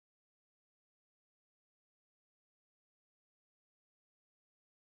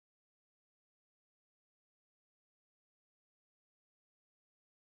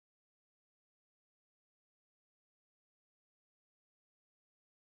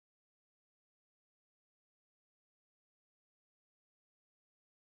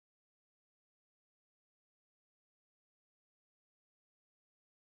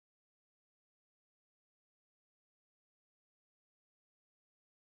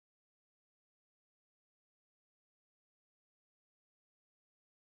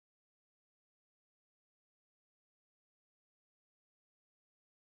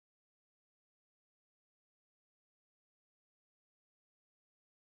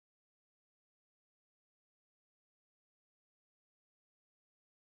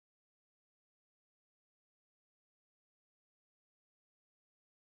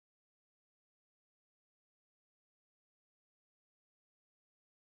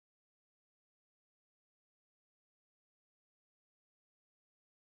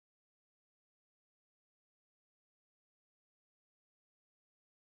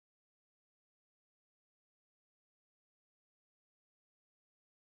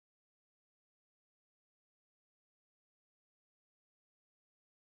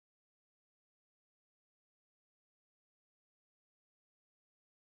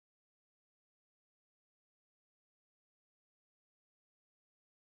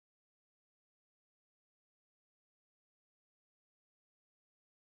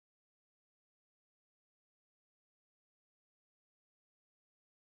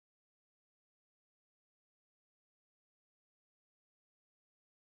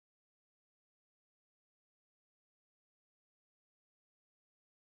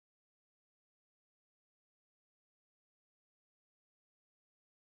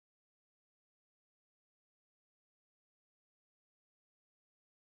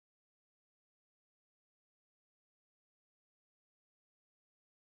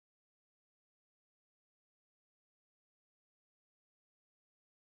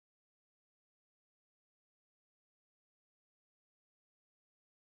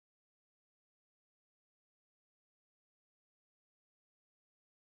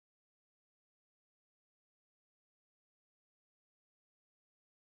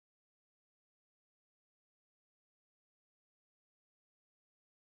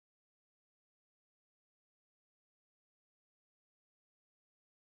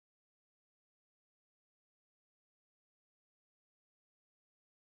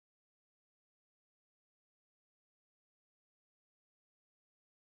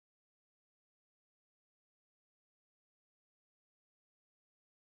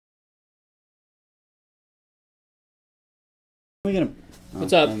We're gonna.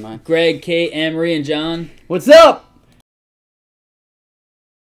 What's up, Greg, Kate, Anne-Marie, and John? What's up?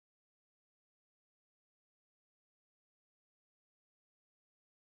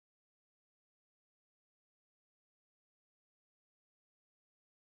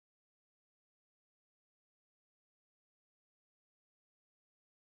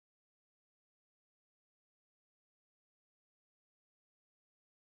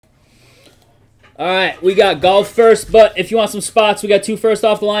 All right, we got golf first, but if you want some spots, we got 2 first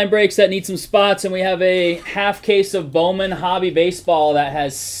off the line breaks that need some spots, and we have a half case of Bowman Hobby Baseball that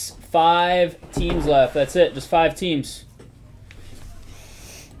has 5 teams left. That's it, just 5 teams.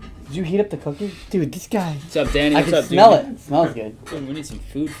 Did you heat up the cookie? Dude, this guy. What's up, Danny? I What's can up, smell dude? it. It smells good. Dude, we need some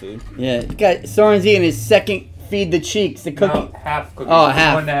food. Yeah, this guy, Soren's eating his second feed the cheeks, the cookie. No, half cookie. Oh,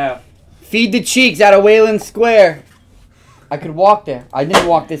 half. 1.5. Feed the cheeks out of Wayland Square. I could walk there. I didn't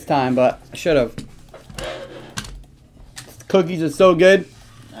walk this time, but I should have. Cookies are so good.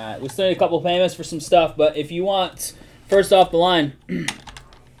 All right, we still need a couple payments for some stuff, but if you want first off the line,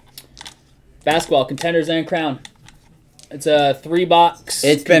 basketball, Contenders and Crown. It's a 3-box.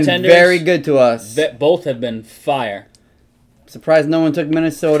 It's been very good to us. Both have been fire. Surprised no one took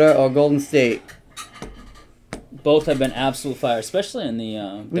Minnesota or Golden State. Both have been absolute fire, especially in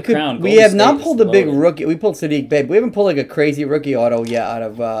the Crown. We have not pulled a big rookie. We pulled Sadiq Bey. We haven't pulled like a crazy rookie auto yet out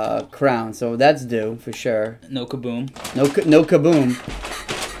of Crown, so that's due for sure. No kaboom. No kaboom.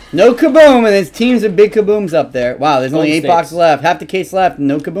 No kaboom, and there's teams of big kabooms up there. Wow, there's only 8 boxes left. Half the case left.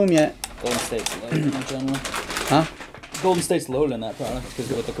 No kaboom yet. Golden State's loaded in that, gentlemen. Huh? Golden State's loaded in that product because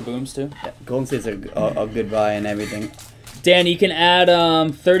with the kabooms too. Yeah, Golden State's a good buy and everything. Dan, you can add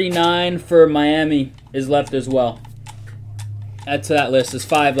 39 for Miami is left as well. Add to that list. There's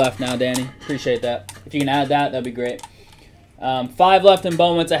 5 left now, Danny. Appreciate that. If you can add that, that'd be great. 5 left in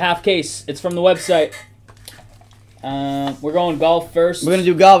Bowman. It's a half case. It's from the website. We're going golf first. We're gonna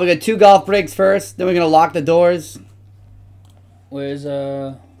do golf. We got 2 golf breaks first. Then we're gonna lock the doors. Where's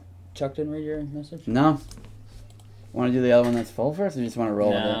Chuck? Didn't read your message. No. Want to do the other one that's full first, or you just want to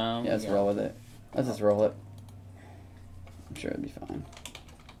roll with it? No, Yeah, let's roll with it. Let's just roll it. I'm sure it'll be fine.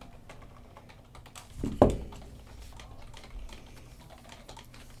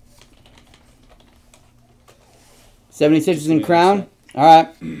 '76 in Crown. All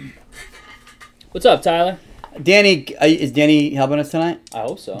right. What's up, Tyler? Danny, is Danny helping us tonight? I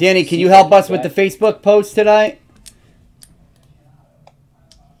hope so. Danny, can you help us with the Facebook post tonight?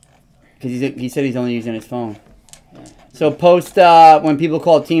 Because he said he's only using his phone. So post when people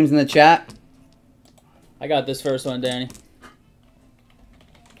call teams in the chat. I got this first one, Danny.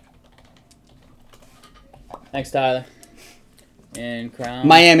 Thanks, Tyler. And Crown.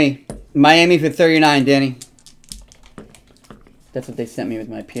 Miami for 39, Danny. That's what they sent me with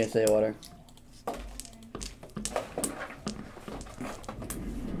my PSA order.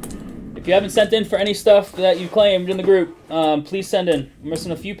 If you haven't sent in for any stuff that you claimed in the group, please send in. We're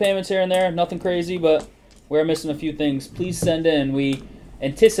missing a few payments here and there. Nothing crazy, but we're missing a few things. Please send in. We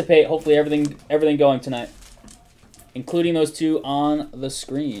anticipate, hopefully, everything going tonight, including those 2 on the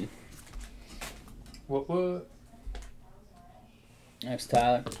screen. What? Next,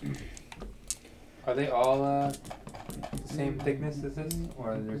 Tyler. Are they all same thickness as this,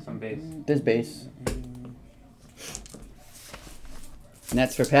 or is there some base? This base. And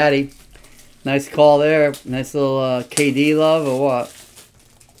that's for Patty. Nice call there. Nice little KD love or what?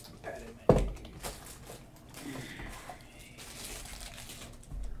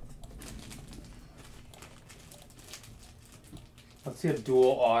 Let's see a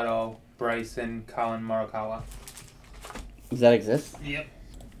dual auto Bryson Colin Morikawa. Does that exist? Yep.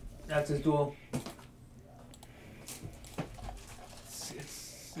 That's his dual.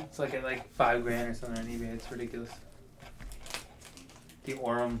 It's like at like $5 grand or something on eBay. It's ridiculous. The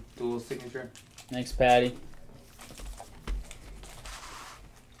Orem dual signature. Thanks, Patty.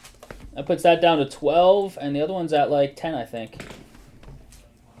 That puts that down to 12, and the other one's at like 10, I think.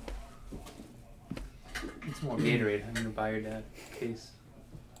 It's more Gatorade. I'm gonna buy your dad a case.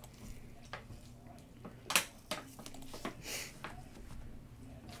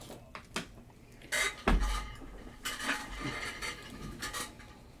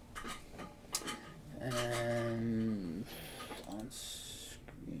 On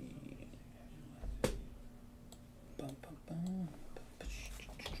screen.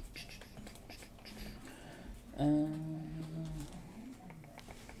 What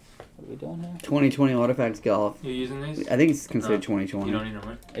are we doing here? 2020 Artifacts Golf. You using these? I think it's considered No, 2020. You don't need them,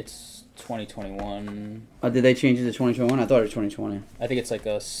 right? It's 2021. Oh, did they change it to 2021? I thought it was 2020. I think it's like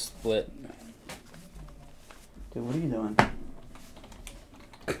a split. Dude, what are you doing?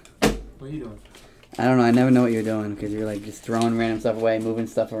 What are you doing? I don't know. I never know what you're doing because you're like just throwing random stuff away, moving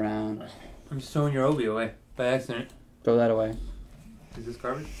stuff around. I'm just throwing your Obi away by accident. Throw that away. Is this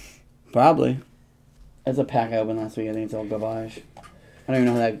garbage? Probably. That's a pack I opened last week. I think it's all garbage. I don't even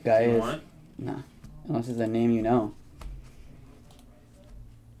know who that guy You is. want it? Nah. Unless it's a name you know.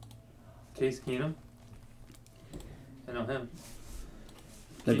 Case Keenum. I know him.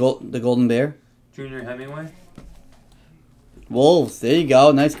 The Golden Bear. Junior Hemingway. Wolves. There you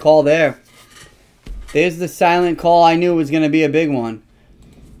go. Nice call there. There's the silent call I knew was going to be a big one.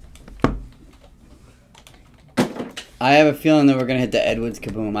 I have a feeling that we're going to hit the Edwards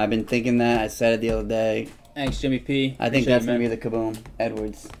kaboom. I've been thinking that. I said it the other day. Thanks, Jimmy P. I think that's going to be the kaboom.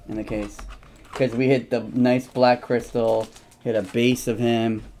 Edwards in the case. Because we hit the nice black crystal. Hit a base of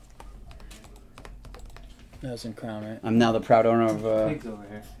him. That was in Crown, right? I'm now the proud owner of... Pigs over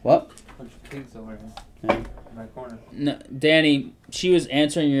here. What? Bunch of pigs over here. Yeah. In my corner. No, Danny, she was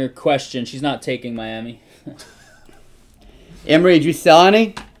answering your question. She's not taking Miami. Emery, did you sell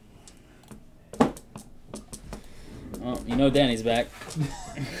any? Oh, you know Danny's back.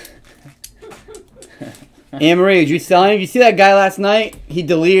 Emery, did you sell any? Did you see that guy last night? He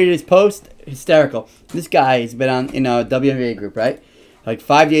deleted his post. Hysterical. This guy has been on in a WNBA group, right? Like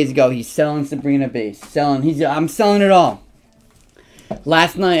 5 days ago, he's selling Sabrina base. I'm selling it all.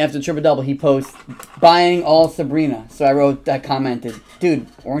 Last night after triple double, he posts buying all Sabrina. So I commented, dude,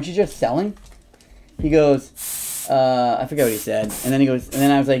 weren't you just selling? He goes, I forget what he said. And then he goes, and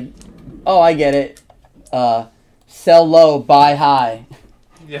then I was like, oh, I get it. Sell low, buy high.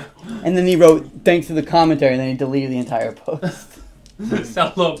 Yeah. And then he wrote, thanks for the commentary, and then he deleted the entire post.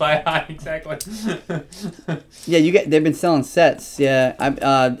 Sell low, buy high, exactly. Yeah, they've been selling sets. Yeah,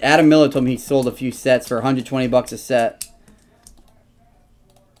 Adam Miller told me he sold a few sets for $120 a set.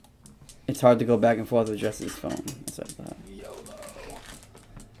 It's hard to go back and forth with just his phone. That's what I thought.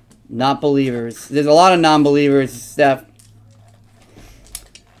 Not believers. There's a lot of non-believers, Steph.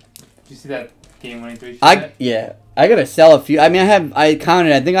 Did you see that game-winning three shot? Yeah, I gotta sell a few. I mean, I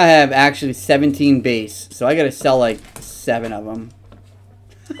counted. I think I have actually 17 base, so I gotta sell like 7 of them.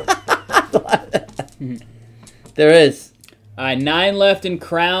 There is. All right, 9 left in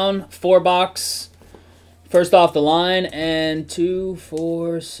Crown. 4 box. First off the line, and 2,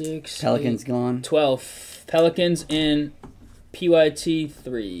 4, 6, Pelicans 8, gone. 12. Pelicans in PYT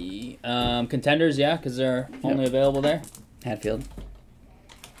 3. Contenders, yeah, because they're only available there. Hatfield.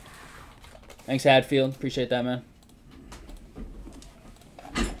 Thanks, Hadfield. Appreciate that, man.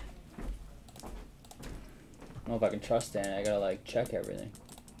 I don't know if I can trust Dan. I gotta like check everything.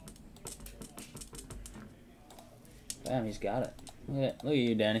 Damn, he's got it. Look at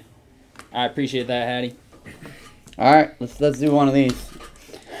you, Danny. I appreciate that, Hattie. All right, let's do one of these.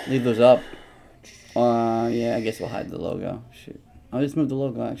 Leave those up. Yeah, I guess we'll hide the logo. Shoot, I'll just move the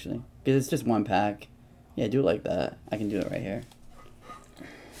logo actually, because it's just one pack. Yeah, do it like that. I can do it right here.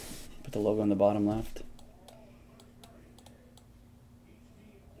 Put the logo on the bottom left.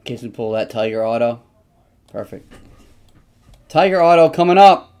 In case we pull that Tiger Auto. Perfect. Tiger Auto coming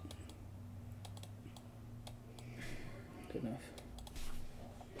up. Good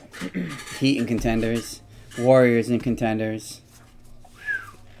enough. Heat and contenders. Warriors and contenders.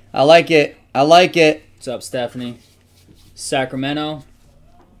 I like it. I like it. What's up, Stephanie? Sacramento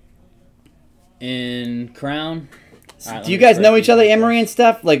in Crown. Right, Do you guys know each other, Emery and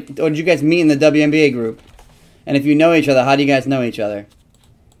stuff? Like, or did you guys meet in the WNBA group? And if you know each other, how do you guys know each other?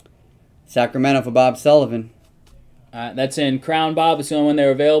 Sacramento for Bob Sullivan. That's in Crown, Bob. It's the only one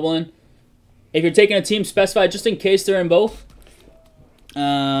they're available in. If you're taking a team, specify just in case they're in both.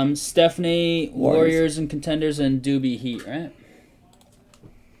 Stephanie, Warriors and contenders, and Doobie Heat, right?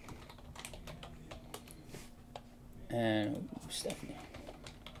 And Stephanie.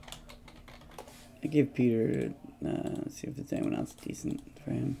 I give Peter. Let's see if there's anyone else decent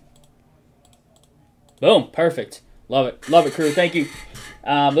for him. Boom, perfect. Love it, crew. Thank you.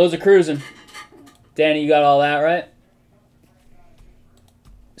 Those are cruising. Danny, you got all that right?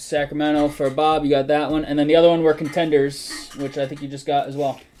 Sacramento for Bob, you got that one. And then the other one were contenders, which I think you just got as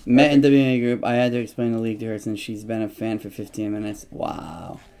well. Met in WNBA group. I had to explain the league to her since she's been a fan for 15 minutes.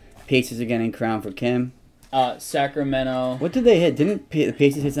 Wow. Pacers are getting crowned for Kim. Sacramento. What did they hit? Didn't the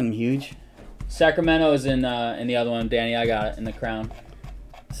Pacers hit something huge? Sacramento is in the other one. Danny, I got it in the Crown.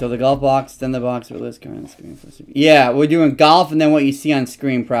 So the golf box, then the box with list on the screen. Yeah, we're doing golf and then what you see on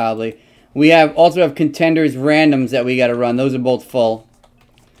screen probably. We also have contenders randoms that we got to run. Those are both full.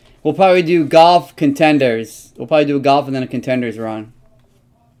 We'll probably do golf contenders. We'll probably do a golf and then a contenders run.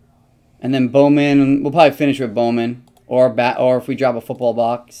 And then Bowman. We'll probably finish with Bowman or if we drop a football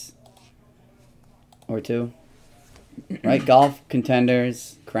box or 2. right? Golf,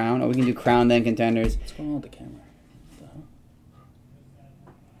 Contenders, Crown. Or we can do Crown, then Contenders. What's going on with the camera?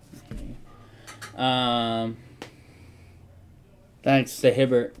 What the hell? Thanks. The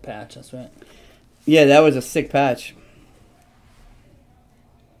Hibbert patch, that's right. Yeah, that was a sick patch.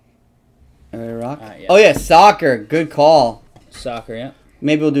 Ready to rock? Yeah. Oh, yeah, soccer. Good call. Soccer, yeah.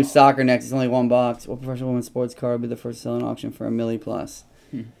 Maybe we'll do soccer next. It's only one box. What professional women's sports card would be the first selling auction for $1 million plus?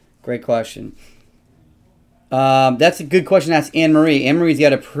 Great question. That's a good question to ask Anne Marie. Anne Marie's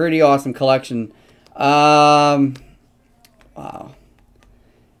got a pretty awesome collection. Wow.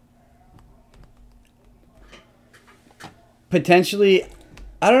 Potentially,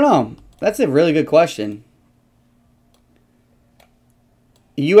 I don't know. That's a really good question.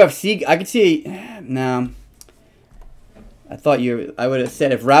 UFC, I could see. No. I thought I would have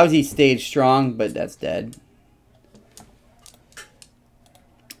said if Rousey stayed strong, but that's dead.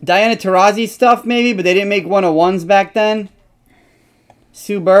 Diana Taurasi stuff, maybe, but they didn't make 101s back then.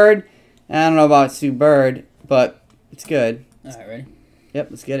 Sue Bird. I don't know about Sue Bird, but it's good. All right, ready? Yep,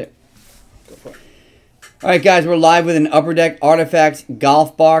 let's get it. Go for it. All right, guys, we're live with an Upper Deck Artifacts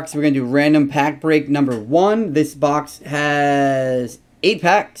golf box. We're going to do random pack break number 1. This box has 8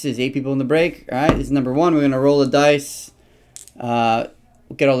 packs. There's 8 people in the break. All right, this is number 1. We're going to roll the dice. We'll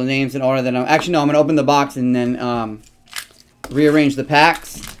get all the names in order. Actually, no, I'm going to open the box and then rearrange the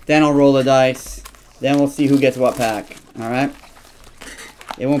packs. Then I'll roll the dice. Then we'll see who gets what pack. All right?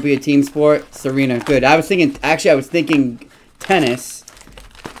 It won't be a team sport. Serena, good. I was thinking tennis.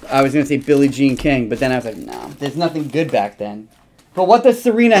 I was going to say Billie Jean King, but then I was like, no, there's nothing good back then. But what does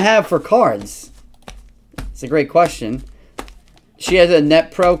Serena have for cards? It's a great question. She has a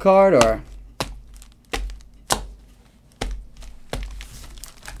Net Pro card, or?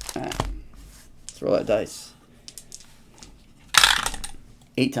 Alright. Let's roll that dice.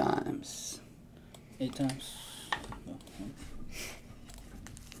 8 times. 8 times.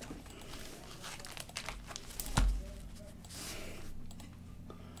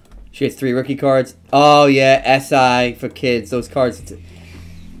 She has 3 rookie cards. Oh, yeah, SI for kids. Those cards.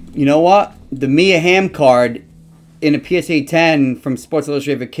 You know what? The Mia Hamm card in a PSA 10 from Sports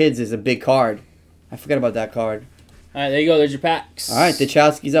Illustrated for Kids is a big card. I forgot about that card. All right, there you go. There's your packs. All right,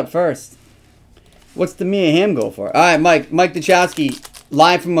 Dachowski's up first. What's the Mia Hamm go for? All right, Mike Dachowski,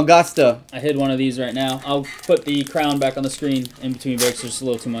 live from Augusta. I hid one of these right now. I'll put the crown back on the screen in between breaks. There's just a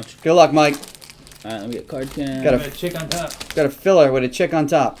little too much. Good luck, Mike. All right, let me get card cam. Got a chick on top. Got a filler with a chick on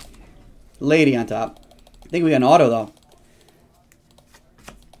top. Lady on top. I think we got an auto, though.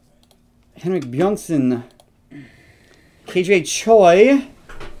 Henrik Bjornsson. KJ Choi.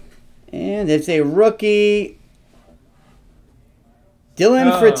 And it's a rookie.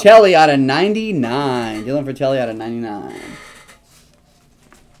 Dylan Fratelli out of 99. Dylan Fratelli out of 99.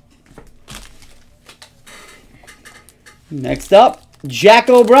 Next up, Jack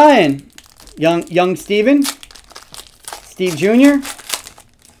O'Brien. Young Steven. Steve Jr.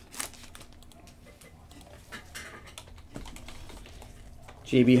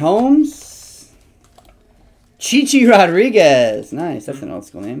 JB Holmes. Chichi Rodriguez. Nice. That's an old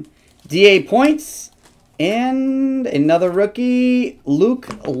school name. DA Points. And another rookie, Luke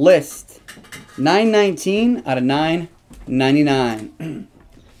List. 919 out of 999.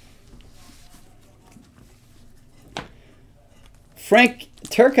 Frank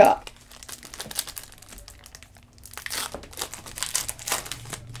Turcotte.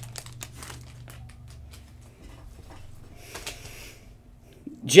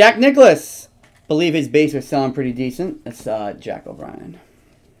 Jack Nicklaus. Believe his base was selling pretty decent. That's Jack O'Brien.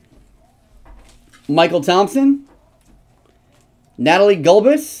 Michael Thompson. Natalie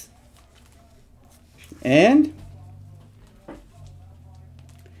Gulbis. And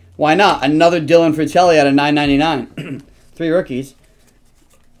why not? Another Dylan Fratelli out of 999. 3 rookies.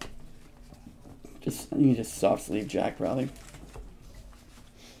 You just soft sleeve Jack probably.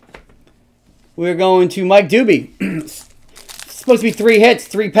 We're going to Mike Doobie. Supposed to be 3 hits,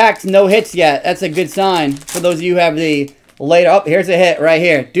 3 packs, no hits yet. That's a good sign for those of you who have the later. Oh, here's a hit right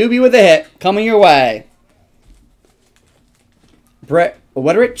here. Doobie with a hit coming your way. Brett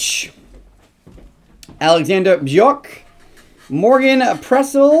Wetterich. Alexander Bjork. Morgan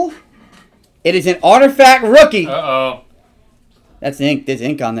Pressel. It is an artifact rookie. Uh-oh. That's ink. There's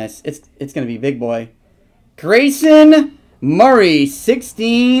ink on this. It's going to be big boy. Grayson Murray,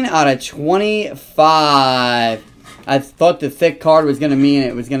 16 out of 25. I thought the thick card was going to mean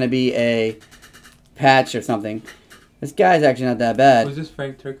it was going to be a patch or something. This guy's actually not that bad. Was this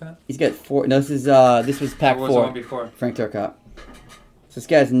Frank Turcotte? He's got 4. No, this was pack 4. What was the one before? Frank Turcotte. So this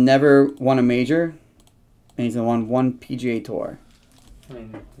guy's never won a major, and he's won 1 PGA Tour. I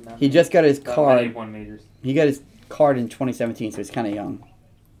mean, he just got his card. Won majors. He got his card in 2017, so he's kind of young.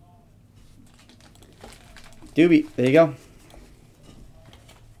 Doobie, there you go.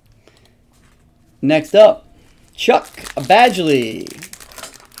 Next up, Chuck Badgley.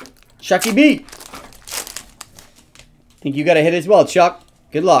 Chucky B. Think you got a hit as well, Chuck.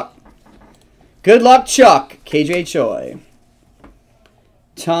 Good luck. Good luck, Chuck. KJ Choi.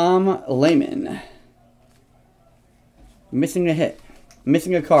 Tom Lehman. Missing a hit.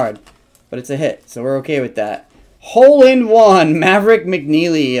 Missing a card. But it's a hit, so we're okay with that. Hole in one. Maverick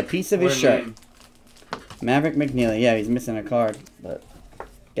McNeely. A piece of his shirt. Maverick McNeely. Yeah, he's missing a card. But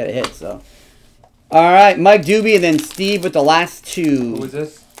got a hit, so. Alright, Mike Doobie and then Steve with the last two. Who was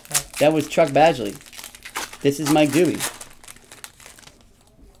this? That was Chuck Badgley. This is Mike Doobie.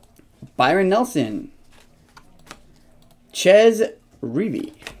 Byron Nelson. Ches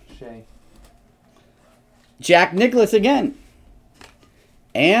Reavy. Shay. Jack Nicklaus again.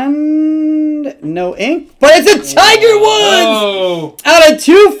 And no ink. But it's a Tiger Woods! Oh. Out of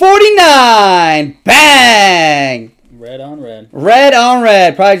 249. Bang! Red on red. Red on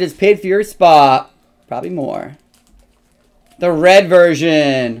red. Probably just paid for your spot. Probably more. The red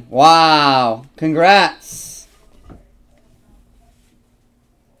version. Wow. Congrats.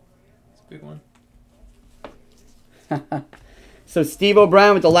 That's a big one. So Steve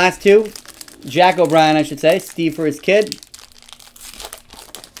O'Brien with the last two. Jack O'Brien, I should say. Steve for his kid.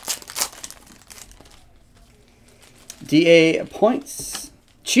 DA points.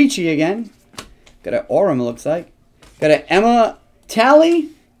 Chi-Chi again. Got an Orem, looks like. Got an Emma Talley.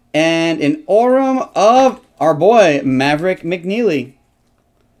 And an Orem of our boy, Maverick McNeely.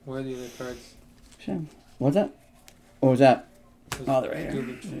 Where are the other cards? Sure. What's that? What was that? Those Oh, they're right here.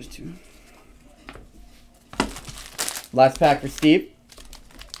 Doobie. There's two. Last pack for Steve.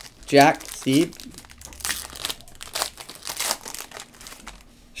 Jack, Steve.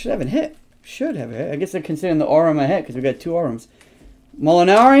 Should have a hit. Should have a hit. I guess they're considering the Orem a hit because we got two Orems.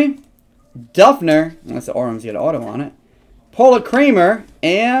 Molinari, Duffner, unless the Orem's got auto on it. Paula Kramer,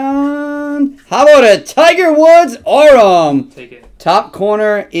 and how about a Tiger Woods Orem? Take it. Top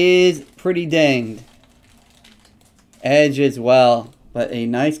corner is pretty dinged. Edge as well, but a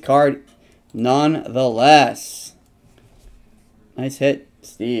nice card nonetheless. Nice hit,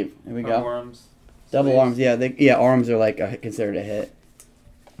 Steve. Here we go. Arms. Double arms, yeah. Arms are like considered a hit.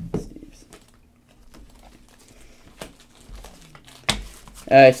 Steve's.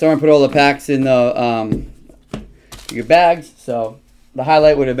 Alright, someone put all the packs in the your bags, so the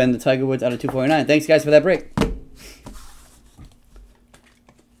highlight would have been the Tiger Woods out of 249. Thanks, guys, for that break.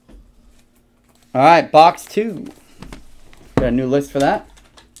 All right, box 2. Got a new list for that.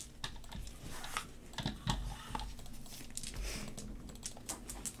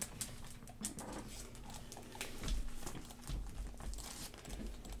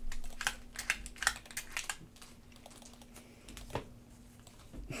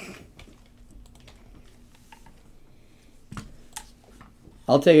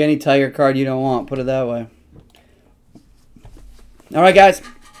 I'll take any Tiger card you don't want. Put it that way. All right, guys.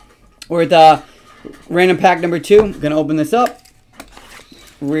 We're at random pack number 2. I'm going to open this up.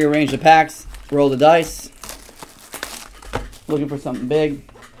 Rearrange the packs. Roll the dice. Looking for something big.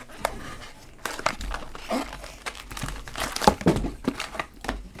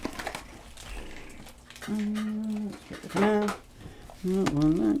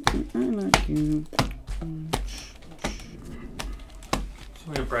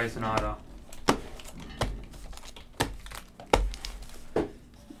 We have Bryce and Otto.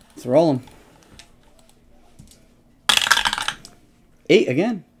 Let's roll them. 8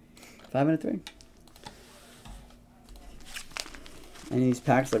 again. 5 out of 3. Any of these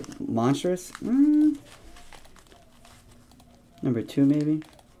packs look monstrous? Number 2 maybe.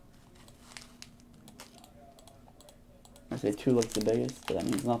 I say 2 looks the biggest, but that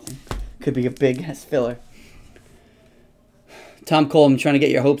means nothing. Could be a big ass filler. Tom Cole, I'm trying to get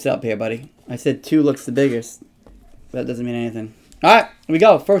your hopes up here, buddy. I said 2 looks the biggest. That doesn't mean anything. Alright, here we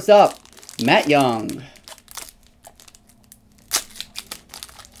go. First up, Matt Young.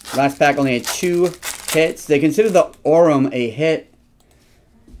 Last pack only had 2 hits. They consider the Orem a hit.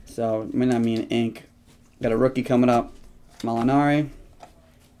 So, it may not mean ink. Got a rookie coming up. Molinari.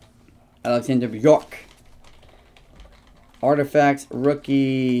 Alexander Bjork. Artifacts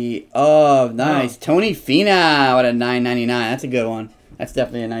rookie of nice. Tony Finau at a $9.99. That's a good one. That's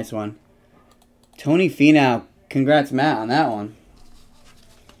definitely a nice one. Tony Finau. Congrats, Matt, on that one.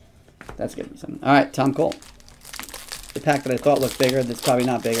 That's gonna be something. All right, Tom Cole. The pack that I thought looked bigger. That's probably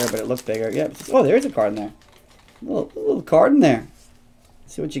not bigger, but it looks bigger. Yep. Oh, there is a card in there. A little card in there.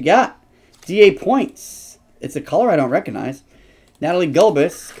 Let's see what you got. DA points. It's a color I don't recognize. Natalie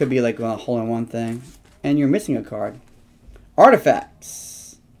Gulbis. Could be like a hole-in-one thing. And you're missing a card.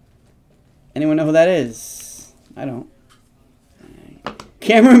 Artifacts. Anyone know who that is? I don't.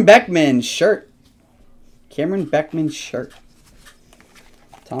 Cameron Beckman shirt. Cameron Beckman shirt.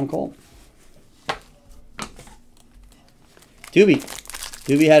 Tom Cole. Doobie.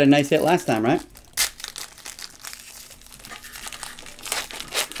 Doobie had a nice hit last time, right?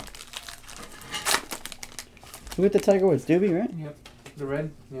 Who hit the Tiger Woods? Doobie, right? Yep. The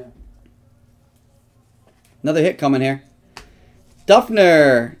red? Yeah. Another hit coming here.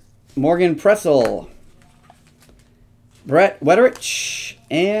 Duffner. Morgan Pressel. Brett Wetterich.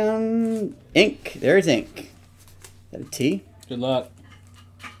 And Ink. There's Ink. Is that a T? Good luck.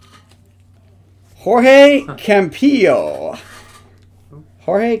 Jorge Campillo.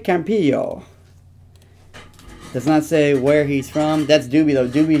 Jorge Campillo. Does not say where he's from. That's Doobie, though.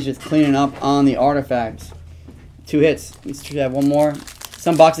 Doobie's just cleaning up on the artifacts. 2 hits. We should have one more.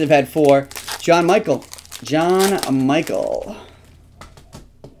 Some boxes have had 4. John Michael. John Michael.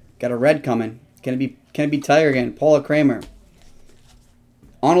 Got a red coming. Can it be Tiger again? Paula Kramer.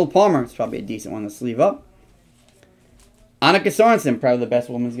 Arnold Palmer. It's probably a decent one to sleeve up. Annika Sorensen. Probably the best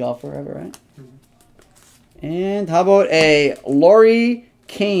women's golfer ever, right? And how about a Lori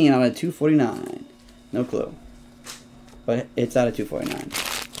Kane on a 249? No clue. But it's out of 249.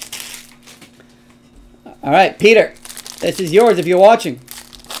 All right, Peter. This is yours if you're watching.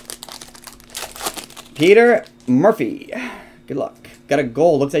 Peter Murphy. Good luck. Got a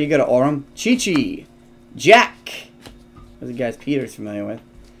gold. Looks like you got an Orem. Chi-Chi. Jack. Those are the guys Peter's familiar with.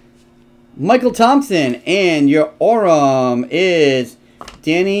 Michael Thompson. And your Orem is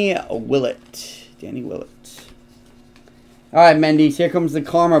Danny Willett. Danny Willett. All right, Mendes. Here comes the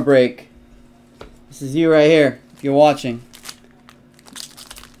karma break. This is you right here, if you're watching.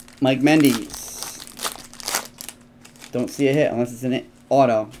 Mike Mendes. Don't see a hit unless it's an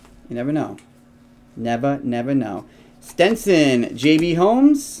auto. You never know. Never know. Stenson. JB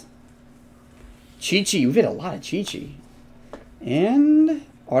Holmes. Chi-Chi. We've hit a lot of Chi-Chi. And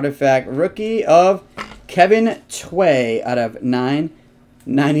artifact rookie of Kevin Tway out of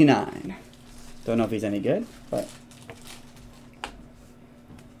 9.99. Don't know if he's any good, but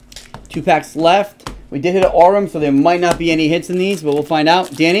 2 packs left. We did hit an Orem, so there might not be any hits in these, but we'll find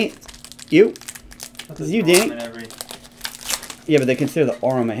out. Danny, you? This is you, Danny. Yeah, but they consider the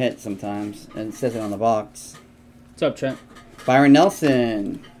Orem a hit sometimes, and it says it on the box. What's up, Trent? Byron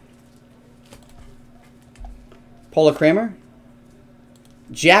Nelson. Paula Kramer.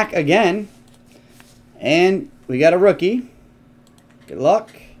 Jack again. And we got a rookie. Good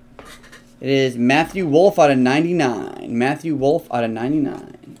luck. It is Matthew Wolf out of 99. Matthew Wolf out of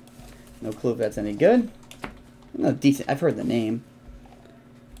 99. No clue if that's any good. No, decent. I've heard the name.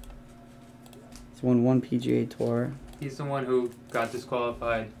 He's won 1 PGA Tour. He's the one who got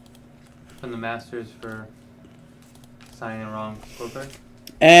disqualified from the Masters for signing the wrong scorecard.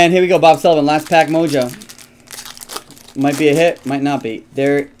 And here we go, Bob Sullivan. Last pack mojo. Might be a hit, might not be.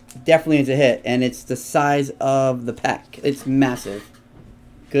 There definitely is a hit, and it's the size of the pack. It's massive.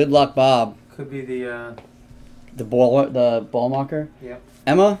 Good luck, Bob. Could be the ball marker. Yep.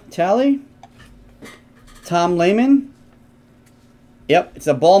 Emma Talley. Tom Lehman. Yep, it's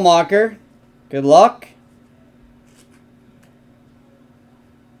a ball marker. Good luck.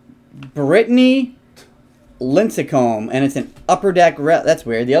 Brittany Lincecum, and it's an upper deck red. That's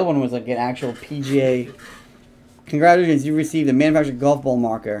weird. The other one was like an actual PGA. Congratulations, you received a manufactured golf ball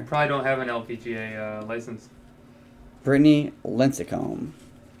marker. Probably don't have an LPGA license. Brittany Lincecum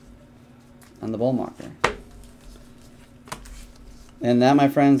on the ball marker. And that, my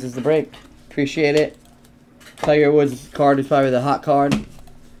friends, is the break. Appreciate it. Tiger Woods card is probably the hot card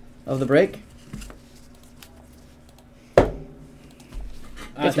of the break.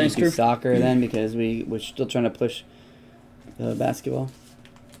 Guess we Thanks, can do Drew. soccer then, because we're still trying to push the basketball.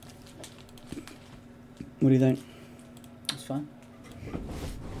 What do you think? That's fine.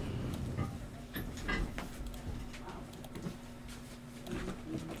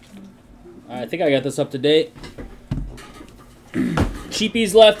 I think I got this up to date.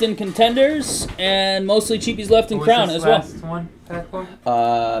 Cheapies left in contenders, and mostly cheapies left in What was crown this as well. last one, pack one?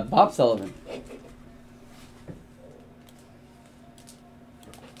 Bob Sullivan.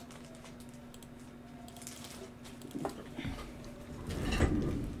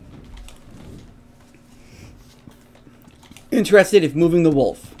 Interested if moving the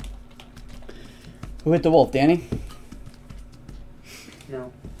wolf. Who hit the wolf, Danny?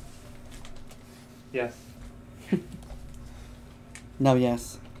 No. Yes. No,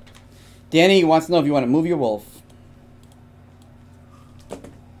 yes. Danny wants to know if you want to move your wolf.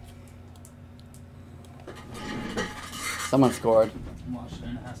 Someone scored.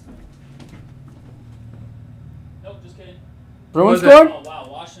 Washington has to. Nope, just kidding. Bruins What was it? scored? Oh, wow.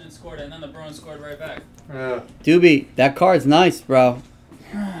 Washington scored, and then the Bruins scored right back. Doobie, that card's nice, bro.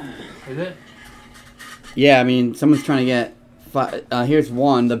 Is it? Yeah, I mean, someone's trying to get... here's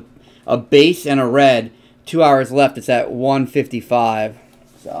one. A base and a red. 2 hours left. It's at 155.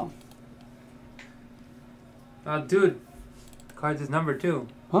 So... Dude, the card's his number 2.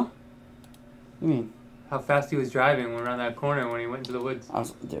 Huh? What do you mean? How fast he was driving around that corner when he went into the woods.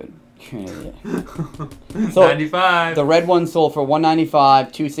 Dude, you're an idiot. So, 95. the red one sold for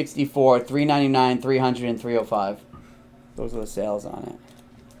 195, 264, 399, 300, and 305. Those are the sales on it.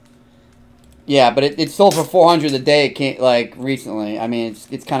 Yeah, but it sold for 400 a day. It came, like, recently. I mean,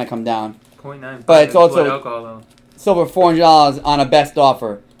 it's kind of come down. 0.95. But it's also alcohol, though. sold for $400 on a best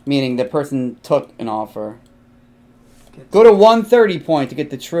offer, meaning the person took an offer. Go to 130 point to get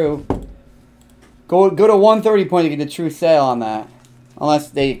the true. Go to 130 point to get the true sale on that, unless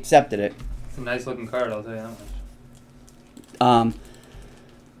they accepted it. It's a nice looking card, I'll tell you that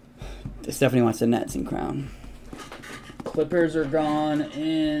much. Stephanie wants the Nets and Crown. Clippers are gone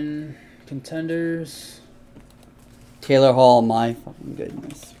in contenders. Taylor Hall, my fucking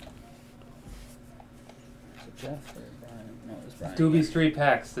goodness. Is it Jeff or Brian? No, it was Brian. Doobie's 3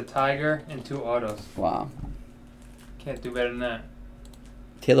 packs, the Tiger and 2 autos. Wow. Can't do better than that.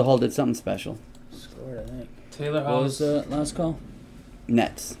 Taylor Hall did something special. Scored, I think. Taylor What Hall. was the last call?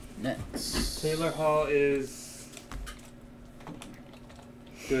 Nets. Nets. Taylor Hall is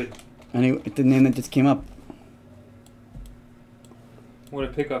good. Any the name that just came up. What a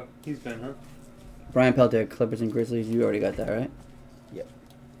pickup he's been, huh? Brian Peltier, Clippers and Grizzlies. You already got that, right? Yep.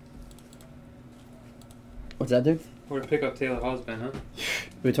 What's that, dude? What a pickup Taylor Hall's been, huh?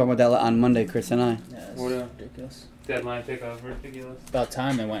 We were talking about that on Monday, Chris and I. Yeah, that's What a- ridiculous. Deadline pickup, ridiculous. About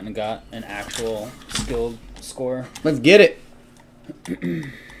time they went and got an actual skilled scorer. Let's get it.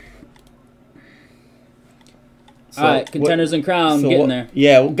 So, All right, contenders and crown, so getting what- there.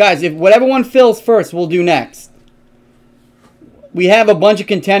 Yeah, well, guys, if whatever one fills first, we'll do next. We have a bunch of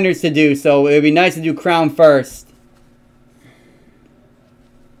contenders to do, so it would be nice to do crown first.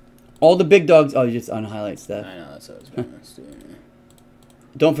 All the big dogs. Oh, you just unhighlight stuff. I know, that's what I was going to do.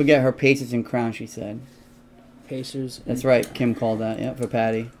 Don't forget her Pacers and crown, she said. Pacers. That's right. Kim called that. Yeah, for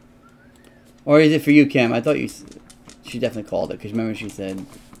Patty. Or is it for you, Kim? I thought you... She definitely called it, because remember she said,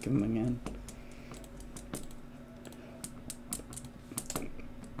 give them again.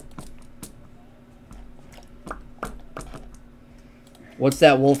 What's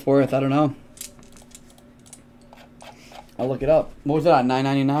that wolf worth? I don't know. I'll look it up. What was it on?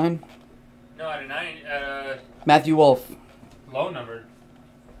 $9.99? No, at a 9, Matthew Wolf. low number.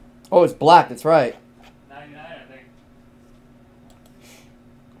 Oh, it's black. That's right. 99, I think.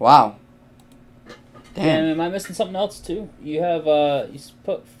 Wow. Damn, Damn. am I missing something else too? You have you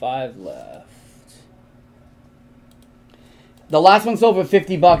put 5 left. The last one sold for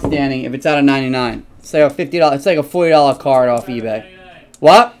 $50, Danny. If it's out of 99, it's like a $50. It's like a $40 card off eBay. 99.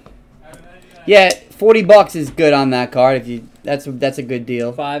 What? Out of 99. Yeah, $40 is good on that card. If you, that's a good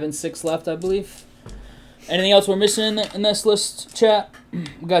deal. 5 and 6 left, I believe. Anything else we're missing in this list, chat? We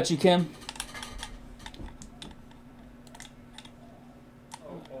got you, Kim.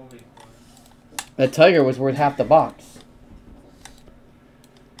 Oh, holy fuck. That Tiger was worth half the box.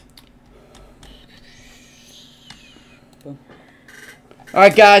 Boom. All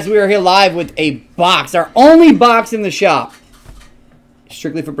right, guys, we are here live with a box, our only box in the shop.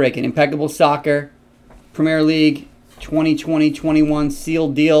 Strictly for breaking. Impeccable Soccer, Premier League, 2020-21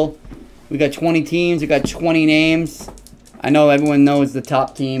 sealed deal. We got 20 teams. We got 20 names. I know everyone knows the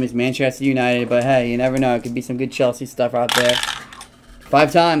top team is Manchester United, but hey, you never know. It could be some good Chelsea stuff out there.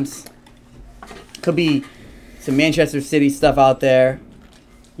 5 times. Could be some Manchester City stuff out there.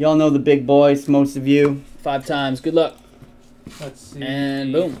 Y'all know the big boys, most of you. 5 times. Good luck. Let's see.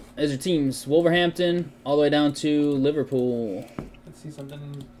 And boom. There's your teams. Wolverhampton all the way down to Liverpool. Let's see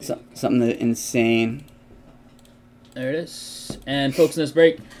something. Something insane. There it is. And folks, in this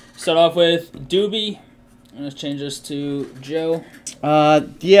break, start off with Doobie. Let's change this to Joe.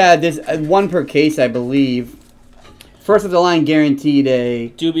 Yeah, there's one per case, I believe. First of the line guaranteed a...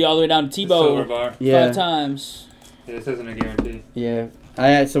 Doobie all the way down to Silver Tebow. bar. Yeah. 5 times. Yeah, this isn't a guarantee.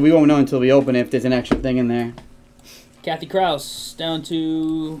 Yeah. So we won't know until we open it if there's an extra thing in there. Kathy Kraus down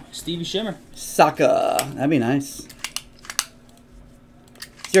to Stevie Shimmer. Saka. That'd be nice.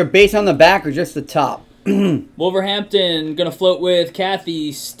 Is there a base on the back or just the top? Wolverhampton gonna float with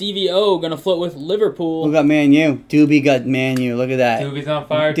Kathy. Stevie O gonna float with Liverpool. Who got Man U? Doobie got Man U. Look at that. Doobie's on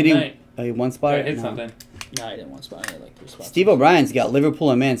fire Did tonight. he one spot? Gotta hit No. something. No, I didn't want spot. I had like 3 spots. Steve O'Brien's got Liverpool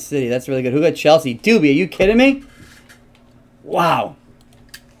and Man City. That's really good. Who got Chelsea? Doobie, are you kidding me? Wow.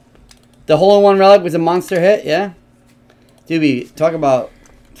 The hole-in-one relic was a monster hit, yeah? Doobie, talk about...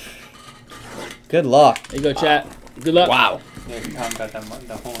 Good luck. There you go, chat. Good luck. Wow. Yeah, Tom got that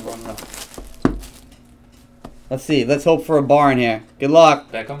the hole in one. Let's see. Let's hope for a bar in here. Good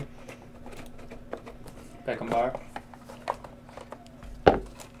luck. Beckham. Beckham bar.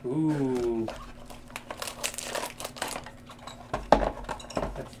 Ooh.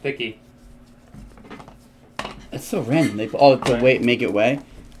 That's sticky. That's so random. They all to wait, make it way.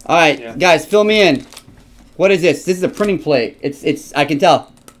 All right, Yeah. guys, fill me in. What is this? This is a printing plate. It's. I can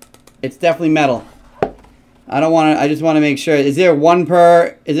tell. It's definitely metal. I don't want to. I just want to make sure. Is there one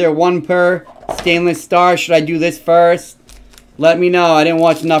per? Is there one per stainless star? Should I do this first? Let me know. I didn't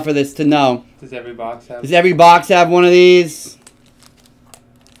watch enough of this to know. Does every box have? Does every box have one of these?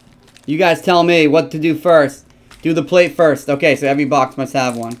 You guys tell me what to do first. Do the plate first. Okay, so every box must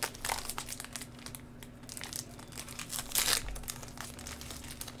have one.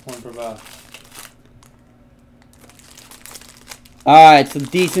 One per box. Alright, so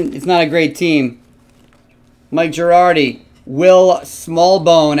decent. It's not a great team. Mike Girardi. Will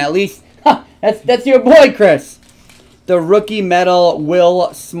Smallbone. At least, that's your boy, Chris. The rookie medal, Will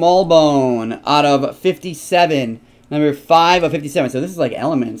Smallbone, out of 57. Number 5 of 57. So this is like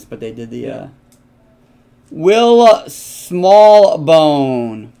Elements, but they did the... Will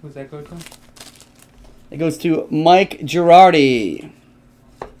Smallbone. Who's that go to? It goes to Mike Girardi.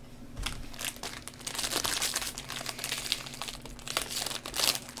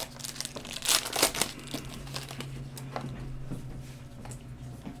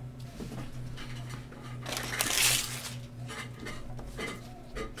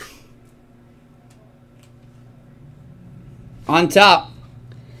 On top,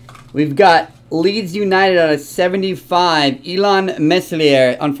 we've got Leeds United out of 75. Elon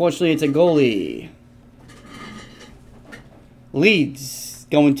Meslier. Unfortunately, it's a goalie. Leeds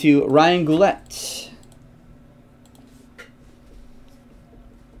going to Ryan Goulet.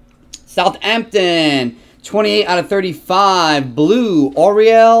 Southampton, 28 out of 35. Blue,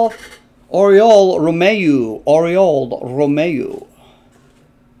 Oriol Romeu.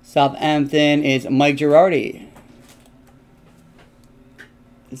 Southampton is Mike Girardi.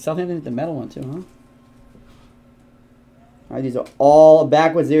 Southampton did the metal one too, huh? Alright, these are all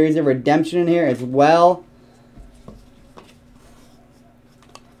backwards series of redemption in here as well.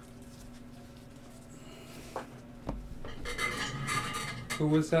 Who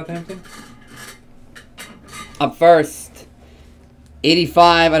was Southampton? Up first,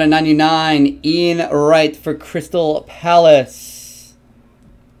 85 out of 99. Ian Wright for Crystal Palace.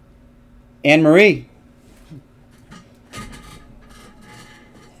 Anne-Marie.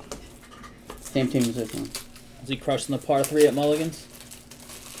 Same team as this one. Is he crushing the par 3 at Mulligan's?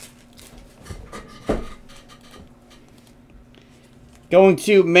 Going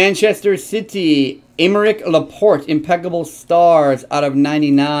to Manchester City, Aymeric Laporte, Impeccable Stars out of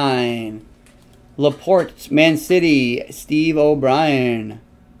 99. Laporte, Man City, Steve O'Brien.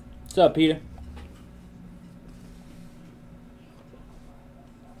 What's up, Peter?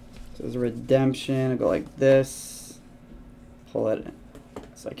 So there's a redemption. I'll go like this. Pull it in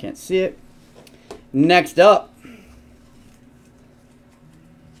so I can't see it. Next up,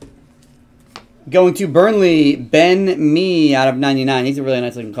 going to Burnley, Ben Mee out of 99. These are really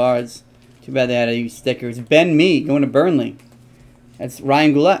nice looking cards. Too bad they had to use stickers. Ben Mee going to Burnley. That's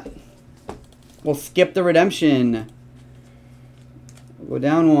Ryan Goulet. We'll skip the redemption. We'll go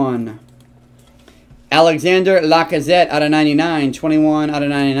down one. Alexander Lacazette out of 99. 21 out of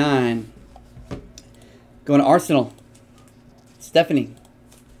 99. Going to Arsenal. Stephanie.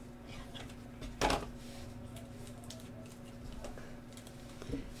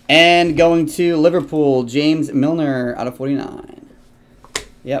 And going to Liverpool, James Milner out of 49.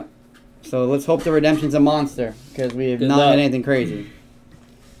 Yep. So let's hope the redemption's a monster, because we have Good not luck. had anything crazy.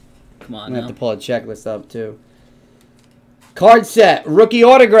 Come on I'm going to now. have to pull a checklist up, too. Card set, rookie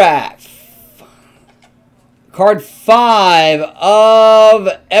autograph. Card 5 of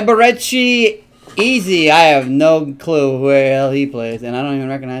Eberechi Easy. I have no clue where the hell he plays, and I don't even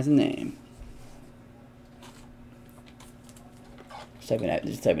recognize the name.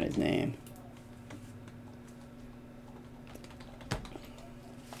 Just typing his name.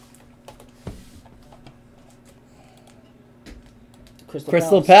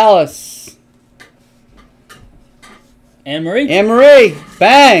 Crystal Palace. Anne-Marie. Anne-Marie.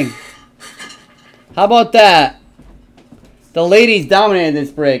 Bang. How about that? The ladies dominated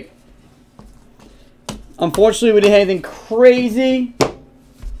this break. Unfortunately, we didn't have anything crazy.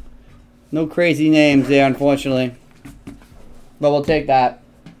 No crazy names there, unfortunately. But we'll take that.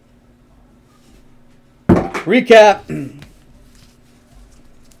 Recap.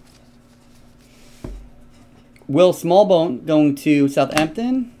 Will Smallbone going to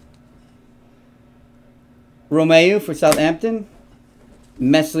Southampton. Romeu for Southampton.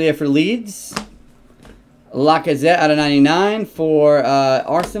 Meslier for Leeds. Lacazette out of 99 for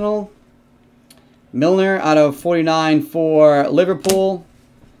Arsenal. Milner out of 49 for Liverpool.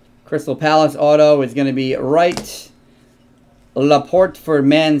 Crystal Palace auto is going to be Wright. Laporte for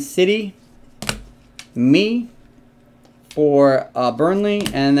Man City. Me for Burnley.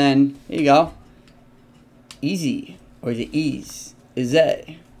 And then, here you go. Easy. Or is it Ease? Is that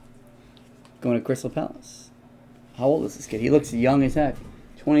going to Crystal Palace? How old is this kid? He looks young as heck.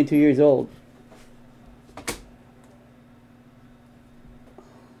 22 years old.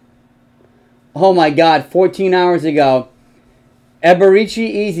 Oh my God, 14 hours ago. Eberici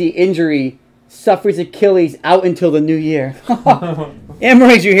Easy injury. Suffers Achilles out until the new year.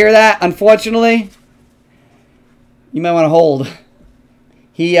 Emery, did you hear that? Unfortunately, you might want to hold.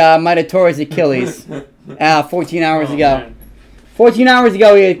 He might have tore his Achilles 14 hours ago. Man. 14 hours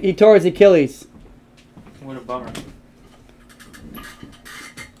ago, he tore his Achilles. What a bummer.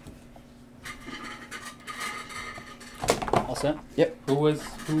 All set? Yep. Who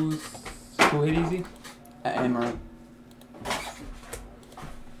hit easy? Emery.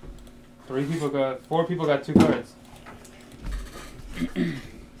 4 people got 2 cards.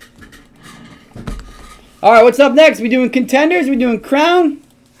 All right, what's up next? We doing contenders? We doing crown?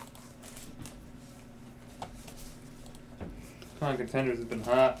 Come on, contenders have been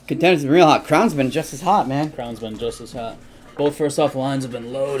hot. Contenders have been real hot. Crown's been just as hot, man. Crown's been just as hot. Both first off lines have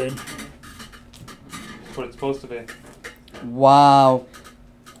been loaded. That's what it's supposed to be. Wow.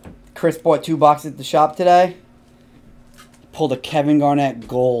 Chris bought 2 boxes at the shop today. Pulled a Kevin Garnett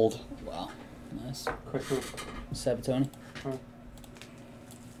gold. Wow. Nice. Quick hoop. Sabatoni. Huh.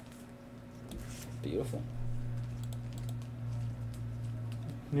 Beautiful.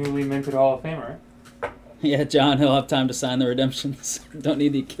 Newly minted Hall of Famer, right? Yeah, John, he'll have time to sign the redemptions. Don't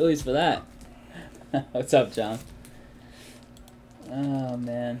need the Achilles for that. What's up, John? Oh,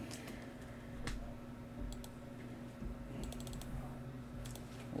 man.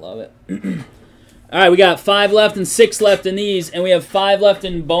 Love it. All right, we got 5 left and 6 left in these, and we have 5 left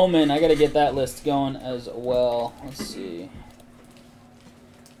in Bowman. I got to get that list going as well. Let's see.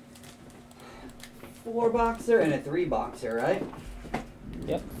 4 boxer and a 3 boxer, right?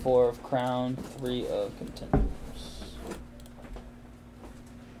 Yep, 4 of Crown, 3 of Contenders.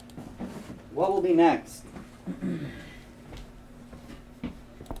 What will be next?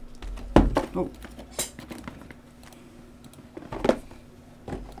 Oh.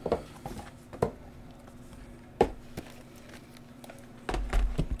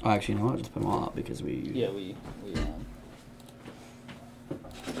 Oh, actually, you know what? Just put them all out because we... Yeah, we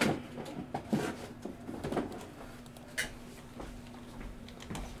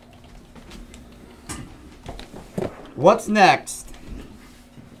What's next?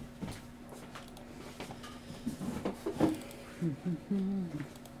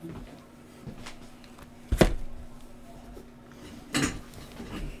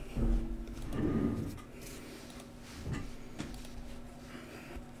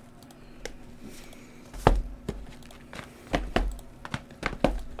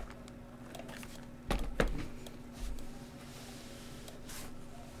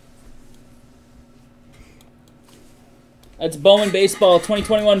 That's Bowman Baseball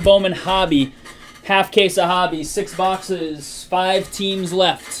 2021 Bowman Hobby. Half case of Hobby. 6 boxes. 5 teams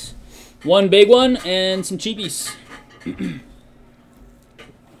left. 1 big one and some cheapies.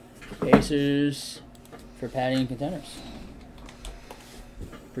 Pacers for Patty and Contenders.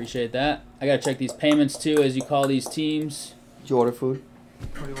 Appreciate that. I gotta check these payments too as you call these teams. Did you order food?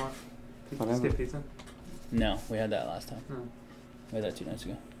 What do you want? Whatever. Skip pizza? No, we had that last time. No. We had that 2 nights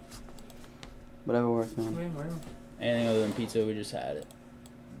ago. Whatever works, man. Whatever. Anything other than pizza, we just had it.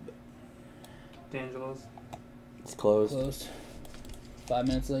 D'Angelo's. It's closed. Closed. 5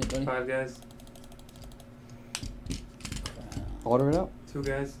 minutes late, buddy. 5 guys. Order it up. 2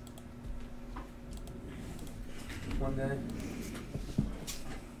 guys. 1 guy.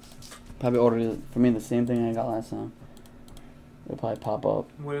 Probably ordered it for me the same thing I got last time. It'll probably pop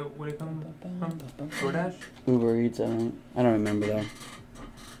up. Where it come from? DoorDash? Uber Eats, I don't remember though.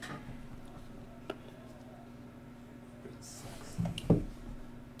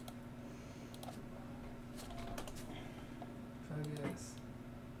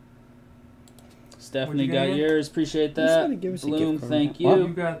 Stephanie What'd you got get? yours. Appreciate Just that. gotta give us a Bloom, gift card. thank What? you.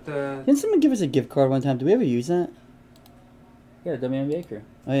 You got the... Didn't someone give us a gift card one time? Did we ever use that? Yeah, WNBA crew.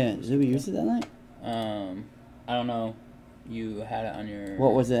 Oh yeah, did we use it that night? I don't know. You had it on your...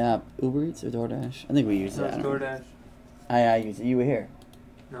 What was the app? Uber Eats or DoorDash? I think we used No, it. it's I don't know. DoorDash. I used it. You were here.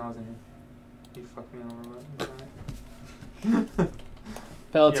 No, I wasn't here. You fucked me over. But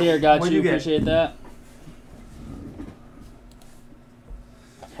Pelletier Yeah, got what'd you. you get? Appreciate that.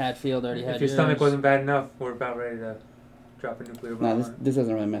 Hatfield already had If your yours. stomach wasn't bad enough, we're about ready to drop a nuclear bomb. No, on it. this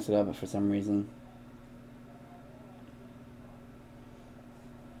doesn't really mess it up for some reason.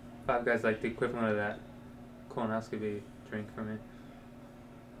 5 Guys like the equivalent of that colonoscopy drink for me.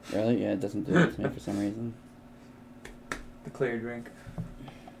 Really? Yeah, it doesn't do it to me for some reason. The clear drink.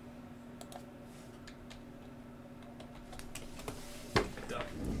 Done.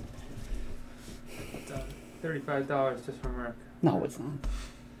 Done. $35 just for Merc. No, it's not.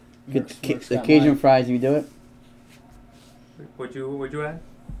 Merc's The got Cajun mine. fries, you do it? What'd you add?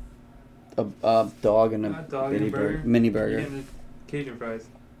 A dog and a Dog mini and a burger? burger. Mini You're burger. getting the Cajun fries.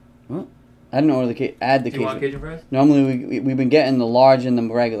 I don't know where add the Do you want Cajun. Cajun fries? Normally we've been getting the large and the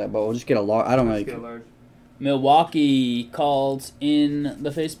regular, but we'll just get a large. I don't Let's really. get a large. Milwaukee called in the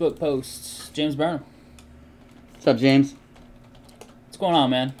Facebook posts. James Burnham. What's up, James? What's going on,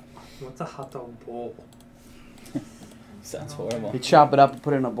 man? What's a hot dog bowl? Sounds horrible. They chop it up and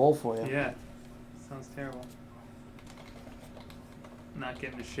put it in a bowl for you. Yeah. Sounds terrible. Not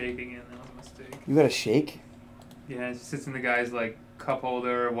getting to shake again. That was a mistake. You got a shake? Yeah, it sits in the guy's like cup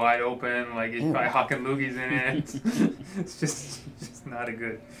holder, wide open, like he's Ew. probably hocking loogies in it. It's just not a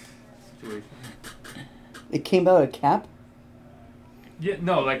good situation. It came out of a cap? Yeah,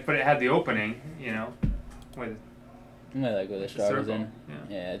 no, like, but it had the opening, you know, with Yeah, like where the the straw goes circle. in. Yeah.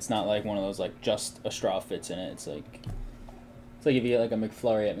 Yeah, it's not like one of those like just a straw fits in it. It's like if you get like a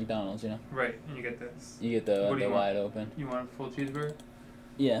McFlurry at McDonald's, you know. Right, and you get this. You get What do the you want? wide open. You want a full cheeseburger?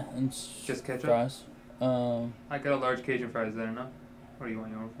 Yeah, and Just ketchup? fries. I got a large Cajun fries. Is that enough? Or do you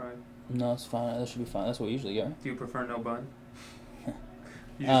want your own fries? No, it's fine. That should be fine. That's what we usually get. Right? Do you prefer no bun?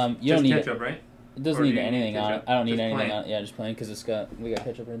 You just don't need it. ketchup, right? It doesn't Or do need you need anything on it. ketchup? I don't need Just anything plain? on it. Yeah, just plain because we got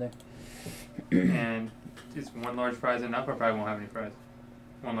ketchup right there. And is one large fries enough, or probably won't have any fries?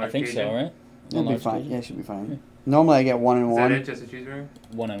 One large I think Cajun? so, right? It'll be large fine. Cajun. Yeah, it should be fine. Normally I get one and Is one. that it? Just a cheeseburger?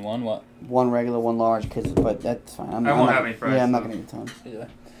 One and one. What? One regular, one large, but that's fine. I won't have any fries, Yeah, I'm not so- going to eat a ton. Either way.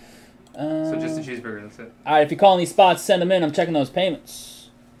 So just a cheeseburger. That's it. All right, if you're calling these spots, send them in. I'm checking those payments.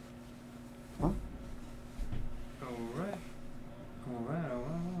 All right. All right.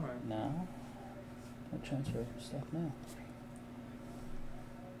 All right. Now, I'll transfer stuff now.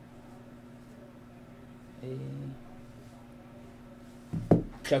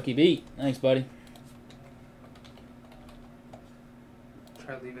 Chucky B. Thanks, buddy.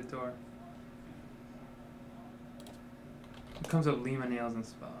 Try to leave it door. It comes up Lima nails and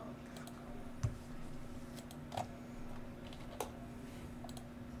spa.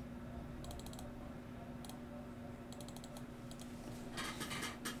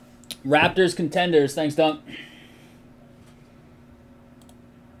 Raptors contenders. Thanks, Dunk.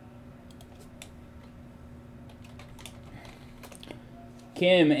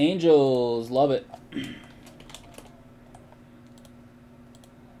 Kim, Angels. Love it.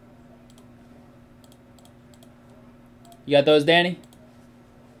 You got those, Danny?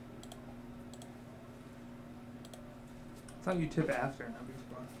 I thought you tip after, not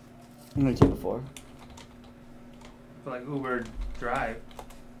before. I'm going to take before. For like Uber drive.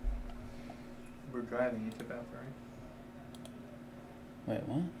 Uber driving, you tip after, right? Wait,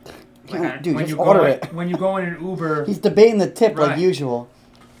 what? Yeah, dude, when just you order go it. When you go in an Uber, He's debating the tip like Right. usual.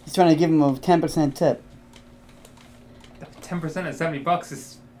 He's trying to give him a 10% tip. 10% at $70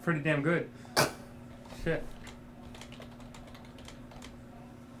 is pretty damn good. Shit.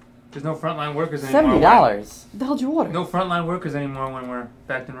 There's no frontline workers anymore. $70? What the hell did you order? No frontline workers anymore when we're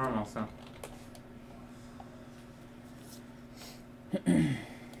back to normal, so.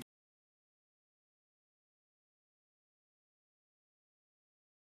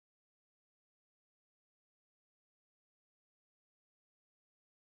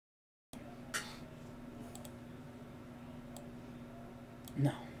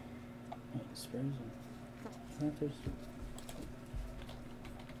 No. Wait, Spurs and Raptors.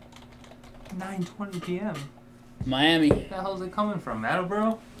 9:20 p.m. Miami. Where the hell is it coming from?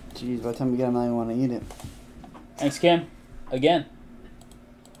 Attleboro? Jeez, by the time we get him, I don't even want to eat it. Thanks, Kim. Again.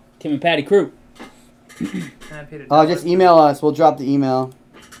 Kim and Patty Crew. And I paid Just email us. We'll drop the email.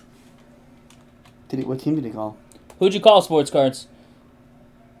 What team did he call? Who'd you call, Sports Cards?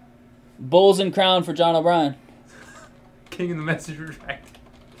 Bulls and Crown for John O'Brien. King in the message retracted.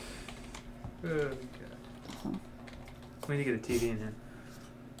 Oh, God. We need to get a TV in here.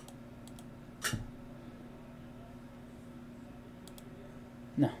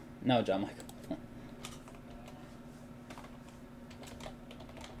 No, John Michael.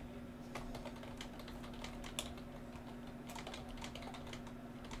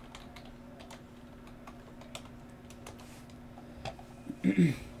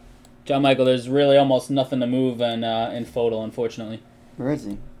 John Michael, there's really almost nothing to move in FOTL, unfortunately. Where is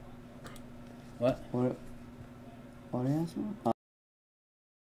he? What? What are you asking?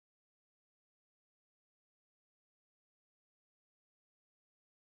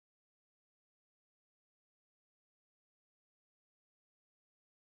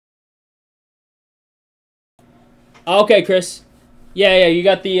 Okay, Chris. Yeah, you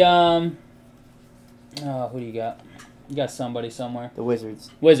got the oh, who do you got? You got somebody somewhere. The Wizards.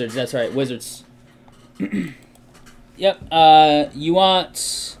 Wizards, that's right, Wizards. Yep. You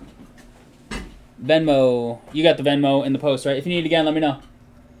want Venmo? You got the Venmo in the post, right? If you need it again, let me know.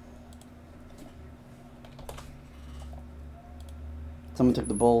 Someone took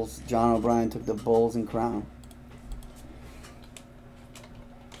the Bulls. John O'Brien took the Bulls and Crown.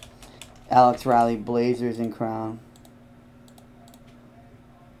 Alex Riley, Blazers and Crown.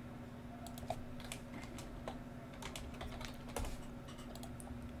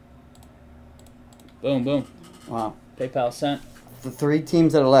 Boom, boom. Wow. PayPal sent. The 3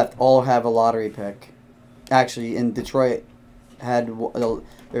 teams that are left all have a lottery pick. Actually, in Detroit, they have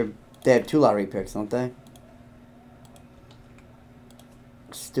 2 lottery picks, don't they?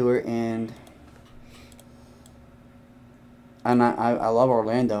 Stewart and I love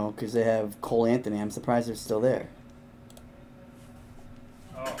Orlando because they have Cole Anthony. I'm surprised they're still there.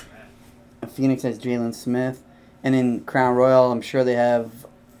 Oh, man. And Phoenix has Jalen Smith. And in Crown Royal, I'm sure they have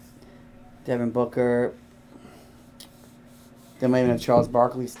Devin Booker. They might even have Charles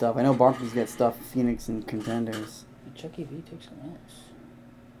Barkley stuff. I know Barkley's got stuff for Phoenix and contenders. Chucky V took someone else.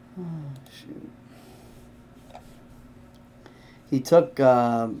 Oh, shoot. He took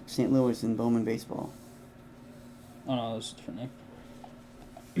St. Louis in Bowman baseball. Oh no, that was a different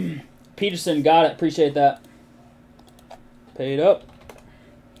name. Peterson got it. Appreciate that. Paid up.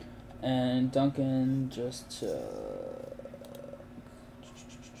 And Duncan just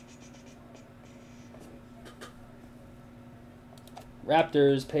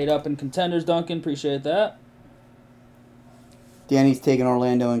Raptors paid up in contenders. Duncan, appreciate that. Danny's taking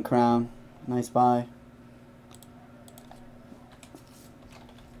Orlando and Crown. Nice buy.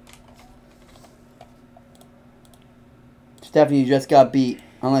 Stephanie, you just got beat.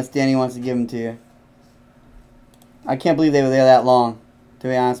 Unless Danny wants to give them to you. I can't believe they were there that long, to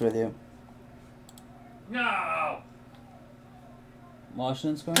be honest with you. No!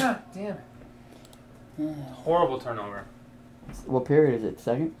 Washington score? God damn it. Horrible turnover. What period is it?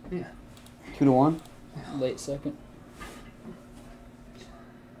 Second? Yeah. 2-1? Late second.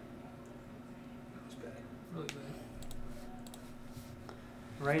 That was bad. Really bad.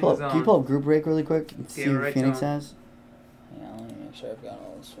 Right Pull is up, on. can you pull up group break really quick and see Yeah, what right Phoenix to him. has? Yeah, let me make sure I've got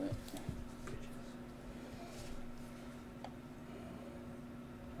all this right.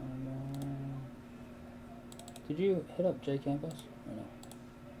 Did you hit up Jay Campos or no?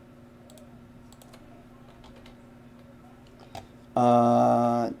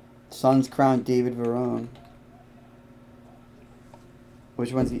 Suns Crown David Verone.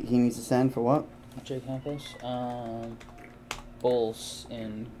 Which ones he needs to send for what? Jay Campos. Bulls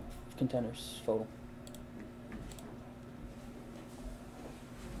in contenders photo.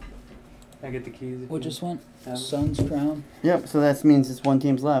 I get the keys. What just went? have Suns Crown. Yep, so that means it's 1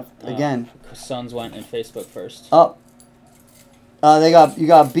 team's left. Again. Suns went in Facebook first. Oh. You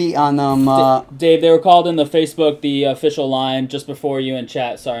got beat on them. Dave, they were called in the Facebook, the official line, just before you in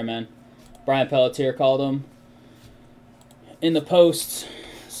chat. Sorry, man. Brian Pelletier called them in the post.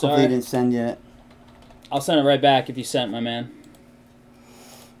 Hopefully Sorry. he didn't send yet. I'll send it right back if you sent, my man.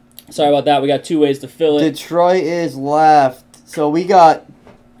 Sorry about that. We got 2 ways to fill it. Detroit is left. So we got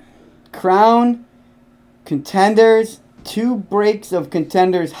Crown, Contenders, 2 breaks of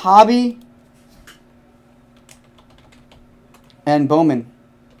Contenders Hobby, and Bowman.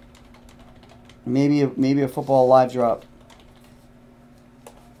 Maybe a football live drop.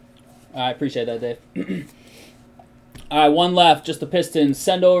 I appreciate that, Dave. All right, 1 left. Just the Pistons.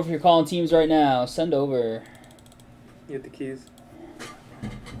 Send over if you're calling teams right now. Send over. You get the keys.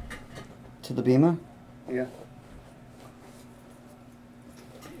 To the Beamer? Yeah.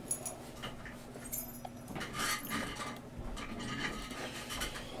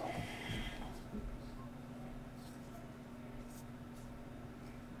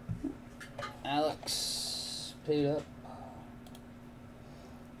 Alex paid up.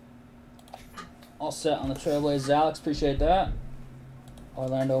 All set on the Trailblazers. Alex, appreciate that.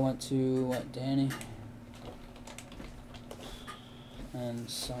 Orlando went to Danny. And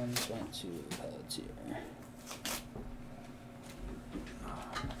Suns went to Pelletier.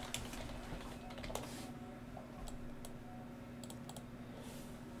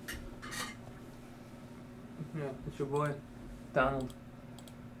 Yeah, it's your boy, Donald.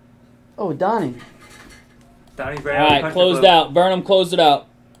 Oh, Donnie. Donnie All Brown. right, closed out. Burnham closed it out.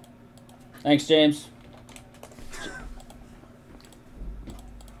 Thanks, James.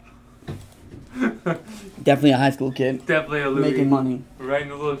 Definitely a high school kid. Definitely a Louis. Making money. Right in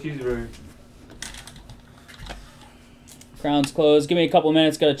the little cheeseburger. Crown's closed. Give me a couple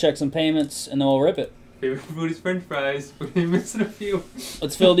minutes. Got to check some payments, and then we'll rip it. Favorite food is French fries. We're missing a few.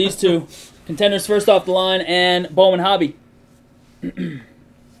 Let's fill these two. Contenders first off the line, and Bowman Hobby. Send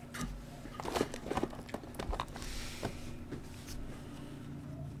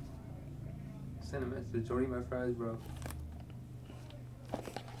a message. Don't eat my fries, bro.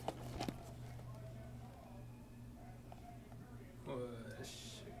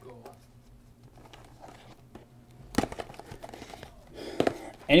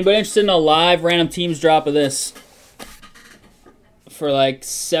 Anybody interested in a live random teams drop of this? For like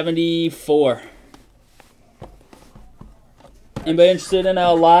 74. Anybody interested in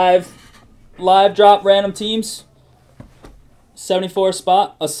a live drop random teams? 74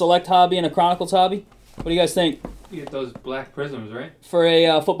 spot, a select hobby and a Chronicles hobby. What do you guys think? You get those black prisms, right? For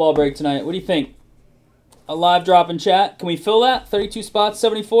a football break tonight. What do you think? A live drop in chat. Can we fill that? 32 spots,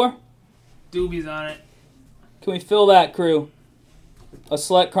 74? Doobies on it. Can we fill that, crew? A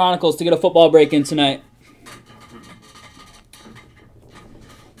select Chronicles to get a football break in tonight.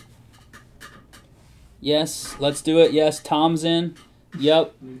 Yes, let's do it. Yes, Tom's in.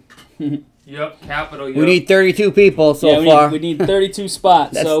 Yep. Yep, capital. Yep. We need 32 people so far. We need 32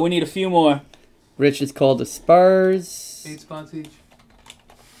 spots, so we need a few more. Rich is called the Spurs. 8 spots each.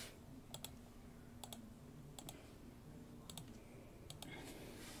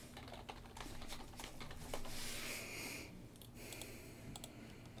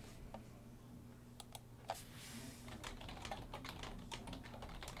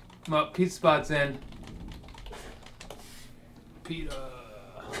 Well, Pete's spot's in. Pete,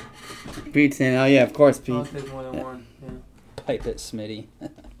 Pete's in. Oh, yeah, of course, Pete. I'll take more than one. Yeah. Pipe it, Smitty.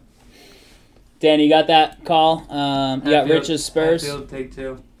 Danny, you got that call? You got Rich's Spurs? Hatfield, take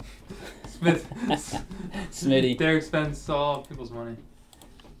 2. Smith. Smitty. Derek spends all people's money.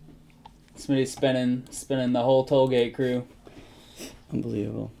 Smitty's spinning the whole tollgate crew.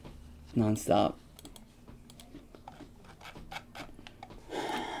 Unbelievable. Non-stop.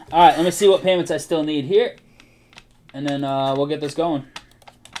 All right, let me see what payments I still need here. And then we'll get this going.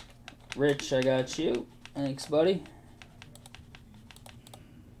 Rich, I got you. Thanks, buddy.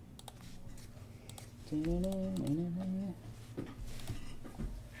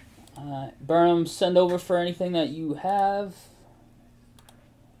 Burnham, send over for anything that you have.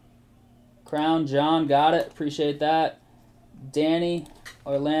 Crown, John, got it. Appreciate that. Danny,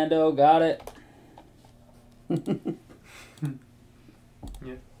 Orlando, got it.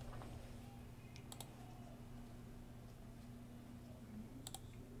 Yeah.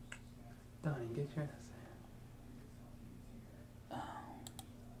 Donnie, get your ass there.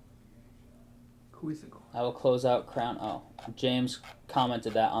 Quizzical. I will close out Crown. Oh, James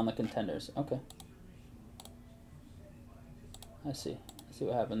commented that on the contenders. Okay. I see. I see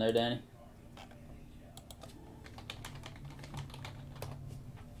what happened there, Danny.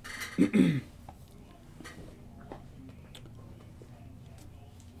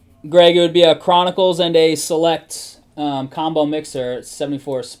 Greg, it would be a Chronicles and a select combo mixer at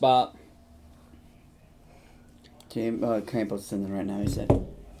 74 spot. Campos sending right now, he said.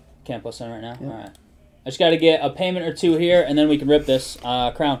 Campos in right now? Yep. All right. I just got to get a payment or two here, and then we can rip this.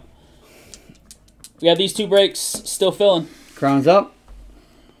 Crown. We got these 2 breaks still filling. Crown's up.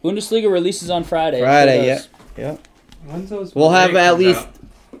 Bundesliga releases on Friday. Friday, yeah. Yep. When's those We'll have at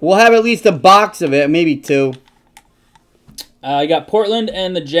least a box of it, maybe 2. You got Portland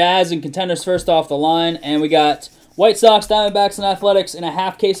and the Jazz and contenders first off the line, and we got White Sox, Diamondbacks, and Athletics in a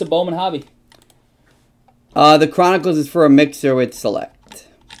half case of Bowman Hobby. The Chronicles is for a mixer with select.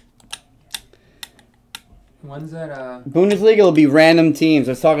 When's that? Bundesliga will be random teams.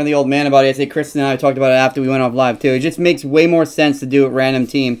 I was talking to the old man about it. I say Kristen and I talked about it after we went off live too. It just makes way more sense to do it random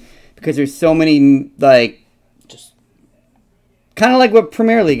team because there's so many just kind of like what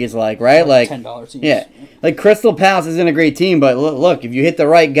Premier League is like, right? Like $10 teams. Yeah, like Crystal Palace isn't a great team, but look, if you hit the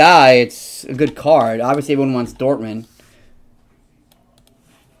right guy, it's a good card. Obviously, everyone wants Dortmund.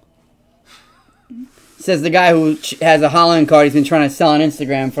 Says the guy who has a Holland card. He's been trying to sell on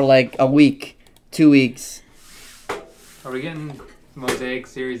Instagram for like a week, 2 weeks. Are we getting Mosaic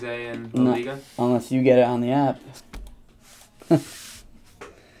Series A and La Liga? Unless you get it on the app. That's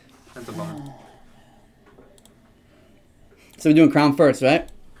a bummer. So we're doing Crown first, right?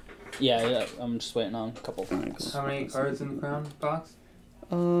 Yeah, I'm just waiting on a couple things. How many cards in the Crown box?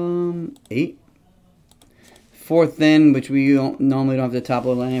 8. 4th in, which we normally don't have the top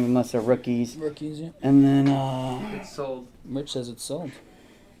of the lane unless they're rookies. Rookies, yeah. And then It's sold. Rich says it's sold.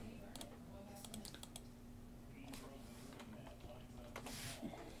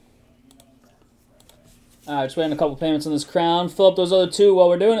 Alright, just waiting a couple payments on this crown. Fill up those other 2 while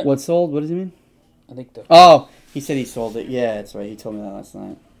we're doing it. what sold? What does he mean? I think the Oh, he said he sold it. Yeah, that's right. He told me that last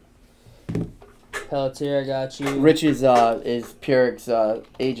night. Pelletier, I got you. Rich is Purek's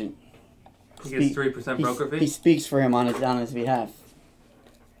agent. He gets 3% broker He fee. speaks for him on his behalf.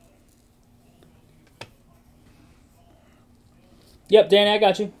 Yep, Danny, I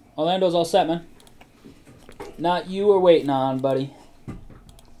got you. Orlando's all set, man. Not you were waiting on, buddy.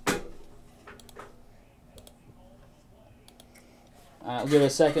 Alright, we'll give it a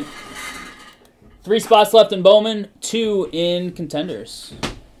second. 3 spots left in Bowman, 2 in Contenders.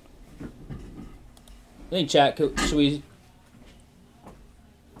 I think, chat, should we...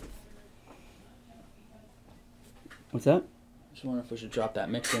 What's that? Just wonder if we should drop that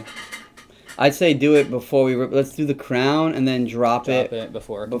mixer. I'd say do it before we. Let's do the crown and then drop it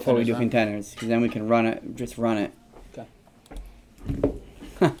before we do run. contenders, because then we can run it. Just run it.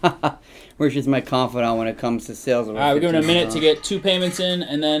 Okay. Rich is my confidant when it comes to sales. All right, we're giving a minute to get 2 payments in,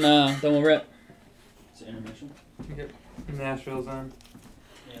 and then we'll rip. It's an intermission. Yep. Nashville's on.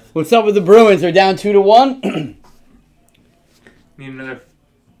 What's up with the Bruins? They're down 2-1. Need another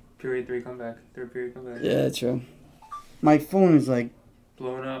period 3 comeback. 3rd period comeback. Yeah, that's true. My phone is like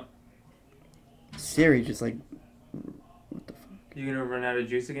Blowing up. Siri, just like what the fuck? You gonna run out of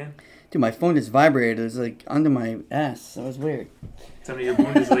juice again? Dude, my phone just vibrated. It was like under my ass. That was weird. Some of your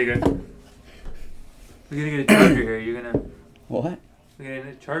Bundesliga. We're gonna get a charger here. You're gonna. What? We're gonna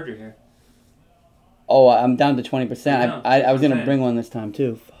get a charger here. Oh, I'm down to 20%. Yeah, I was gonna 20%. bring one this time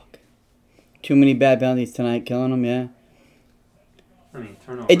too. Fuck. Too many bad penalties tonight, killing them. Yeah. I mean,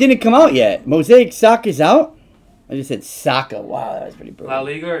 turnover. It didn't come out yet. Mosaic Soccer's out. I just said Soccer. Wow, that was pretty brutal. La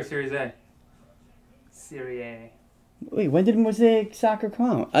Liga or Series A? Serie A. Wait, when did Mosaic Soccer come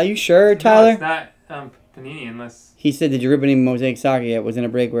out? Are you sure, Tyler? No, it's not Panini unless. He said, "Did you rip any Mosaic Soccer yet?" Was in a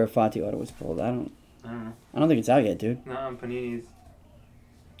break where a FOTL order was pulled. I don't know. I don't think it's out yet, dude. Not on Panini's.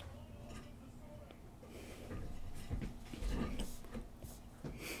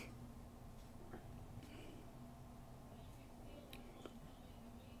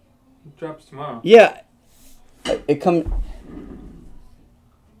 It drops tomorrow. Yeah, it comes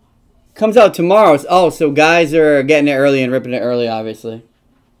out tomorrow. Oh, so guys are getting it early and ripping it early, obviously.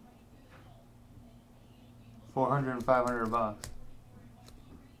 400 and 500 bucks.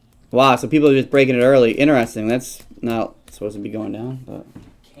 Wow, so people are just breaking it early. Interesting. That's not supposed to be going down, but.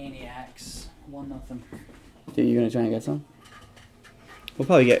 Caniacs, 1-0. Dude, you gonna try and get some? We'll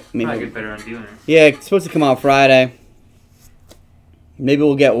probably get maybe. Probably get better on dealer. Yeah, it's supposed to come out Friday. Maybe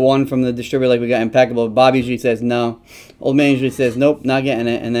we'll get one from the distributor like we got Impeccable. Bob usually says no. Old man usually says nope, not getting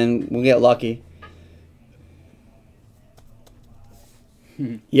it, and then we'll get lucky.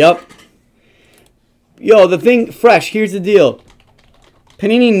 Yep. Yo, the thing, fresh, here's the deal.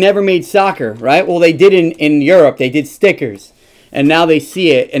 Panini never made soccer, right? Well, they did in Europe. They did stickers. And now they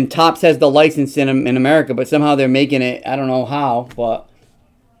see it, and Topps has the license in America, but somehow they're making it. I don't know how, but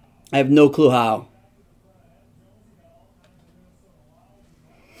I have no clue how.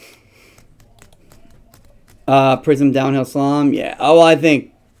 Prism Downhill Slalom, yeah. Oh, well, I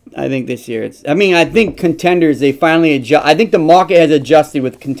think this year it's. I mean, I think Contenders, they finally adjust. I think the market has adjusted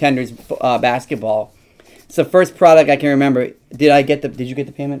with Contenders basketball. It's the first product I can remember. Did you get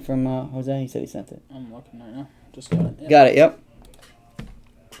the payment from Jose? He said he sent it. I'm looking right now. Just got it. Yep. Got it. Yep.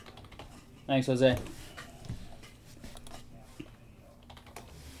 Thanks, Jose.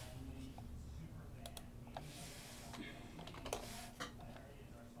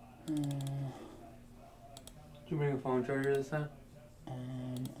 Did you bring a phone charger this time?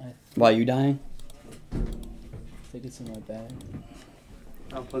 Why, you dying? I think it's in my bag.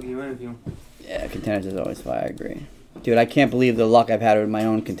 I'll plug you in if you. Yeah, Contenders is always fire. I agree. Dude, I can't believe the luck I've had with my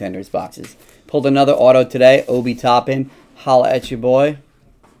own Contenders boxes. Pulled another auto today. Obi Toppin. Holla at you, boy.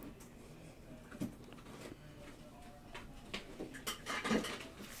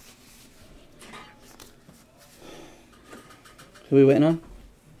 Who are we waiting on?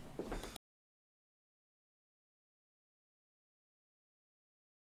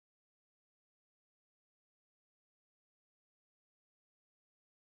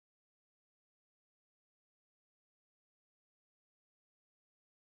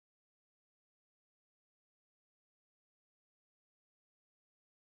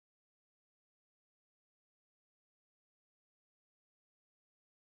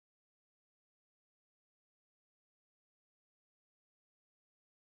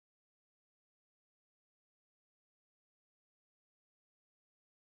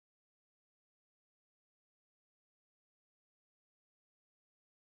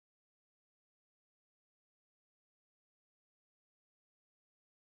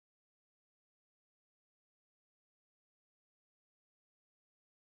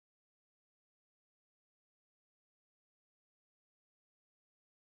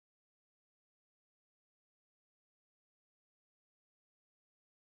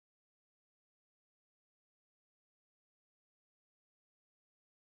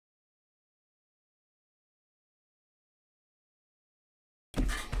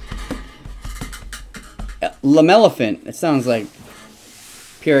 Lamelephant. It sounds like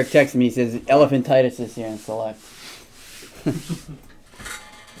Pierre texted me. He says elephantitis is here in Select.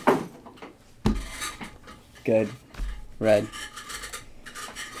 Good. Red.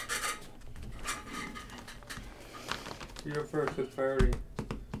 You're first with priority.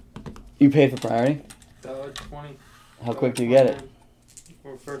 You paid for priority? $1.20. How quick do you get it?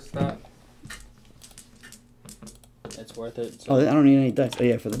 For first stop. It's worth it. Oh, I don't need any dice. Oh,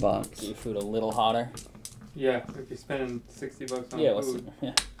 yeah, for the box. Get your food a little hotter. Yeah, if you're spending $60 on food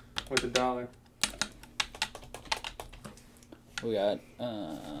Yeah. with $1. We got,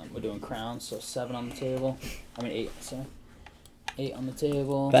 we're doing crowns, so 7 on the table. I mean 8, sorry. 8 on the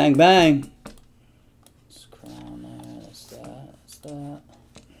table. Bang, bang. It's crown there, that's that, that's that.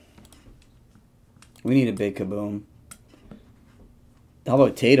 We need a big kaboom. How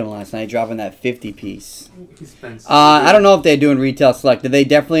about Tatum last night dropping that 50 piece? He spends. I don't know if they're doing retail select. Did they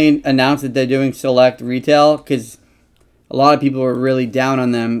definitely announce that they're doing select retail? Because a lot of people were really down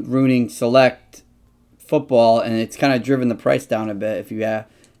on them ruining select football, and it's kind of driven the price down a bit. If you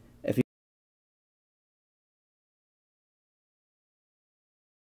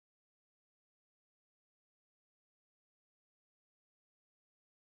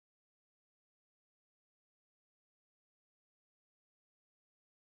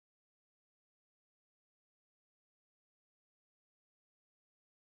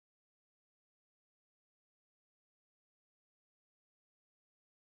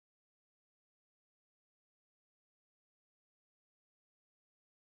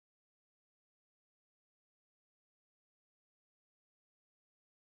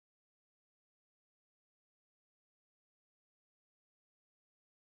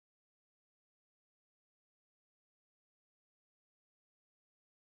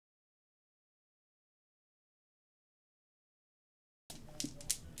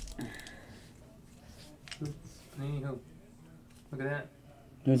Anywho, look at that.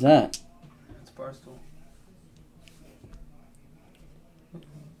 who's that? It's Barstool.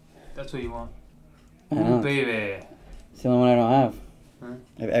 That's what you want. I know. Baby. It's the only one I don't have. Huh?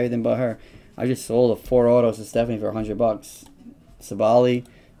 I have everything but her. I just sold 4 autos to Stephanie for $100. Sabali,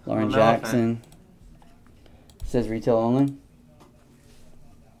 Lauren Oh, no, Jackson. Says retail only.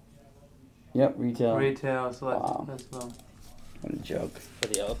 Yep, retail. Retail select Wow. as well. What a joke. For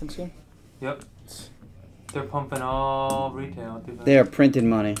the elephant skin? Yep. They're pumping all retail. They are printing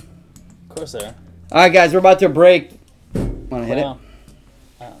money. Of course they are. All right, guys, we're about to break. Want to hit it? No.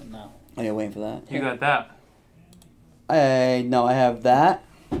 Oh, you're waiting for that? You got that. No, I have that.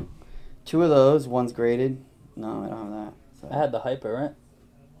 2 of those. One's graded. No, I don't have that. So. I had the hyper, right?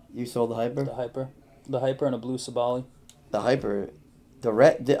 You sold the hyper? The hyper and a blue Sabali. The hyper. The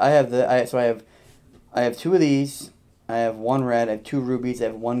red. I have the. I have 2 of these. I have 1 red. I have 2 rubies. I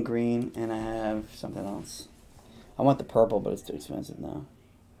have 1 green, and I have something else. I want the purple, but it's too expensive now.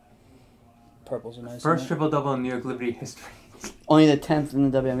 Purple's a nice. First triple double in New York Liberty history. Only the 10th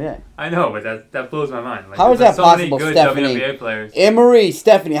in the WNBA. I know, but that blows my mind. Like, How is there's that so many possible, good Stephanie? WNBA players. Anne-Marie,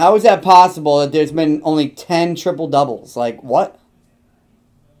 Stephanie, how is that possible that there's been only 10 triple doubles? Like, what?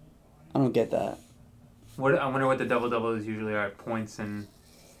 I don't get that. I wonder what the double doubles usually are. Points and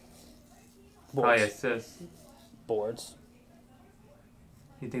probably Boards. assists. Boards.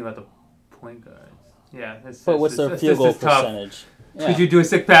 You think about the point guards. Yeah. But what's their field goal percentage? Could you do a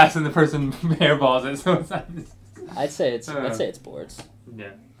sick pass and the person hairballs it? So it's not. I'd say it's boards. Yeah.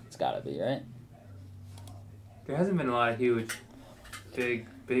 It's gotta be, right? There hasn't been a lot of huge,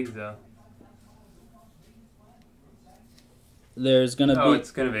 bigs though. There's gonna be.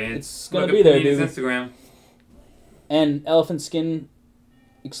 It's gonna be. It's gonna Look be at there, Panini's dude. Instagram. And elephant skin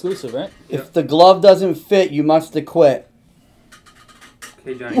exclusive, right? If the glove doesn't fit, you must acquit.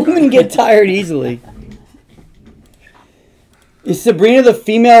 Okay, Johnny. Women get tired easily. Is Sabrina the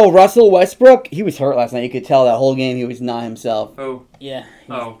female Russell Westbrook? He was hurt last night. You could tell that whole game he was not himself. Oh. Yeah.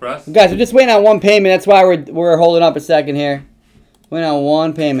 Oh, Russ. Guys, we're just waiting on 1 payment. That's why we're holding up a second here. Waiting on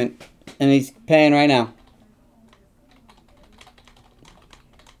 1 payment, and he's paying right now.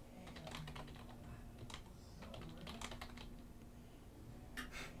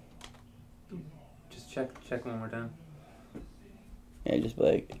 Just check one more time. Yeah, just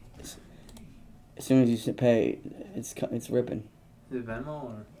like as soon as you pay, it's ripping. Is it Venmo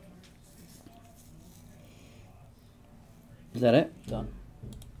or? Is that it? Done.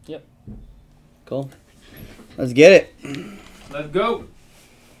 Yep. Cool. Let's get it. Let's go.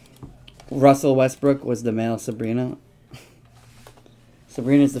 Russell Westbrook was the male Sabrina.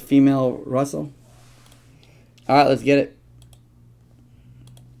 Sabrina's the female Russell. All right, let's get it.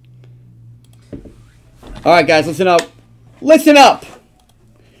 All right, guys, listen up. Listen up.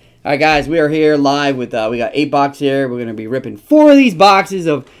 All right, guys, we are here live with, we got 8 boxes here. We're going to be ripping 4 of these boxes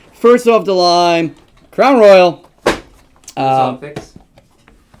of first off the line, Crown Royal.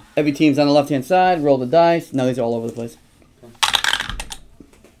 Every team's on the left-hand side. Roll the dice. No, these are all over the place.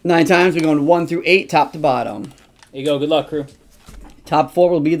 9 times. We're going 1 through 8, top to bottom. There you go. Good luck, crew. Top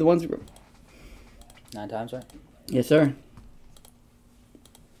 4 will be the ones. 9 times, right? Yes, sir.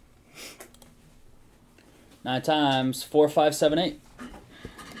 9 times. 4, 5, 7, 8.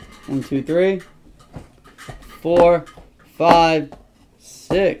 1, 2, 3, 4, 5,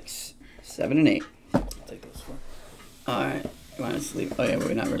 6, 7, and 8. I'll take those 4. All right. You want to sleep? Oh yeah,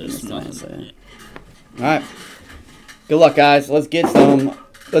 we're not ripping this time. So. All right. Good luck, guys. Let's get some.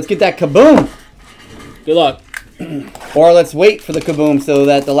 Let's get that kaboom. Good luck. Or let's wait for the kaboom so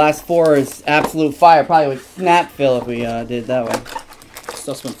that the last 4 is absolute fire. Probably would snap fill if we did it that way.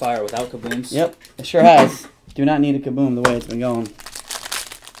 Stuff's been fire without kabooms. Yep, it sure has. Do not need a kaboom the way it's been going.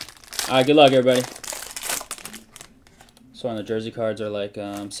 All right, good luck, everybody. So on the jersey cards are like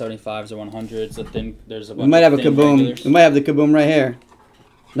 75s or 100s. The thin, there's a bunch. We might have a thin kaboom. regulars. We might have the kaboom right here.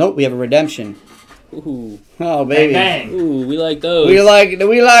 Nope, we have a redemption. Ooh. Oh baby. Bang, bang. Ooh, we like those. We like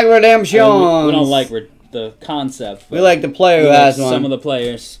redemption. I mean, we don't like the concept. We like the player who has one. Some of the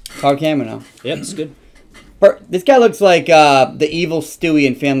players. Card camera now. Yep, it's good. This guy looks like the evil Stewie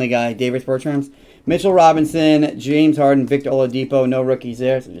in Family Guy, David Bertram's. Mitchell Robinson, James Harden, Victor Oladipo, no rookies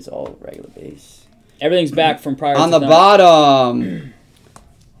there, so just all regular base. Everything's back from prior On to the bottom,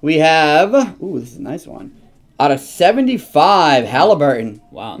 we have, ooh, this is a nice one. Out of 75, Halliburton.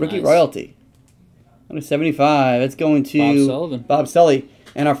 Wow, Rookie nice. royalty. Out of 75, it's going to Bob Sullivan. Bob Sully.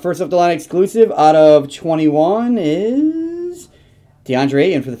 And our first up the line exclusive out of 21 is DeAndre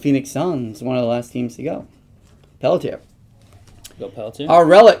Ayton for the Phoenix Suns, one of the last teams to go. Pelletier. Go Pelletier. Our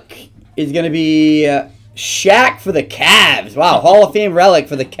relic is going to be Shaq for the Cavs. Wow, Hall of Fame relic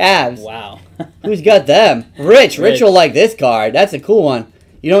for the Cavs. Wow. Who's got them? Rich. Rich will like this card. That's a cool one.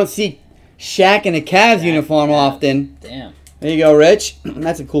 You don't see Shaq in a Cavs uniform often. Damn. There you go, Rich.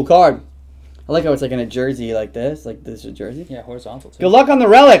 That's a cool card. I like how it's like in a jersey like this. Like this is a jersey. Yeah, horizontal too. Good luck on the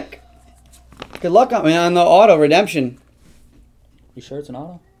relic. Good luck on the auto redemption. You sure it's an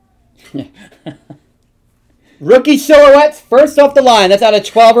auto? Yeah. Rookie silhouettes, first off the line. That's out of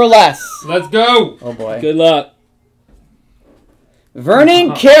 12 or less. Let's go. Oh, boy. Good luck.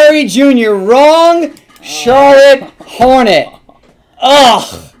 Vernon Carey Jr., wrong Charlotte Hornet.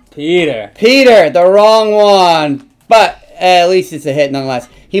 Ugh. Peter, the wrong one. But at least it's a hit nonetheless.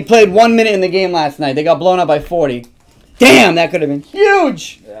 He played 1 minute in the game last night. They got blown up by 40. Damn, that could have been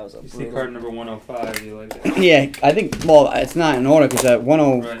huge. Yeah, that was a You see card number 105. You like that? Yeah, I think, well, it's not in order because that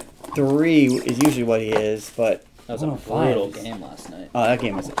 103 is usually what he is, but that was a 105 brutal is- game last night. Oh, that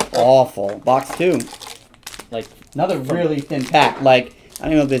game was awful. Box 2. Like Another really thin pack. Like, I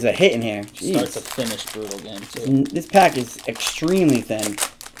don't know if there's a hit in here. start to Jeez. finish brutal game too. This pack is extremely thin.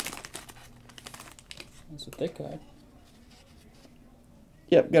 That's a thick card.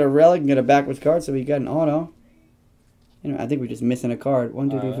 Yep, got a relic and got a backwards card, so we got an auto. You know, I think we're just missing a card. 1,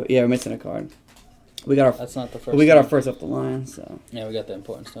 2, 3, 4. Yeah, we're missing a card. We got our. That's not the first. We got our one. first up the line. So Yeah, we got the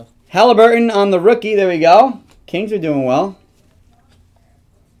important stuff. Halliburton on the rookie. There we go. Kings are doing well.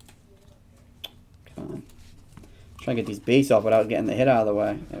 Come on. Trying to get these base off without getting the hit out of the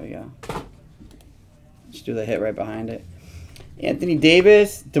way. There we go. Just do the hit right behind it. Anthony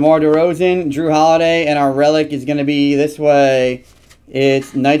Davis, DeMar DeRozan, Drew Holiday, and our relic is going to be this way.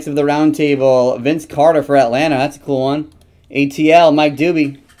 It's Knights of the Round Table. Vince Carter for Atlanta. That's a cool one. ATL, Mike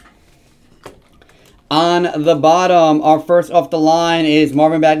Doobie. On the bottom, our first off the line is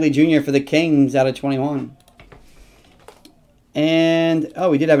Marvin Bagley Jr. for the Kings out of 21. And, oh,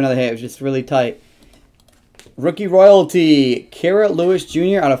 we did have another hit. It was just really tight. Rookie royalty, Kira Lewis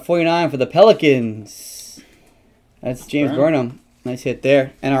Jr. out of 49 for the Pelicans. That's James Burnham. Nice hit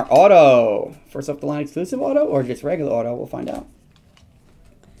there. And our auto, first off the line exclusive auto or just regular auto, we'll find out.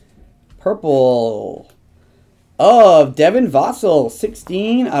 Purple of Devin Vassell,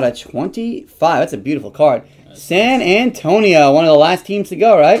 16 out of 25. That's a beautiful card. San Antonio, one of the last teams to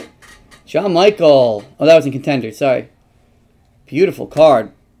go, right? John Michael. Oh, that was in contender. Sorry. Beautiful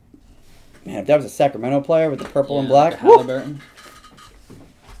card. Man, if that was a Sacramento player with the purple and black. Halliburton.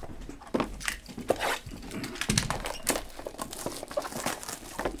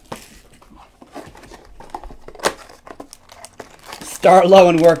 Start low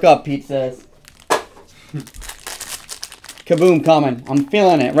and work up, Pete says. Kaboom coming. I'm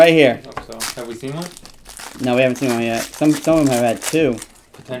feeling it right here. Hope so. Have we seen one? No, we haven't seen one yet. Some of them have had 2.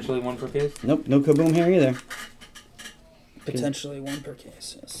 Potentially one per case? Nope, no kaboom here either. Potentially 1 per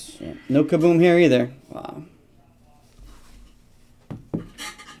case, yes. Yeah, no kaboom here either. Wow.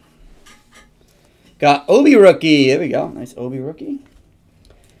 Got Obi rookie. There we go. Nice Obi rookie.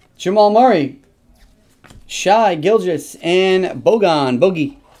 Jamal Murray. Shai Gilgeous and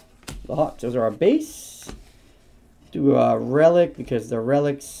Bogey. The Hawks. Those are our base. Do a relic because the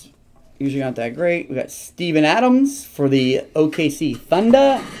relics usually aren't that great. We got Steven Adams for the OKC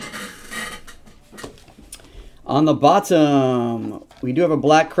Thunder. On the bottom, we do have a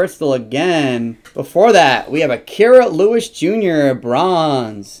black crystal again. Before that, we have a Kira Lewis Jr.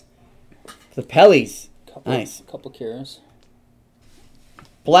 bronze. The Pellies. Nice. Couple Kiras.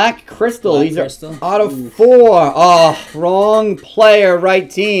 Black crystal. Black These crystal. are out of 4. Oh, wrong player, right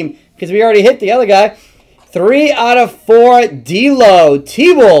team. Because we already hit the other guy. 3 out of 4 D-Lo.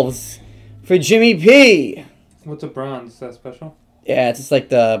 T-Wolves for Jimmy P. What's a bronze? Is that special? Yeah, it's just like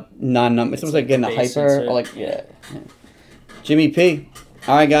the non-number. It's almost like getting a base hyper. insert. Or like, yeah. Jimmy P.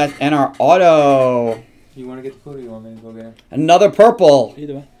 All right, guys. And our auto. You want to get the food or you want me to go get it? Another purple.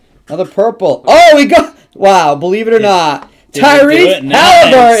 Either way. Another purple. Oh, we got. Wow, believe it or not. Did we do Tyrese it? Nice.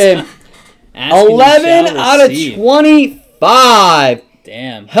 Halliburton. Asking 11 shall out of receive. 25.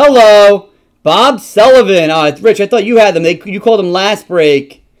 Damn. Hello. Bob Sullivan. Oh, Rich, I thought you had them. You called them last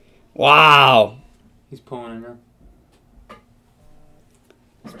break. Wow. He's pulling it now.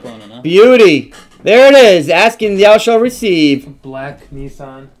 He's pulling it up. Beauty. There it is. Asking thou shall receive. Black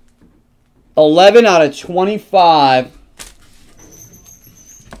Nissan. 11 out of 25.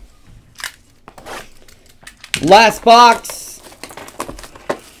 Last box.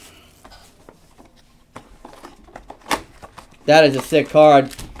 That is a sick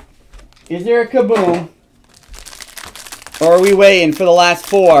card. Is there a kaboom? Or are we waiting for the last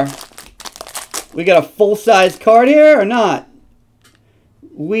 4? We got a full-size card here or not?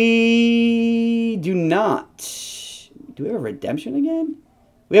 We do not. Do we have a redemption again?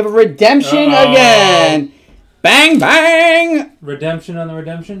 We have a redemption again. Bang, bang. Redemption on the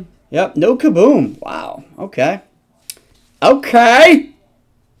redemption? Yep, no kaboom. Wow, okay. Okay.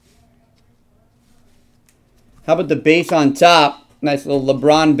 How about the base on top? Nice little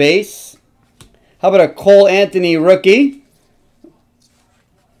LeBron base. How about a Cole Anthony rookie?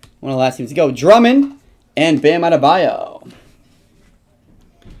 One of the last teams to go. Drummond and Bam Adebayo.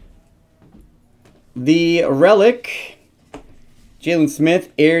 The relic. Jalen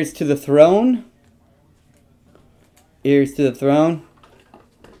Smith, heirs to the throne. Heirs to the throne.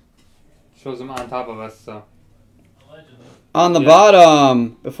 Shows him on top of us, so. On the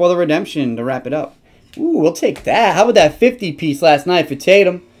bottom, before the redemption, to wrap it up. Ooh, we'll take that. How about that 50 piece last night for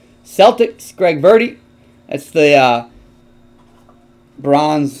Tatum? Celtics, Greg Verdi. That's the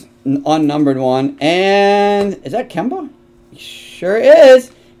bronze unnumbered one. And is that Kemba? Sure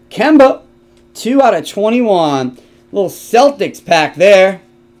is. Kemba, 2 out of 21. Little Celtics pack there.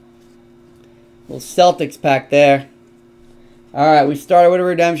 Little Celtics pack there. All right, we started with a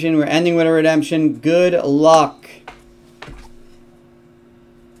redemption. We're ending with a redemption. Good luck.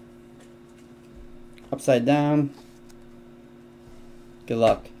 Upside down. Good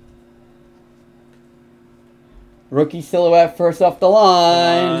luck. Rookie silhouette first off the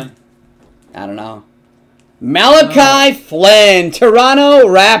line. I don't know. Malachi Flynn, Toronto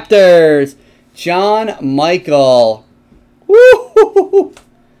Raptors. John Michael. Woo!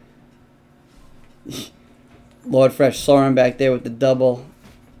 Lord Fresh Soren back there with the double.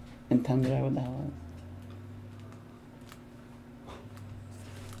 And Tundra, what the hell?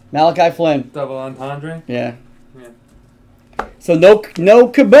 Malachi Flynn. Double entendre? Yeah. Yeah. So no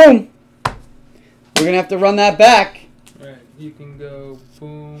kaboom. We're gonna have to run that back. Alright, you can go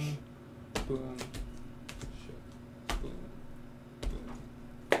boom, boom, boom,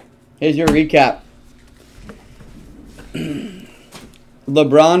 boom. Here's your recap.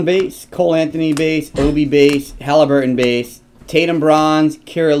 LeBron base, Cole Anthony base, Obi base, Halliburton base, Tatum bronze,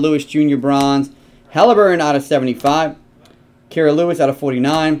 Kira Lewis Jr. bronze, Halliburton out of 75, Kira Lewis out of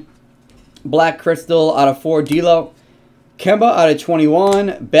 49, Black Crystal out of 4, D'Lo, Kemba out of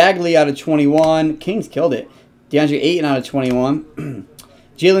 21, Bagley out of 21, Kings killed it, DeAndre Ayton out of 21,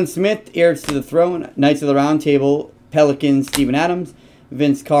 Jalen Smith, heirs to the throne, Knights of the Round Table, Pelicans, Steven Adams,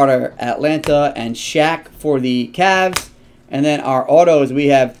 Vince Carter, Atlanta, and Shaq for the Cavs. And then our autos, we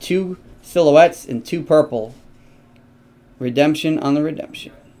have 2 silhouettes and 2 purple. Redemption on the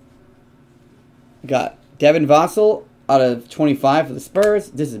redemption. We got Devin Vassell out of 25 for the Spurs.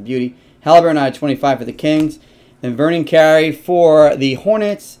 This is beauty. Halliburton out of 25 for the Kings. Then Vernon Carey for the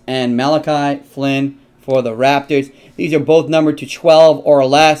Hornets. And Malachi Flynn for the Raptors. These are both numbered to 12 or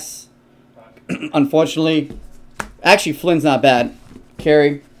less. Unfortunately, actually Flynn's not bad.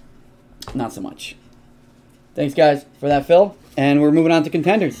 Carey, not so much. Thanks, guys, for that fill. And we're moving on to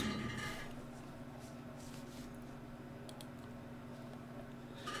contenders.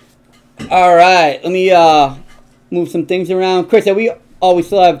 All right, let me move some things around. Chris, are we? Oh, we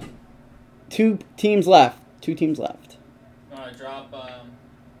still have 2 teams left. 2 teams left. You want to drop?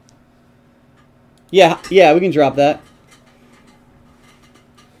 Yeah, we can drop that.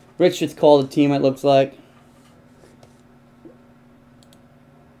 Rich just called a team, it looks like.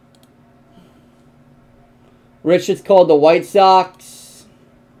 Rich just called the White Sox.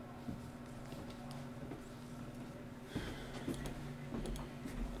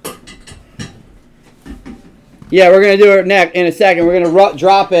 Yeah, we're going to do it next in a second. We're going to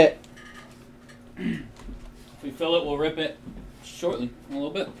drop it. If we fill it, we'll rip it shortly, in a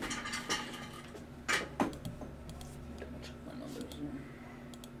little bit.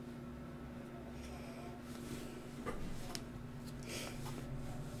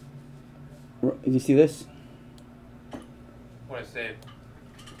 Did you see this? What a save.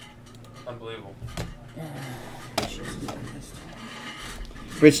 Unbelievable.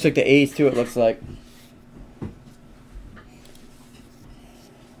 Rich took the A's too, it looks like.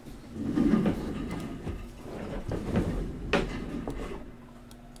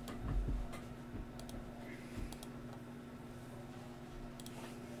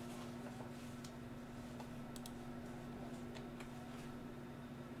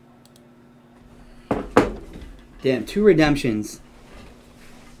 Damn, 2 redemptions.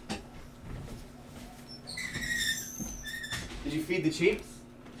 Did you feed the Chiefs?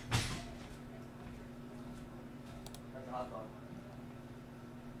 That's a hot dog.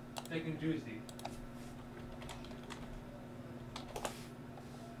 Thick and juicy.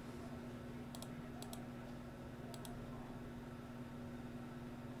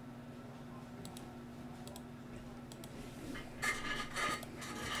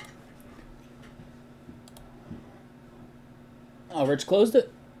 Oh, Rich closed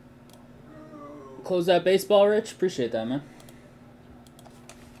it. Close that baseball, Rich. Appreciate that, man.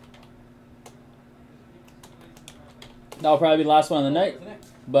 That'll probably be the last one of the night,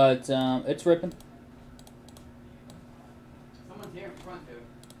 but it's ripping. Someone's here in front, dude.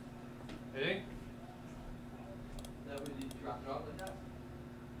 Really? Is that what you dropped it off like that?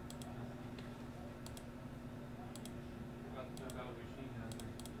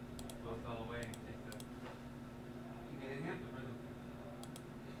 You get in here?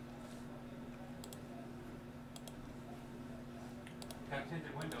 Have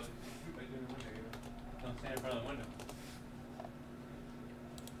tinted windows. Right through the window. Don't stand in front of the window.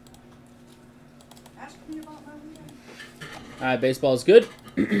 Ask me about my window. All right, baseball's good.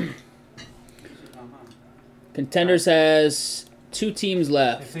 Contenders has 2 teams If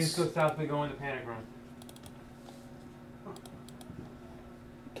left. things go south, we go into panic room.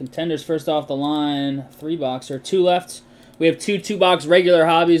 Contenders first off the line, 3-boxer, 2 left. We have 2 2-box regular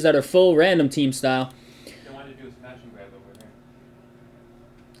hobbies that are full random team style. They wanted to do a smash and grab over here.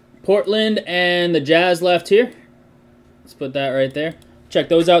 Portland and the Jazz left here. Let's put that right there. Check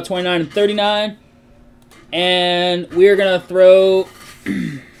those out, 29 and 39. And we're going to throw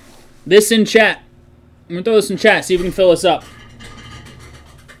this in chat. I'm going to throw this in chat, see if we can fill this up.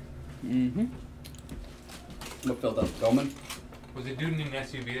 What filled up? Goldman? Was the dude in an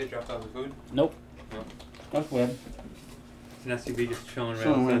SUV that dropped off the food? Nope. No. That's weird. It's an SUV just chilling right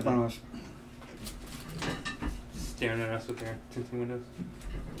Someone right in outside. front of us. Staring at us with their tinted windows.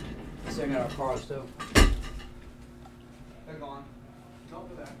 Staring at our cars, too. They're gone. Nope,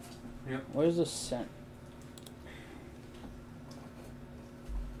 they're there. Yep. Where's the scent?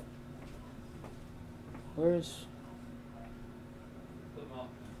 Where's... Flip them off.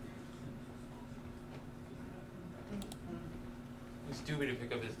 It's stupid to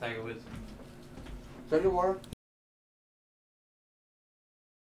pick up this Tiger Woods. Drink your water.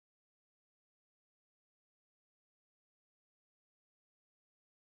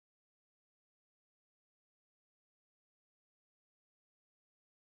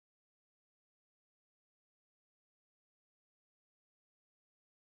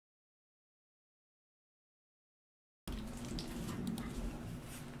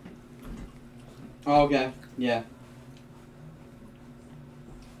 Oh, okay. Yeah.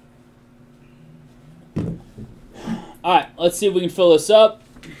 All right, let's see if we can fill this up.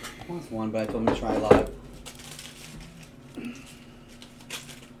 I lost one, but I told him to try live.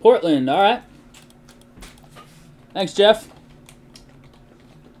 Portland, all right. Thanks, Jeff.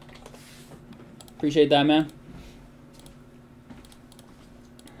 Appreciate that, man.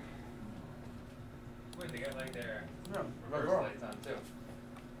 Wait, they got like their Yeah, reverse lights on too.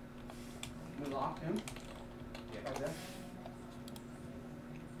 We lock him. Yeah. Okay.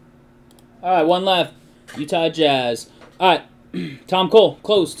 All right, one left. Utah Jazz. All right, Tom Cole,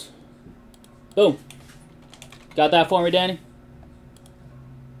 closed. Boom. Got that for me, Danny?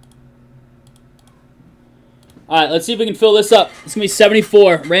 All right, let's see if we can fill this up. It's going to be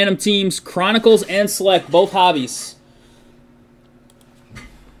 74. Random teams, Chronicles and Select, both hobbies.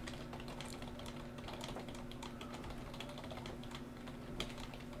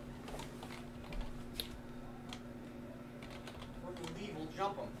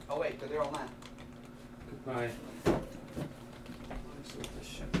 Jump them. Oh wait, because they're all not. Goodbye.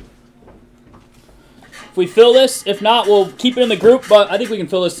 If we fill this, if not, we'll keep it in the group, but I think we can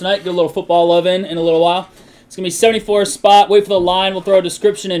fill this tonight. Get a little football love in a little while. It's going to be 74 spot. Wait for the line. We'll throw a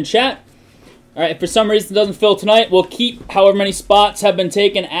description in chat. All right, if for some reason it doesn't fill tonight, we'll keep however many spots have been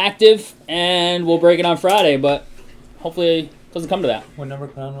taken active, and we'll break it on Friday, but hopefully it doesn't come to that. What number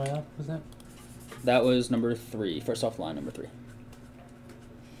Crown Royale was that? That was number 3. First off line, number 3.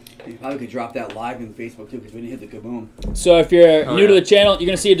 You probably could drop that live on Facebook too, because we didn't hit the kaboom. So if you're new to the channel, you're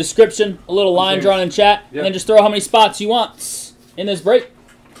going to see a description, a little line drawn in chat, and then just throw how many spots you want in this break.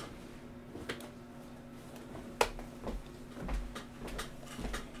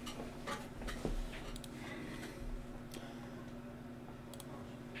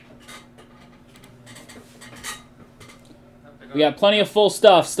 We got plenty of full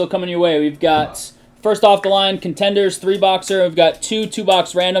stuff still coming your way. We've got, first off the line, contenders, 3-boxer. We've got 2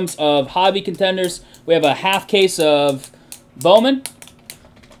 2-box randoms of hobby contenders. We have a half case of Bowman.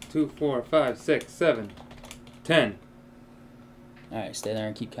 2, 4, 5, 6, 7, 10. All right, stay there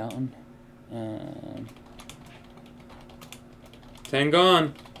and keep counting. 10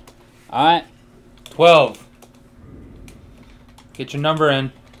 gone. All right. 12. Get your number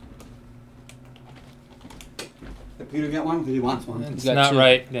in. Did Peter get one? Because he wants one. It's got not 2.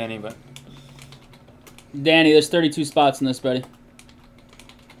 right, Danny, but... Danny, there's 32 spots in this, buddy.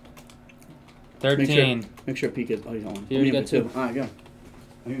 13. Make sure Pete gets. Oh, he's on one. Peter got 2. All right, go.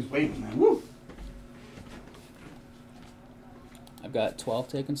 He was waiting, man. Woo! I've got 12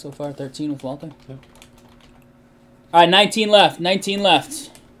 taken so far, 13 with Walter. Yep. All right, 19 left. 19 left. It's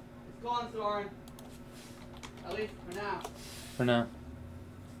gone, Soren. At least for now. For now.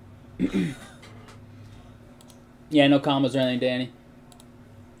 Yeah, no combos or anything, Danny.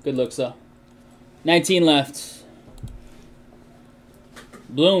 Good looks, though. 19 left.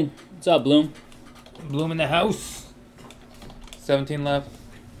 Bloom. What's up, Bloom? Bloom in the house. 17 left.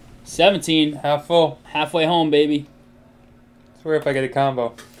 17. Half full. Halfway home, baby. Swear if I get a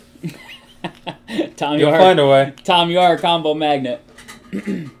combo. Tom, You'll find a way. Tom, you are a combo magnet.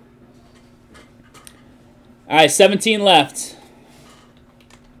 All right, 17 left.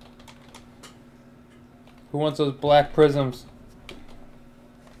 Who wants those black prisms?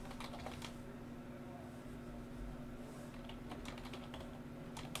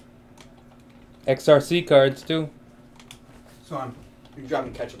 XRC cards, too. Soren, you're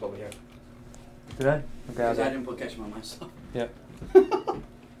dropping ketchup over here. Did I? Okay, Because I didn't put ketchup on myself. Yep.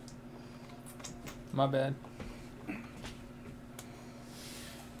 My bad.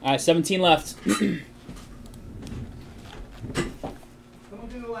 All right, 17 left. Someone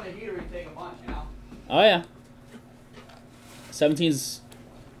do want a heater and take a bunch, you know? Oh, yeah. 17's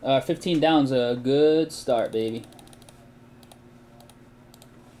 15 down's a good start, baby.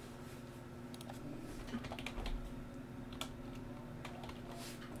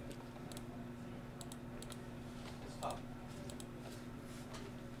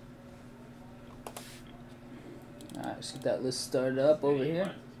 Alright, let's get that list started up over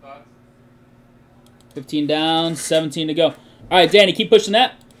here. 15 down, 17 to go. Alright, Danny, keep pushing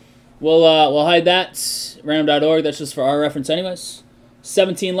that. We'll hide that. Random.org, that's just for our reference anyways.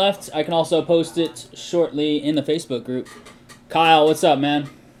 17 left. I can also post it shortly in the Facebook group. Kyle, what's up, man?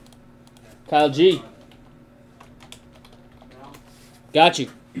 Kyle G. Got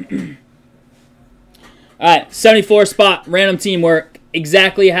you. Alright, 74 spot, random teamwork.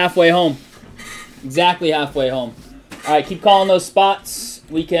 Exactly halfway home. Exactly halfway home. Alright, keep calling those spots.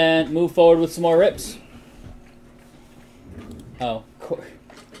 We can move forward with some more rips. Oh,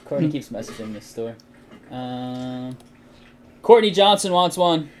 Courtney keeps messaging this store. Courtney Johnson wants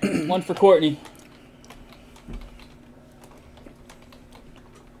one. One for Courtney.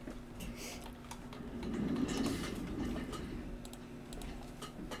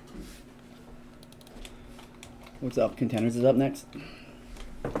 What's up? Contenders is up next.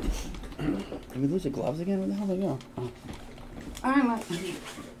 Did we lose the gloves again? Where the hell did they go? Oh. I'm not.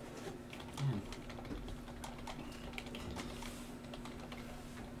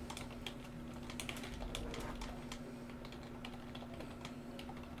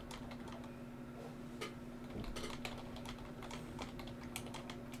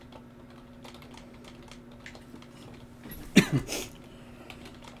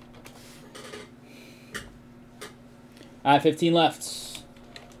 Alright, 15 left.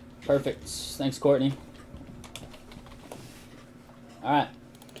 Perfect. Thanks, Courtney. All right.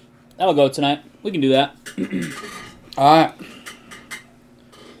 That'll go tonight. We can do that. Alright.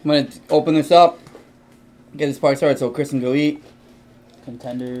 I'm going to open this up. Get this party started so Chris can go eat.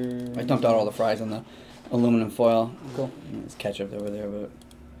 Contender. I dumped out all the fries on the aluminum foil. Cool. There's ketchup over there, but...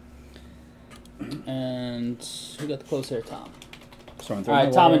 And who got the close here? Tom. All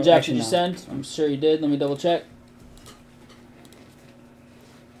Alright, Tom and Jeff, did you send? I'm sure you did. Let me double check.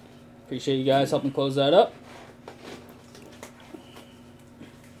 Appreciate you guys helping close that up.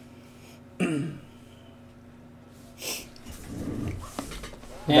 Put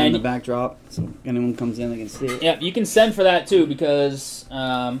that in the backdrop so anyone comes in, they can see it. Yeah, you can send for that too because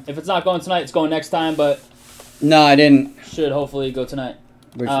if it's not going tonight, it's going next time, but No, I didn't. should hopefully go tonight.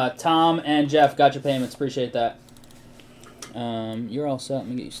 Tom and Jeff got your payments. Appreciate that. You're all set. Let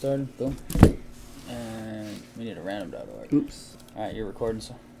me get you started. Boom. And we need a random.org. Oops. Alright, you're recording,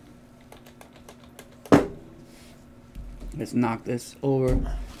 so. Let's knock this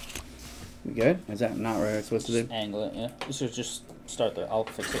over. We good? Is that not where it's supposed to Just be? angle it, yeah. This is just start there. I'll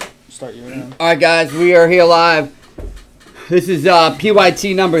fix it. Start your round. Alright guys, we are here live. This is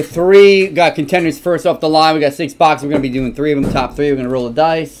PYT number 3. Got contenders first off the line. We got 6 boxes. We're going to be doing 3 of them, top 3. We're going to roll the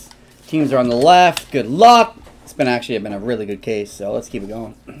dice. Teams are on the left. Good luck. It's been a really good case, so let's keep it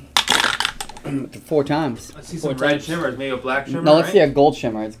going. 4 times. Let's see some red shimmers, maybe a black shimmer. No, let's see a gold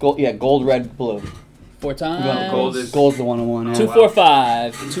shimmer. It's gold. Yeah, gold, red, blue. 4 times. Gold's the 101. Yeah. 2, 4,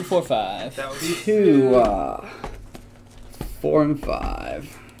 5. 2, 4, 5. That would be 2, 4, and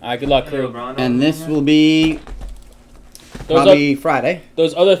 5. Alright, good luck, crew. And this will be probably Friday.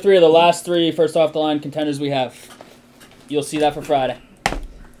 Those other 3 are the last 3 first off the line contenders we have. You'll see that for Friday.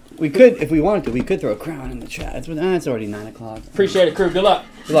 We could, if we wanted to, we could throw a crown in the chat. It's already 9 o'clock. Appreciate it, crew. Good luck.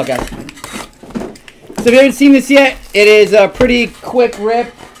 Good luck, guys. So if you haven't seen this yet, it is a pretty quick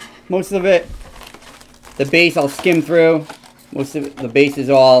rip. Most of it, the base I'll skim through. Most of it, the base is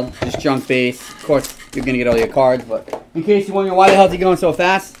all just junk base. Of course, you're going to get all your cards, but in case you're wondering why the hell is he going so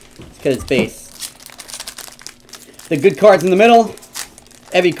fast, it's because it's base. The good cards in the middle,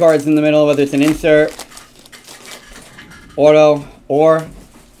 heavy cards in the middle, whether it's an insert, auto, or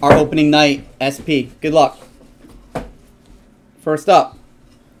our opening night SP. Good luck. First up,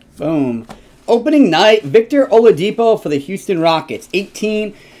 boom. Opening night, Victor Oladipo for the Houston Rockets.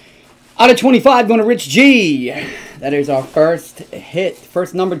 18 out of 25 going to Rich G. That is our first hit,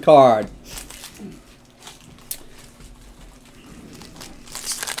 first numbered card.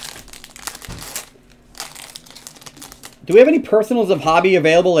 Do we have any personals of hobby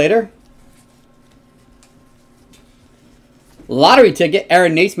available later? Lottery ticket,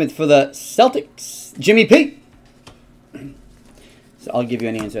 Aaron Naismith for the Celtics. Jimmy P. So I'll give you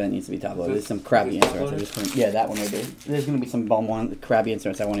any answer that needs to be top loaded. There's some crappy inserts. Yeah, that one right there. There's going to be some bum one, crappy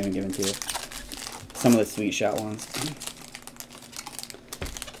inserts I won't even give into you. Some of the sweet shot ones.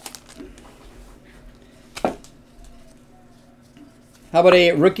 How about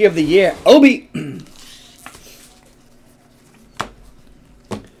a Rookie of the Year? Obi!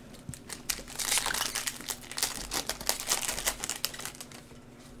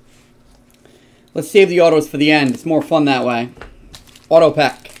 Let's save the autos for the end. It's more fun that way. Auto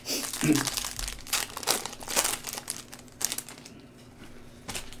pack.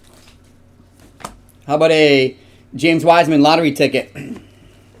 How about a James Wiseman lottery ticket?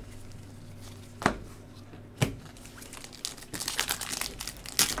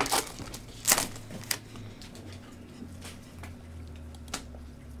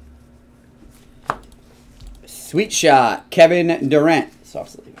 Sweet shot, Kevin Durant.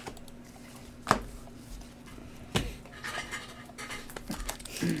 Soft sleeve.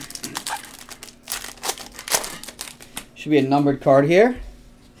 Should be a numbered card here.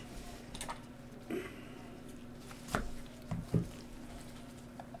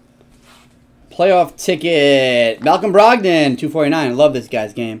 Playoff ticket. Malcolm Brogdon, 249. I love this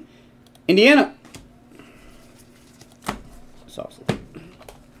guy's game. Indiana. Soft sleeve.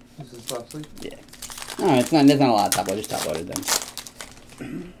 This is soft sleeve? Yeah. No, it's not. There's not a lot of top load. Just top loaded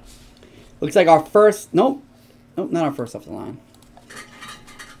then. Looks like our first. Nope. Nope, not our first off the line.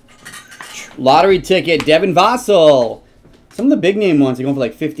 Lottery ticket. Devin Vassell. Some of the big name ones are going for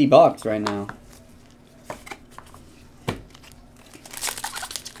like $50 right now.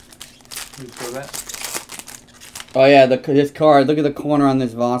 Oh yeah, this card. Look at the corner on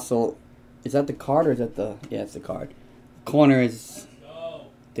this Vassell. Is that the card or is that the? Yeah, it's the card. The corner is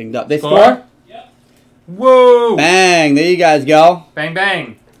dinged up. They score? Yep. Whoa! Bang! There you guys go. Bang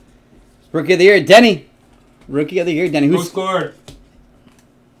bang. Rookie of the Year, Denny. Rookie of the Year, Denny. Who scored?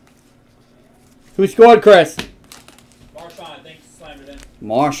 Who scored, Chris? Marshawn, thanks, slammed it in.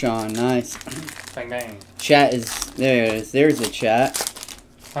 Marshawn, nice. Bang, bang. Chat is... There it is. There's the chat.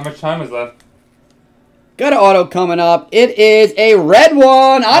 How much time is left? Got an auto coming up. It is a red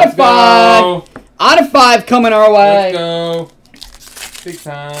one out of 5. Go. Out of 5 coming our way. Let's go. Big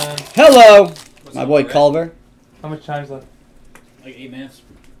time. Hello. What's My up, boy Red? Culver. How much time's left? Like 8 minutes.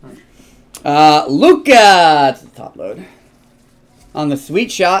 Luca. That's the top load. On the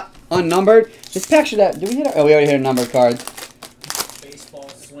sweet shot. Unnumbered. This pack should have... Did we hit our... Oh, we already hit a numbered card. Baseball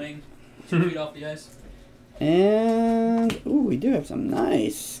swing. 2 feet off the ice. And... Ooh, we do have some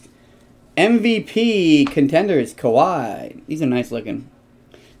nice... MVP contenders. Kawhi. These are nice looking.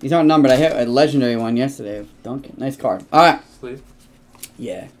 These aren't numbered. I hit a legendary one yesterday of Duncan. Nice card. Alright. Sleep.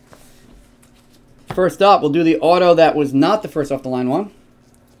 Yeah. First up, we'll do the auto that was not the first off the line one.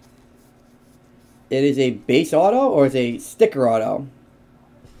 It is a base auto or is a sticker auto.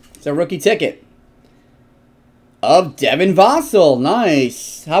 It's a rookie ticket of Devin Vassell.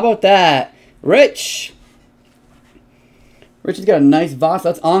 Nice. How about that? Rich. Rich has got a nice Vassell.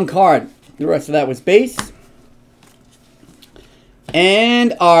 That's on card. The rest of that was base.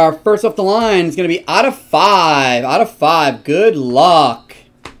 And our first off the line is going to be out of 5. Out of 5. Good luck.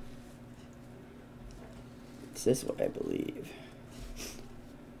 It's this way, I believe.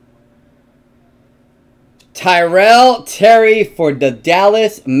 Tyrell Terry for the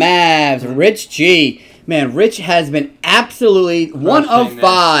Dallas Mavs. Rich G. Man, Rich has been absolutely 1 of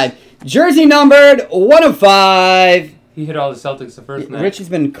 5. Jersey numbered 1 of 5. He hit all the Celtics the first night. Rich has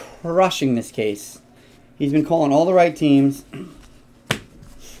been crushing this case. He's been calling all the right teams.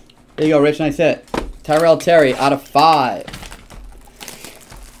 There you go, Rich. Nice hit. Tyrell Terry out of 5.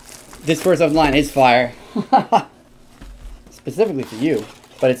 This first off the line is fire. Specifically for you.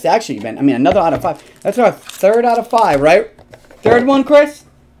 But it's actually been, I mean, another out of 5. That's our 3rd out of 5, right? 3rd one, Chris?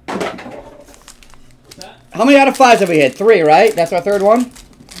 How many out of 5s have we hit? 3, right? That's our 3rd one?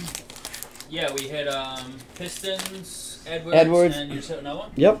 Yeah, we hit Pistons, Edwards. And you just hit another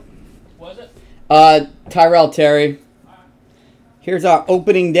one? Yep. What was it? Tyrell Terry. Here's our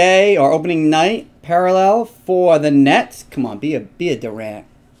opening day or opening night parallel for the Nets. Come on, be a Durant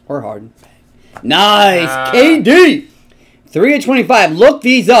or Harden. Nice, KD. 3 of 25. Look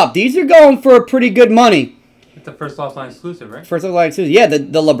these up. These are going for pretty good money. It's a first offline exclusive, right? First offline exclusive. Yeah, the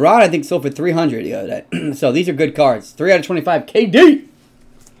LeBron I think sold for 300 the other day. So these are good cards. 3 out of 25. KD.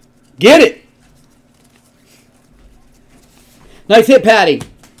 Get it. Nice hit, Patty.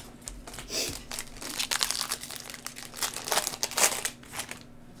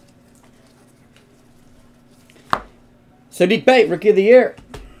 Sadiq Bey, Rookie of the Year.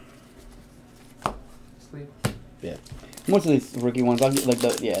 Sleep. Yeah. Most of these rookie ones, most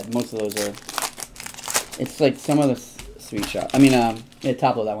of those are. It's like some of the sweet shots. I mean, yeah,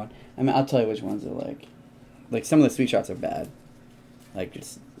 top of that one. I mean, I'll tell you which ones are like. Like some of the sweet shots are bad. Like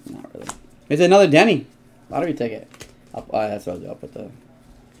just not really. There's another Denny lottery ticket. That's what I'll do. I'll put the.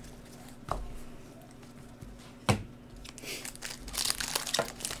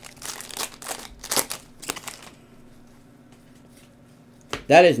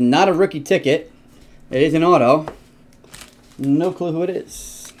 That is not a rookie ticket. It is an auto. No clue who it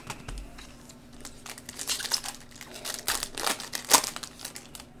is.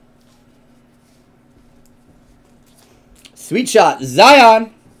 Sweet shot,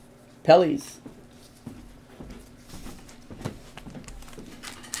 Zion. Pellies.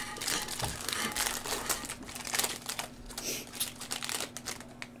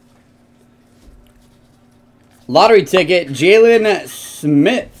 Lottery ticket, Jalen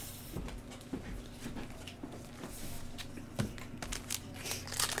Smith.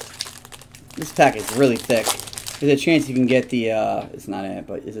 This pack is really thick. There's a chance you can get the, it's not in it,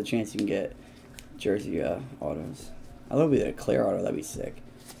 but there's a chance you can get jersey autos. I love it, a clear auto, that'd be sick.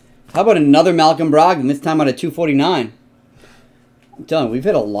 How about another Malcolm Brogdon, this time out of 249. I'm telling you, we've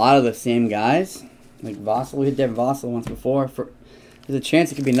hit a lot of the same guys. Like Vassell, we hit Devin Vassell once before. There's a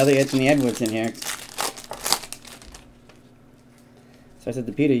chance it could be another Anthony Edwards in here. So I said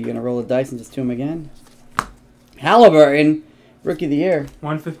to Peter, you going to roll the dice and just 2 him again? Halliburton, Rookie of the Year.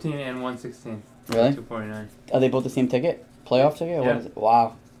 115 and 116. Really? 249. Are they both the same ticket? Playoff ticket? Or Yeah. what is it?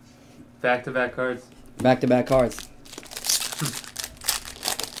 Wow. Back-to-back cards. Back-to-back cards.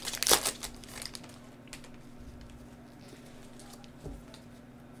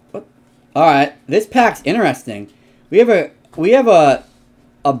 What? All right, this pack's interesting. We have a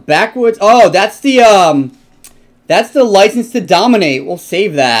backwards. Oh, that's the license to dominate. We'll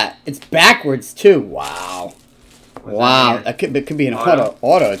save that. It's backwards too. Wow. Wow. It could be an auto.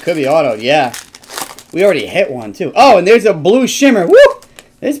 Auto. It could be auto. Yeah. We already hit one too. Oh, and there's a blue shimmer. Woo!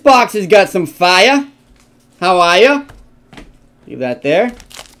 This box has got some fire. How are you? Leave that there.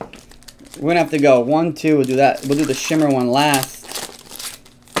 We're gonna have to go 1, 2. We'll do that. We'll do the shimmer one last.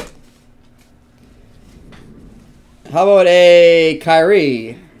 How about a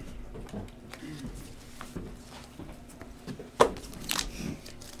Kyrie?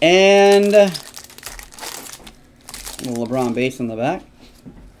 And a LeBron base on the back.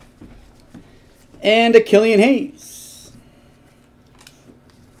 And a Killian Hayes.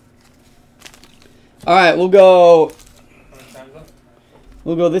 All right, we'll go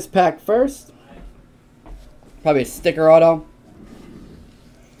this pack first. Probably a sticker auto.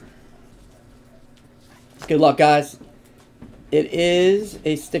 Good luck, guys. It is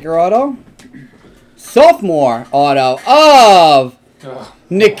a sticker auto. Sophomore auto of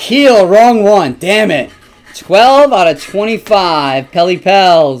Nikhil. Wrong one. Damn it. 12 out of 25. Pelly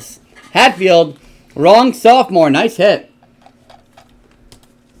Pels. Hatfield. Wrong sophomore. Nice hit.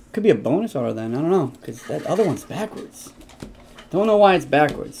 Could be a bonus auto then. I don't know. Because that other one's backwards. Don't know why it's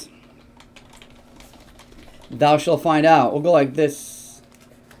backwards. Thou shall find out. We'll go like this.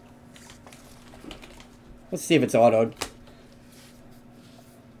 Let's see if it's autoed.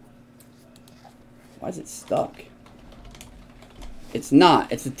 Why is it stuck? It's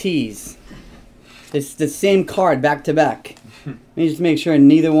not. It's a tease. It's the same card back to back. Let me just make sure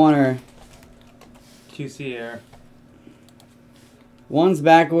neither one are... QC error. One's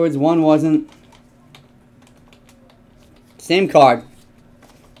backwards, one wasn't. Same card.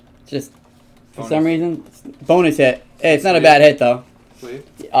 Just, for some reason, bonus hit. Hey, it's not a bad hit, though. Sweet.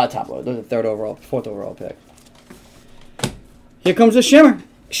 Top load. Those are third overall, fourth overall pick. Here comes the shimmer.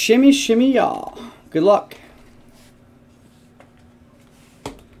 Shimmy, shimmy, y'all. Good luck.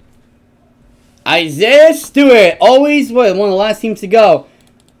 Isaiah Stewart. Always one of the last teams to go.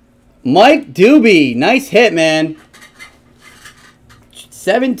 Mike Doobie. Nice hit, man.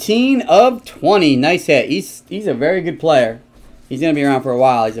 17 of 20. Nice hit. He's a very good player. He's going to be around for a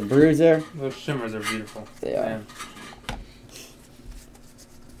while. He's a bruiser. Those shimmers are beautiful. They are. Man.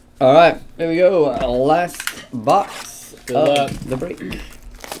 All right. There we go. Last box Good of luck. the break.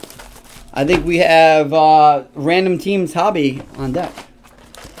 I think we have Random Teams Hobby on deck.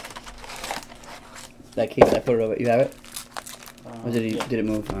 That case, I put it over. You have it? Or did it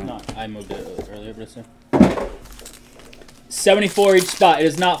move? All right. No, I moved it earlier, but it's there. 74 each spot. It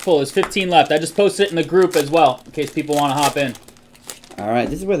is not full. There's 15 left. I just posted it in the group as well, in case people want to hop in. All right.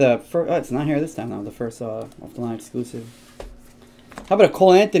 This is where the first... Oh, it's not here this time, though. The first off-the-line exclusive. How about a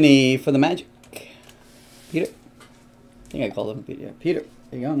Cole Anthony for the Magic? Peter? I think I called him Peter. Yeah, Peter.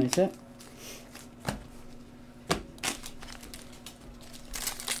 There you go. Nice hit.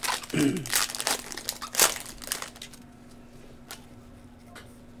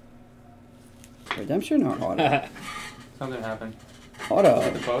 Redemption or auto? Something happened.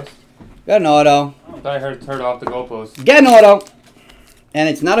 Auto. The post? Got an auto. I thought I heard off the goalpost. Get an auto. And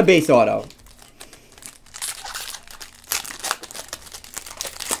it's not a base auto.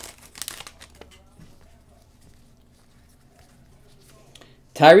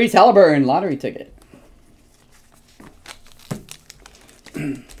 Tyrese Halliburton lottery ticket.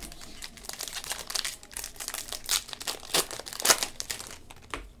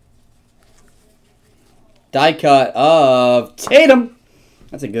 Die cut of Tatum.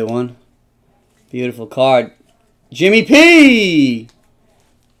 That's a good one. Beautiful card. Jimmy P.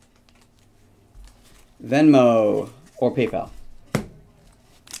 Venmo or PayPal.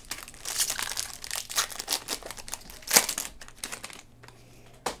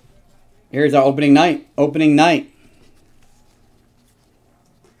 Here's our opening night. Opening night.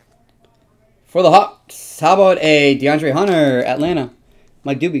 For the Hawks, how about a DeAndre Hunter, Atlanta?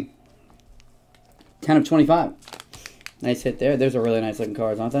 Mike Doobie. 10 of 25. Nice hit there. There's a really nice looking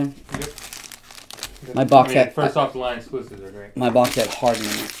cards, aren't they? Yep. My box had... First off the line exclusives are great. My box had Harden in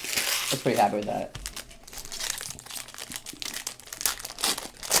it. I was pretty happy with that.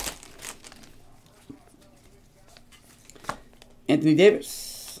 Anthony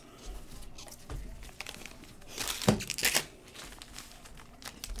Davis.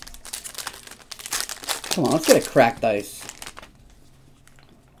 Come on, let's get a cracked ice.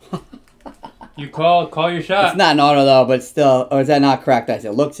 You call your shot. It's not an auto though, but still. Or is that not cracked ice?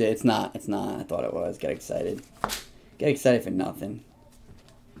 It looks it. It's not. It's not. I thought it was. Get excited. Get excited for nothing.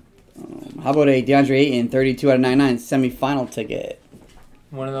 How about a DeAndre Ayton 32 out of 99 semifinal ticket?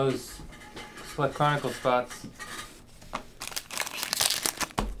 One of those Select Chronicle spots.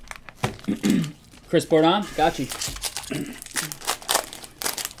 Chris Bourdon, got you.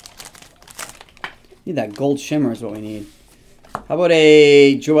 Need that gold shimmer is what we need. How about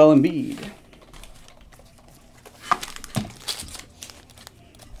a Joel Embiid?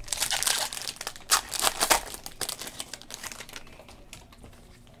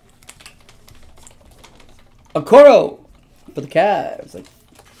 Okoro for the Cavs. Like,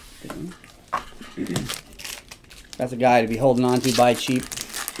 that's a guy to be holding on to, buy cheap.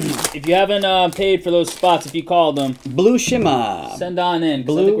 If you haven't paid for those spots, if you called them, Blue Shimmer. send on in.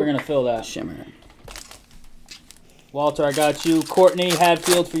 'Cause I think we're gonna fill that. Shimmer. Walter, I got you. Courtney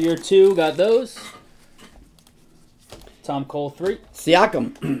Hadfield for your 2. Got those. Tom Cole 3.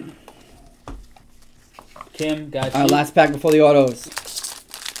 Siakam. Kim, got you. All right, last pack before the autos.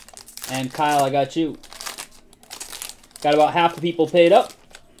 And Kyle, I got you. Got about half the people paid up.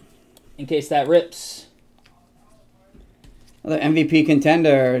 In case that rips. Other MVP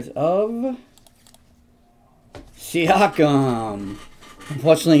contenders of Siakam.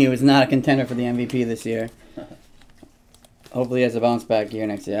 Unfortunately, he was not a contender for the MVP this year. Hopefully he has a bounce back year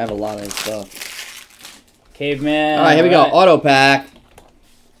next year. I have a lot of his stuff. Caveman. All right, here we go. Auto pack.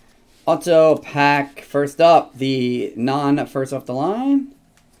 Auto pack. First up, the non-first off the line.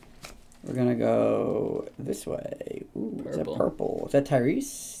 We're going to go this way. Ooh, is that purple? Is that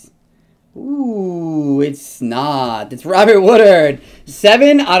Tyrese? Ooh, it's not. It's Robert Woodard.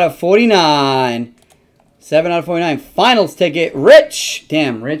 7 out of 49. 7 out of 49. Finals ticket. Rich.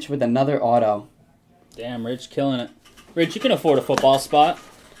 Damn, Rich with another auto. Damn, Rich killing it. Rich, you can afford a football spot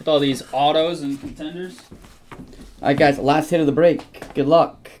with all these autos and contenders. All right, guys. Last hit of the break. Good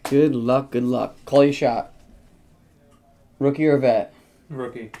luck. Good luck. Good luck. Call your shot. Rookie or vet?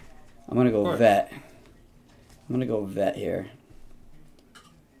 Rookie. I'm going to go vet. I'm going to go vet here.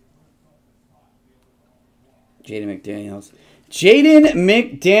 Jaden McDaniels. Jaden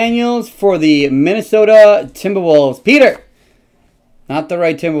McDaniels for the Minnesota Timberwolves. Peter. Not the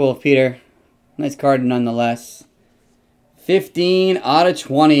right Timberwolf, Peter. Nice card nonetheless. 15 out of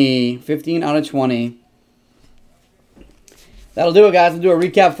 20. 15 out of 20. That'll do it, guys. We'll do a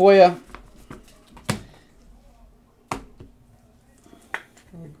recap for you.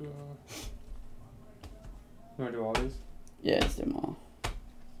 You want to do all these? Yeah, let's do them all.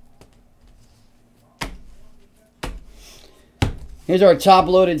 Here's our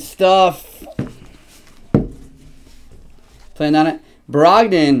top-loaded stuff. Playing on it.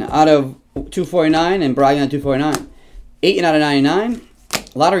 Brogdon out of 249 and Brogdon out of 249. 8 out of 99.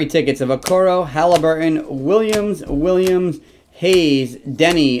 Lottery tickets of Okoro, Halliburton, Williams, Hayes,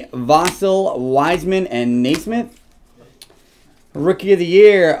 Denny, Vassell, Wiseman, and Naismith. Rookie of the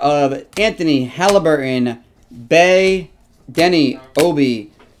Year of Anthony, Halliburton, Bay, Denny,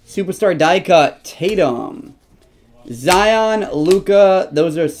 Obi. Superstar die cut, Tatum. Zion, Luka,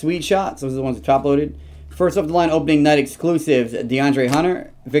 those are sweet shots. Those are the ones that top loaded. First off the line opening night exclusives, DeAndre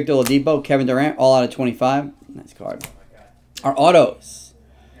Hunter, Victor Oladipo, Kevin Durant, all out of 25. Nice card. Our autos.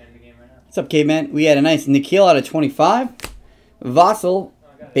 What's up, Caveman? We had a nice Nikhil out of 25. Vassell,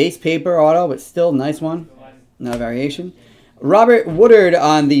 base paper auto, but still nice one. Not a variation. Robert Woodard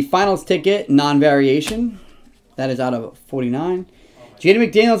on the finals ticket, non-variation. That is out of 49.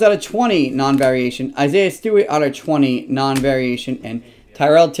 Jaden McDaniels out of 20, non-variation. Isaiah Stewart out of 20, non-variation. And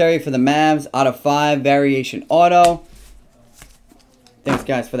Tyrell Terry for the Mavs out of 5, variation auto. Thanks,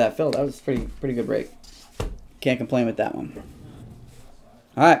 guys, for that fill. That was pretty good break. Can't complain with that one.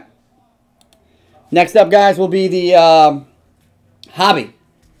 All right. Next up, guys, will be the Hobby.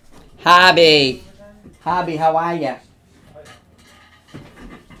 Hobby, how are ya?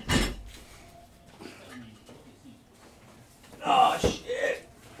 Oh, shit.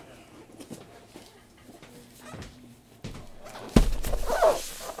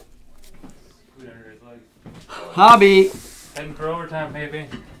 Hobby. Heading for overtime, baby.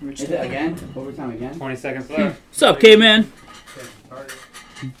 Is it again? Overtime again? 20 seconds left. What's up, Caveman?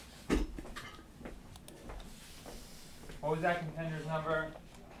 What was that contender's number?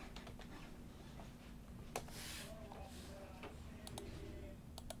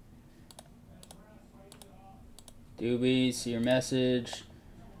 Doobie, see your message.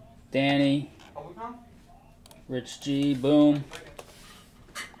 Danny. Rich G, boom.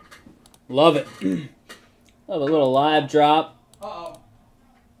 Love it. Love a little live drop. Uh-oh.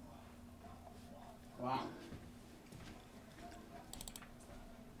 Wow.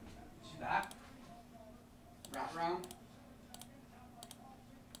 See that? Wrap around.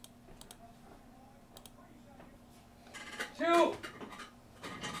 Two.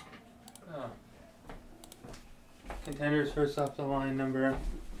 Oh. Contenders first off the line number.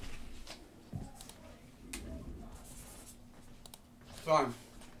 Fine.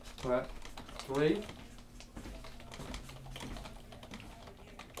 What? 3?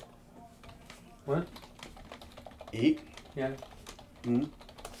 What? 8. Yeah. Mm-hmm.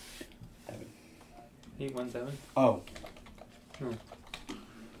 817. Oh. Hmm.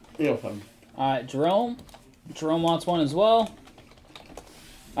 807. All right, Jerome. Jerome wants one as well.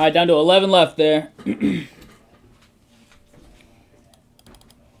 All right, down to 11 left there.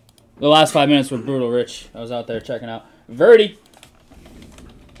 The last 5 minutes were brutal, Rich. I was out there checking out. Verdi.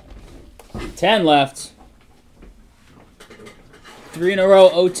 10 left. 3 in a row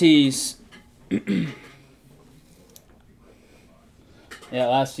OTs. Yeah,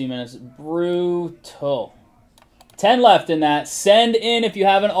 last few minutes. Brutal. 10 left in that. Send in if you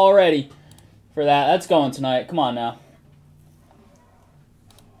haven't already for that. That's going tonight. Come on now.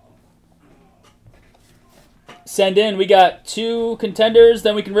 Send in. We got 2 contenders.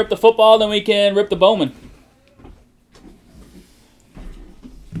 Then we can rip the football. Then we can rip the Bowman.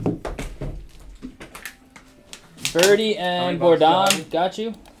 Birdie and Bordon. Got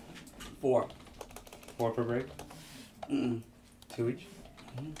you? 4. 4 per break? 2 each?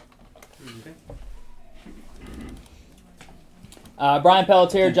 Okay. Brian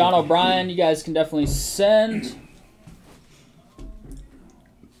Pelletier, John O'Brien. You guys can definitely send.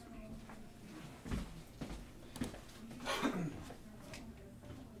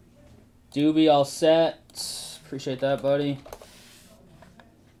 Doobie all set. Appreciate that, buddy.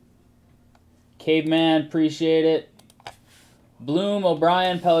 Caveman, appreciate it. Bloom,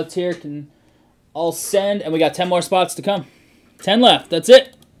 O'Brien, Pelletier can all send. And we got 10 more spots to come. 10 left. That's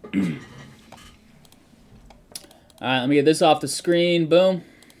it. All right, let me get this off the screen. Boom.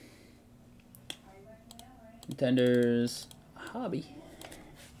 Contenders hobby.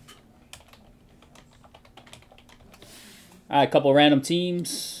 All right, a couple random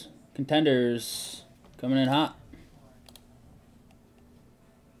teams. Contenders coming in hot.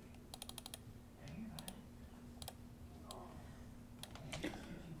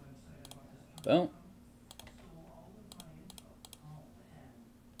 Boom.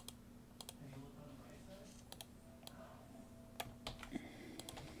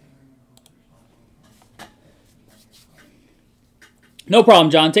 No problem,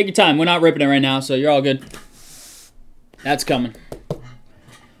 John. Take your time. We're not ripping it right now, so you're all good. That's coming.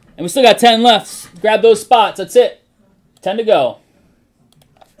 And we still got 10 left. Grab those spots. That's it. 10 to go.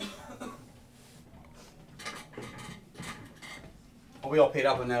 Are we all paid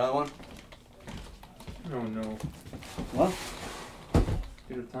up on that other one? Oh no. What?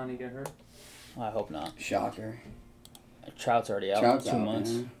 Did Otani get hurt? I hope not. Shocker. Trout's already out. Trout's 2 out,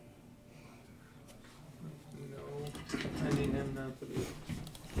 months. man. No. I need him now for the...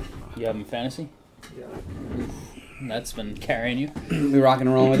 You have him in fantasy? Yeah. That's been carrying you. We rocking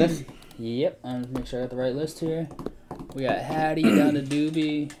and rolling with this? Yep. I'm gonna make sure I got the right list here. We got Hattie down to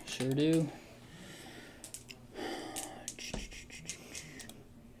Doobie. Sure do.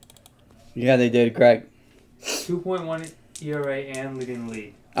 Yeah, they did, Greg. 2.1 ERA and leading the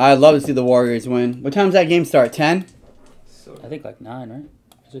league. I'd love to see the Warriors win. What time's that game start? 10? So I think like 9, right?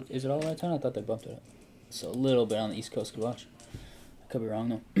 Is it all that time? I thought they bumped it up. It's a little bit on the East Coast. Could watch. I could be wrong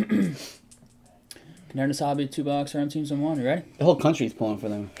though. Contenders hobby, $2 for M teams and 1. You ready? The whole country's pulling for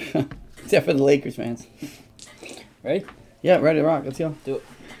them. Except for the Lakers fans. Ready? Yeah, ready to rock. Let's go. Do it.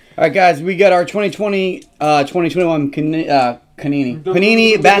 All right, guys. We got our 2020-2021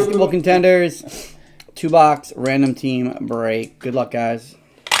 Panini basketball contenders. 2-box random team break. Good luck, guys.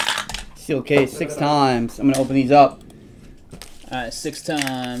 Steel case 6 times. I'm going to open these up. All right, 6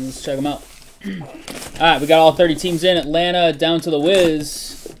 times. Let's check them out. All right, we got all 30 teams in. Atlanta down to the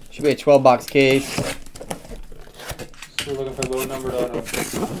Wiz. Should be a 12-box case. we're looking for low numbered auto.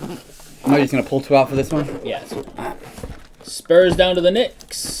 Am I just going to pull 2 out for this one? Yes. Spurs down to the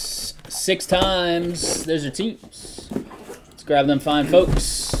Knicks. 6 times. There's your teams. Let's grab them fine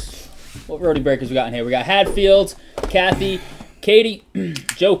folks. What Rhodybreakers we got in here? We got Hadfield, Kathy, Katie,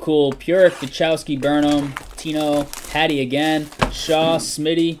 Joe Cool, Purick, Dachowski, Burnham, Tino, Hattie again, Shaw,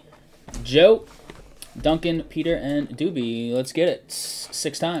 Smitty, Joe, Duncan, Peter, and Doobie. Let's get it.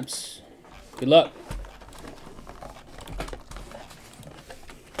 6 times. Good luck.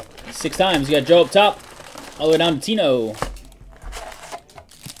 6 times. You got Joe up top, all the way down to Tino.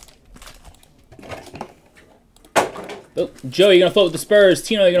 Oh, Joe, you're going to float with the Spurs.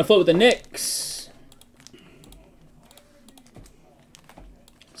 Tino, you're going to float with the Knicks.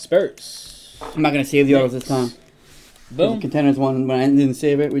 Spurs. I'm not going to save the autos this time. Boom. The contenders one, when I didn't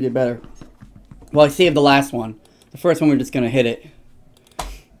save it, we did better. Well, I saved the last one. The first one, we're just going to hit it.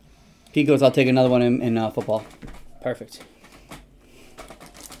 He goes, I'll take another one in football. Perfect.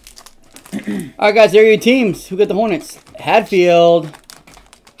 All right, guys, there are your teams. Who got the Hornets? Hadfield.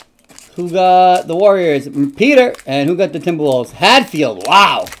 Who got the Warriors? Peter. And who got the Timberwolves? Hadfield.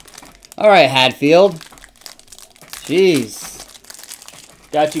 Wow. All right, Hadfield. Jeez.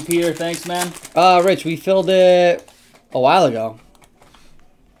 Got you, Peter. Thanks, man. Rich, we filled it a while ago.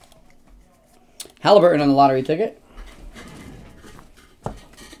 Halliburton on the lottery ticket.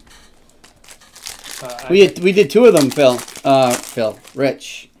 We did 2 of them, Phil.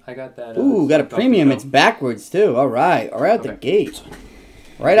 Rich. I got that. Ooh, got a sucked off premium. the It's shelf. backwards too. All right out the Okay. gate.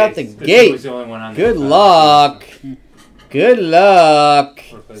 Right out the This gate. was the only one on Good there. luck. Good luck.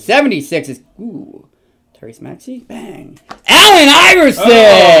 Replace it. 76 is ooh. Therese Maxey. Bang. Allen Iverson.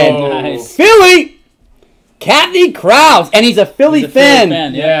 Oh, Nice. Philly. Kathy Krause, and he's a Philly He's a Philly fan.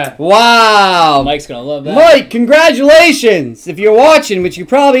 fan, Yeah. Wow. Mike's gonna love that. Mike, congratulations. If you're watching, which you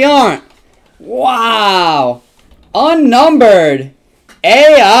probably aren't. Wow. Unnumbered.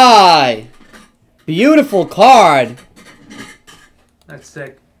 AI. Beautiful card. That's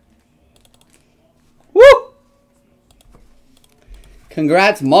sick. Woo!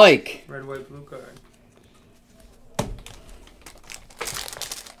 Congrats, Mike. Red, white, blue card.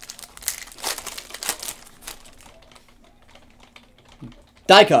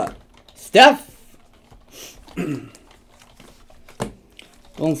 Die cut. Steph. Golden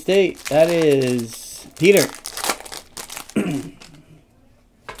State. That is Peter.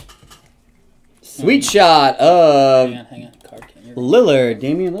 Sweet shot of Hang on. Card can't hear. Lillard.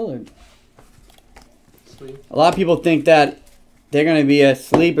 Damian Lillard. Sweet. A lot of people think that they're going to be a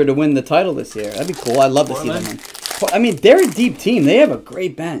sleeper to win the title this year. That'd be cool. I'd love to see them win. I mean, they're a deep team. They have a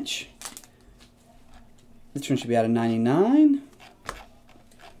great bench. This one should be out of 99.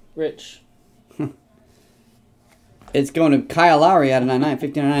 Rich. It's going to Kyle Lowry out of 99,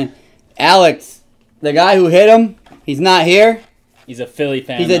 59. Alex, the guy who hit him, he's not here. He's a Philly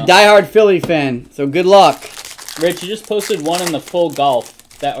fan. He's a though. diehard Philly fan, so good luck. Rich, you just posted one in the full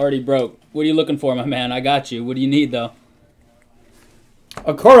golf that already broke. What are you looking for, my man? I got you. What do you need, though?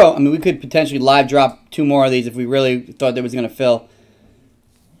 Okoro, I mean, we could potentially live drop 2 more of these if we really thought that was going to fill.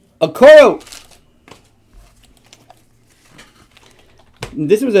 Okoro!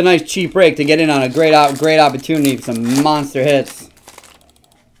 This was a nice cheap break to get in on a great opportunity for some monster hits.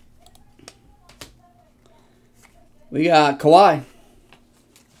 We got Kawhi.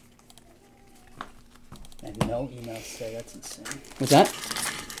 And no emails say that's insane. What's that?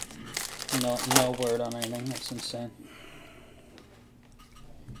 No word on anything. That's insane.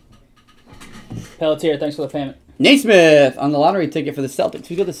 Pelletier, thanks for the payment. Naismith on the lottery ticket for the Celtics.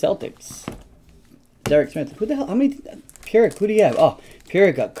 Who got the Celtics? Derek Smith. Who the hell? How many? Pyrrhic. Who do you have? Oh,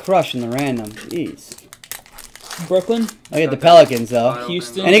 Pyrrhic got crushed in the random. Jeez. Brooklyn, I get the Pelicans though,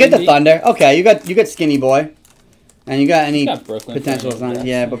 Houston, and you get the Indy. Thunder. Okay, you got Skinny Boy, and you got any Got Brooklyn potential? for any bets.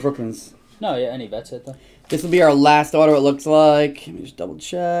 Yeah, but Brooklyn's. No, yeah, any bets hit though. This will be our last auto. It looks like. Let me just double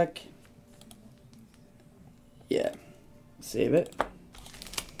check. Yeah, save it.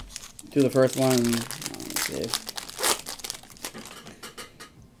 Do the first one. Save.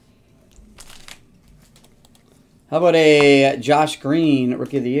 How about a Josh Green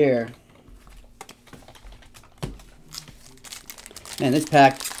Rookie of the Year? Man, this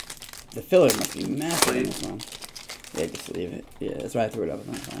pack, the filler must be massive in this one. Yeah, just leave it. Yeah, that's why I threw it up.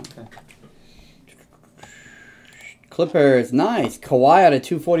 Okay. Clippers, nice. Kawhi out of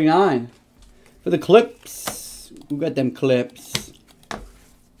 249 for the Clips. Who got them Clips?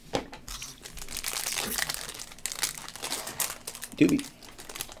 Doobie.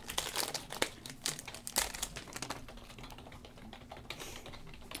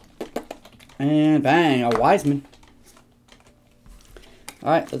 And bang, a Wiseman. All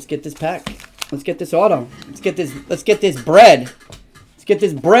right, let's get this pack. Let's get this auto. Let's get this bread. Let's get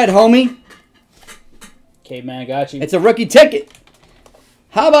this bread, homie. Caveman, got you. It's a rookie ticket.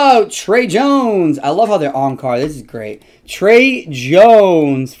 How about Trey Jones? I love how they're on card. This is great. Trey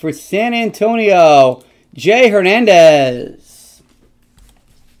Jones for San Antonio. Jay Hernandez.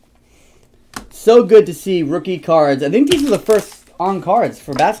 So good to see rookie cards. I think these are the first on cards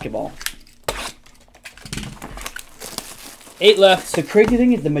for basketball. 8 left. The crazy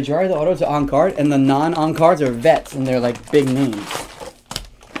thing is the majority of the autos are on card, and the non-on cards are vets, and they're like big names.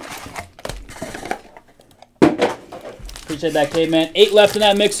 Appreciate that, Caveman. 8 left in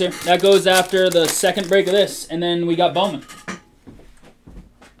that mixer. That goes after the second break of this, and then we got Bowman.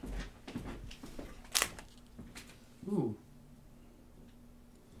 Ooh.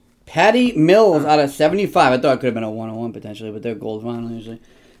 Patty Mills out of 75. I thought it could have been a 101 potentially, but they're gold vinyl usually.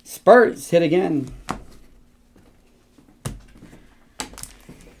 Spurs hit again.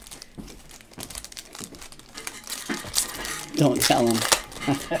 Don't tell him.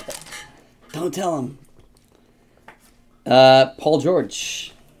 Don't tell him. Paul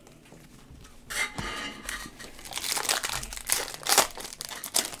George.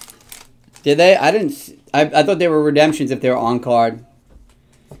 Did they? I didn't. I thought they were redemptions if they were on card.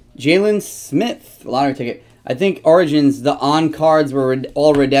 Jalen Smith, lottery ticket. I think Origins, the on cards were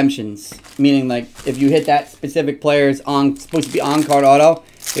all redemptions, meaning like if you hit that specific player's supposed to be on card auto,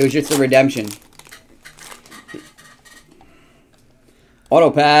 it was just a redemption. Auto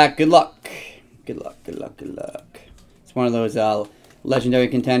pack. Good luck. Good luck. Good luck. Good luck. It's one of those legendary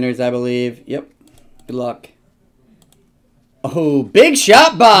contenders, I believe. Yep. Good luck. Oh, big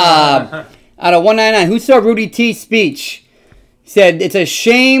shot, Bob. Out of 199. Who saw Rudy T's speech? He said, it's a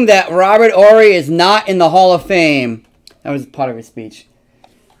shame that Robert Horry is not in the Hall of Fame. That was part of his speech.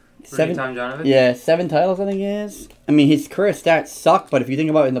 7 Yeah, 7 titles, I think he is. I mean, his career stats suck, but if you think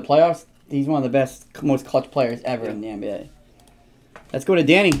about it in the playoffs, he's one of the best, most clutch players ever in the NBA. Let's go to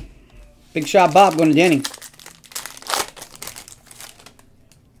Danny. Big shot, Bob. Going to Danny.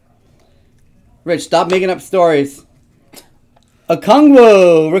 Rich, stop making up stories.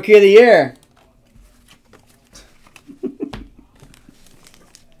 Okongwu, Rookie of the Year.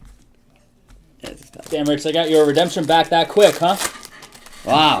 Damn, Rich, I got your redemption back that quick, huh?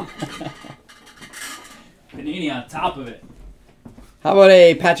 Wow. Panini on top of it. How about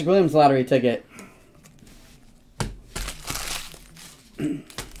a Patrick Williams lottery ticket?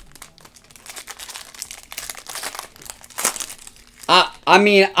 I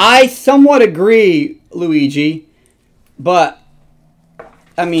mean, I somewhat agree, Luigi, but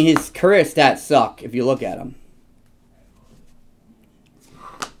I mean, his career stats suck if you look at him.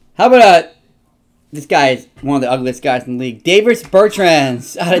 How about this guy is one of the ugliest guys in the league. Davis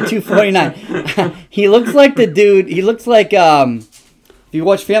Bertrands out of 249. He looks like the dude. He looks like if you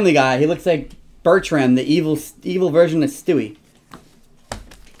watch Family Guy, he looks like Bertrand, the evil version of Stewie.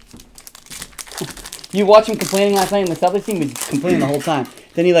 You watch him complaining last night in the Celtics team. He was complaining the whole time.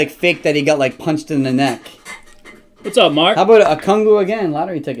 Then he like faked that he got like punched in the neck. What's up, Mark? How about a Okongwu again?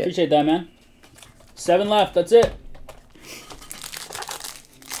 Lottery ticket. Appreciate that, man. 7 left. That's it.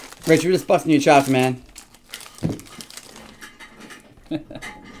 Rich, you're just busting your chops, man.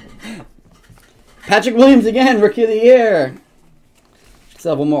 Patrick Williams again, Rookie of the Year.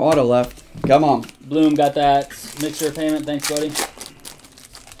 Still have one more auto left. Come on. Bloom got that mixer payment. Thanks, buddy.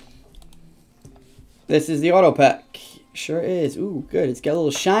 This is the auto pack. Sure is. Ooh, good. It's got a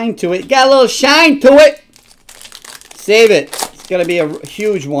little shine to it. Got a little shine to it. Save it. It's going to be a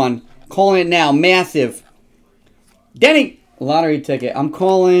huge one. Calling it now. Massive. Denny. Lottery ticket. I'm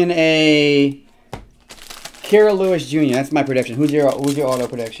calling a Kira Lewis Jr. That's my prediction. Who's your auto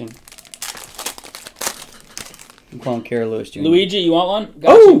prediction? I'm calling Kira Lewis Jr. Luigi, you want one?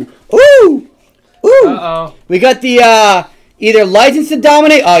 Got Ooh! Ooh! Ooh! Uh-oh. We got the either License to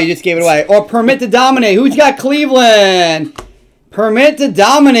Dominate. Oh, you just gave it away. Or Permit to Dominate. Who's got Cleveland? Permit to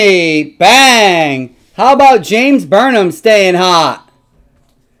Dominate. Bang! How about James Burnham staying hot?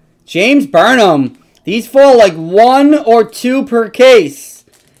 James Burnham. These fall like 1 or 2 per case.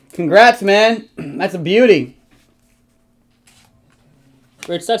 Congrats, man. That's a beauty.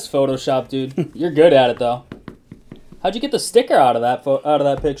 Rich, that's Photoshop, dude. You're good at it, though. How'd you get the sticker out of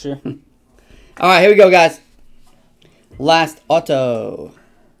that picture? All right, here we go, guys. Last auto.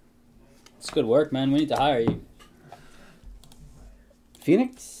 It's good work, man. We need to hire you.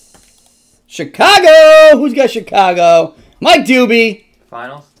 Phoenix. Chicago. Who's got Chicago? Mike Doobie.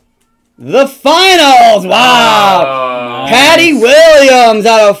 Finals? The finals. Wow. Nice. Patty Williams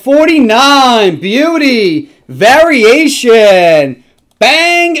out of 49. Beauty. Variation.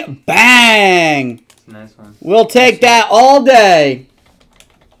 Bang, bang. Nice one. We'll take that all day.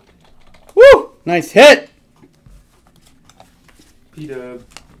 Woo. Nice hit. P-Dub.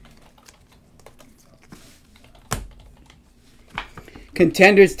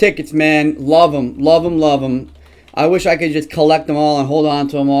 Contenders tickets, man. Love them. Love them. Love them. I wish I could just collect them all and hold on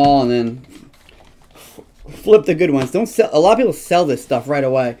to them all and then flip the good ones. Don't sell. A lot of people sell this stuff right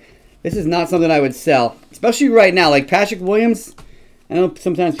away. This is not something I would sell, especially right now. Like Patrick Williams, I know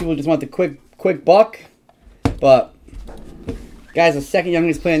sometimes people just want the quick buck, but guy's the second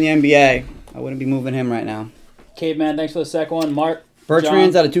youngest player in the NBA. I wouldn't be moving him right now. Caveman, thanks for the second one. Mark.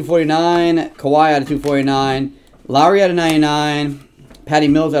 Bertrand's out of 249. Kawhi out of 249. Lowry out of 99. Patty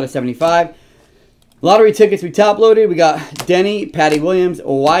Mills out of 75. Lottery tickets we top loaded. We got Denny, Patty Williams,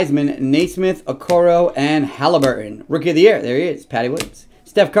 Wiseman, Naismith, Okoro, and Halliburton. Rookie of the Year. There he is. Patty Williams.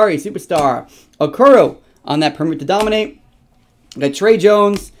 Steph Curry, Superstar. Okoro on that Permit to Dominate. We got Trey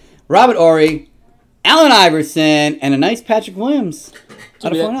Jones, Robert Horry, Allen Iverson, and a nice Patrick Williams.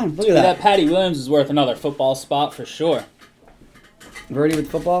 Out of 49. Look at that. That Patty Williams is worth another football spot for sure. Verdi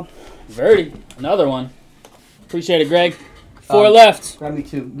with football. Verdi, another one. Appreciate it, Greg. 4 left. Grab me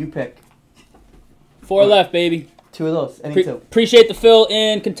 2. You pick. 4 left, baby. 2 of those. Any 2. Appreciate the fill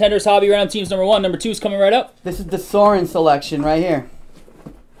in Contenders Hobby Round Teams number 1. Number 2 is coming right up. This is the Soren selection right here.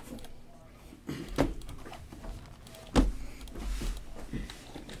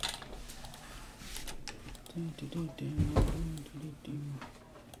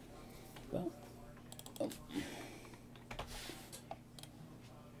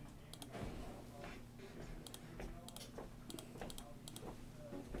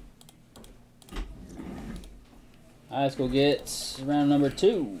 All right, let's go get round number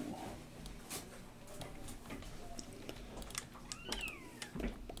 2.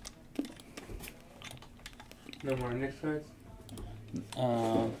 No more Knicks cards?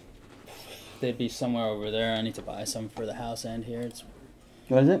 They'd be somewhere over there. I need to buy some for the house end here. It's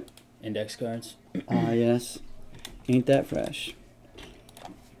What is it? index cards. Yes. Ain't that fresh.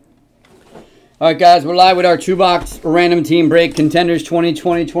 Alright guys, we're live with our 2-box random team break. Contenders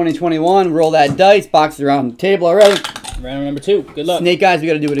 2020-2021. Roll that dice. Boxes are on the table already. Round number 2. Good luck. Snake eyes, we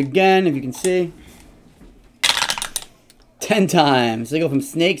got to do it again, if you can see. 10 times. They go from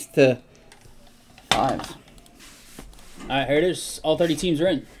snakes to 5s. Alright, here it is. All 30 teams are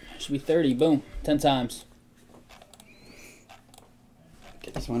in. Should be 30. Boom. 10 times.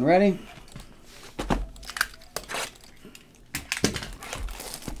 Get this one ready.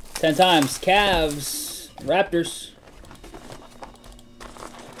 10 times. Cavs. Raptors.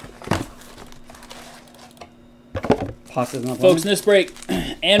 Pasta's not Folks, in this break,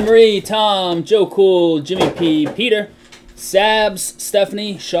 Anne-Marie, Tom, Joe Cool, Jimmy P, Peter, Sabs,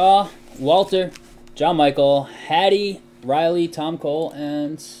 Stephanie, Shaw, Walter, John Michael, Hattie, Riley, Tom Cole,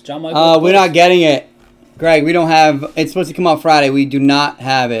 and John Michael. We're not getting it. Greg, we don't have... It's supposed to come out Friday. We do not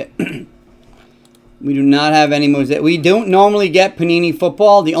have it. We do not have any mosaic. We don't normally get Panini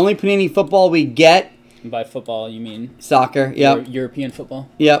football. The only Panini football we get... And by football, you mean... Soccer, yep. European football?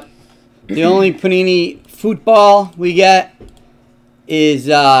 Yep. The only Panini football we get is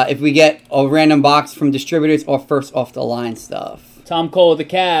if we get a random box from distributors or first off the line stuff. Tom Cole with the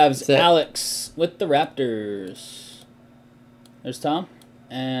Cavs. Alex with the Raptors. There's Tom.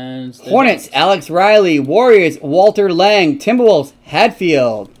 And Hornets, Alex Riley. Warriors, Walter Lang. Timberwolves,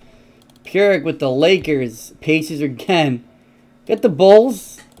 Hadfield. Puric with the Lakers. Pacers again. Get the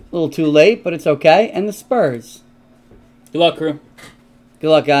Bulls. A little too late, but it's okay. And the Spurs. Good luck, crew. Good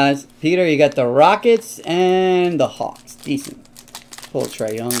luck, guys. Peter, you got the Rockets and the Hawks. Decent. Pull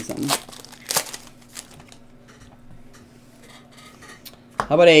Trae Young something.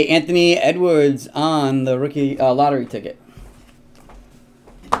 How about a Anthony Edwards on the rookie lottery ticket?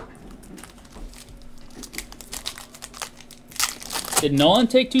 Did Nolan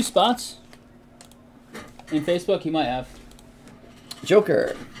take 2 spots in Facebook? He might have.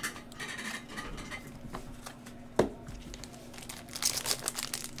 Joker.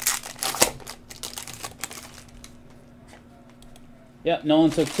 Yep,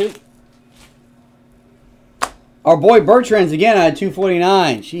 Nolan took 2. Our boy Bertrand's again at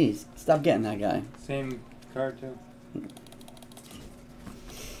 249. Jeez, stop getting that guy. Same card, too.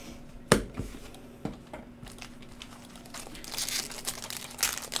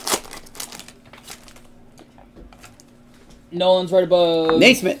 Nolan's right above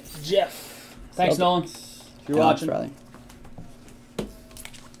Naismith. Jeff. Thanks, Celtics. Nolan. If you're Alex watching. Riley.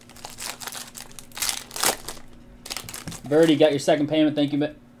 Birdie, got your second payment. Thank you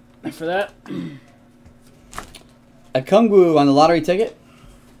for that. A Kungwu on the lottery ticket.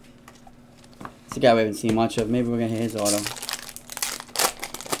 It's a guy we haven't seen much of. Maybe we're going to hit his auto.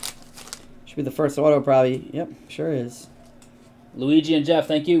 Should be the first auto, probably. Yep, sure is. Luigi and Jeff,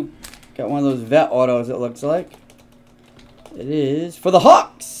 thank you. Got one of those vet autos, it looks like. It is for the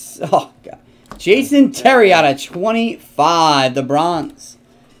Hawks. Oh, God. Jason Terry out of 25. The bronze.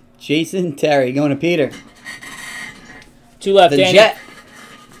 Jason Terry going to Peter. 2 left, The Danny. Jet.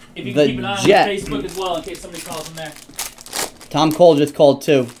 If you The can keep an eye Jet. on Facebook as well in case somebody calls him there. Tom Cole just called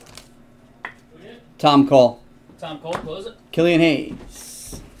 2. Who did? Tom Cole. Tom Cole, close it. Killian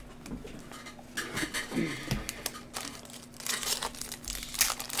Hayes.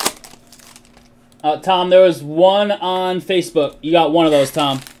 Tom, there was one on Facebook. You got one of those,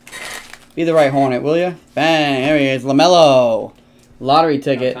 Tom. Be the right Hornet, will you? Bang. There he is. LaMelo. Lottery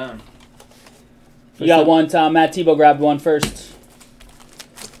ticket. You got one, Tom. Matt Tebow grabbed one first.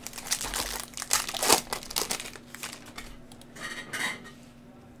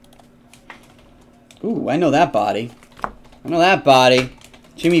 Ooh, I know that body. I know that body.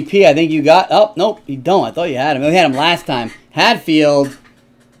 Jimmy P, I think you got... Oh, nope, you don't. I thought you had him. We had him last time. Hadfield.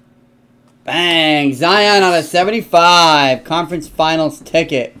 Bang. Zion on a 75. Conference Finals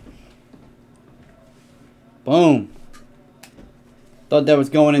ticket. Boom. Thought that was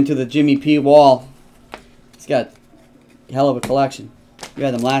going into the Jimmy P wall. He's got a hell of a collection. You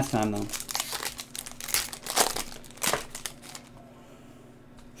had them last time, though.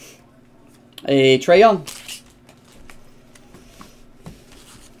 A Trae Young.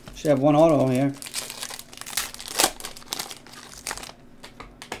 Should have one auto here.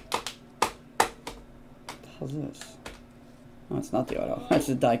 What the hell is this? Oh, it's not the auto. That's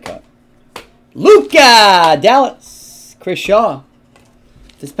the die cut. Luka! Dallas. Chris Shaw.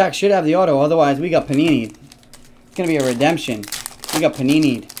 This pack should have the auto. Otherwise, we got Panini. It's going to be a redemption. We got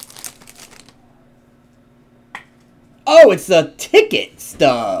Panini. Oh, it's a ticket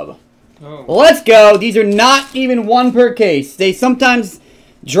stub. Oh. Let's go. These are not even one per case. They sometimes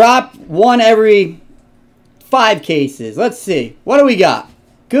drop one every 5 cases. Let's see. What do we got?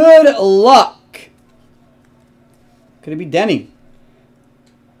 Good luck. Could it be Denny?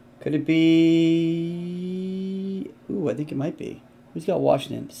 Could it be... Ooh, I think it might be. Who's got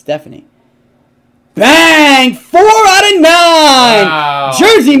Washington? Stephanie. Bang! 4 out of 9! Wow.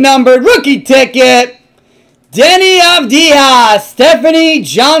 Jersey numbered rookie ticket. Denny Avdia, Stephanie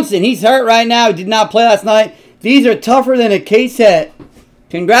Johnson. He's hurt right now. He did not play last night. These are tougher than a case hit.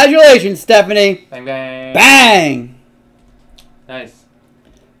 Congratulations, Stephanie. Bang, bang. Bang. Nice.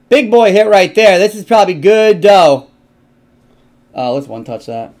 Big boy hit right there. This is probably good dough. Let's one touch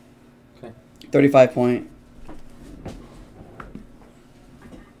that. Okay. 35 point.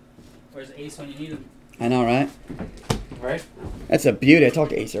 Where's Ace when you need him? I know, right? Right? That's a beauty. I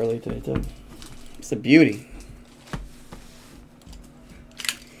talked to Ace earlier today, too. It's a beauty.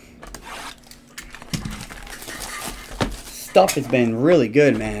 Stuff has been really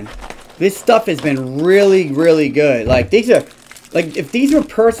good, man. This stuff has been really, really good. Like, these are... Like, if these were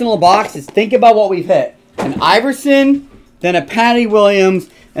personal boxes, think about what we've hit. An Iverson, then a Patty Williams,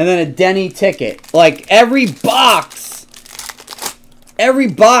 and then a Denny ticket. Like, every box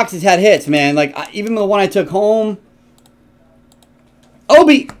has had hits, man. Like, even the one I took home.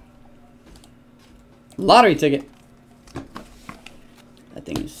 Obi! Lottery ticket. That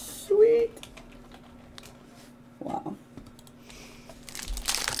thing is sweet. Wow.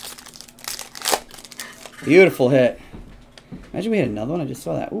 Beautiful hit. Imagine we had another one. I just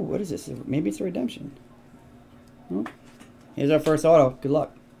saw that. Ooh, what is this? Maybe it's a redemption. Oh. Here's our first auto. Good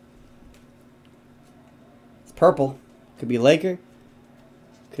luck. It's purple. Could be a Laker.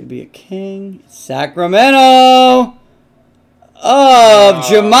 Could be a King. Sacramento of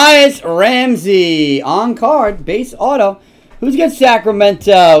Jamias Ramsey. On card. Base auto. Who's got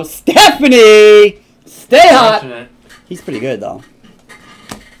Sacramento? Stephanie! Stay hot. He's pretty good, though.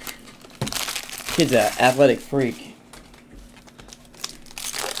 Kid's an athletic freak.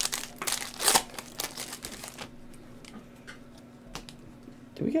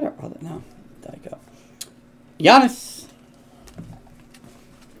 Do we get our other? No. Dyko. Giannis.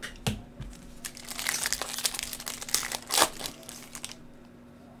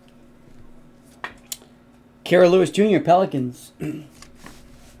 Kara Lewis Jr., Pelicans.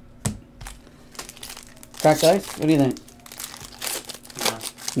 Cracked ice? What do you think?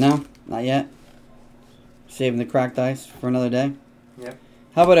 No, not yet. Saving the cracked ice for another day. Yep.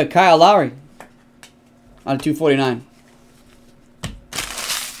 How about a Kyle Lowry on a 249?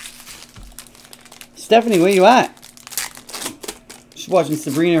 Stephanie, where you at? She's watching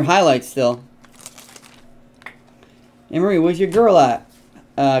Sabrina highlights still. Hey Marie, where's your girl at?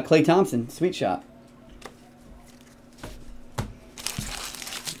 Klay Thompson, Sweet Shop.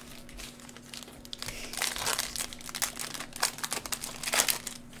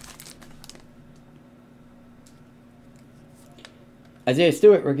 Isaiah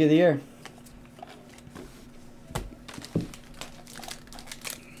Stewart, Rookie of the Year.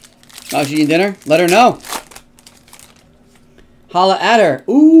 Oh, she eating dinner? Let her know. Holla at her.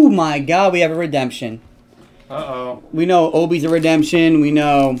 Ooh, my God, we have a redemption. Uh-oh. We know Obi's a redemption. We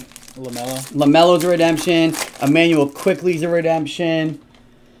know LaMelo's a redemption. Emmanuel Quickly's a redemption.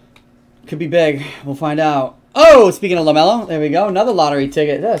 Could be big. We'll find out. Oh, speaking of LaMelo, there we go. Another lottery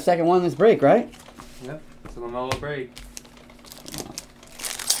ticket. That's the second one in this break, right? Yep, it's a LaMelo break.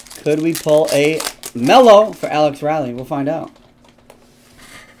 Could we pull a Melo for Alex Riley? We'll find out.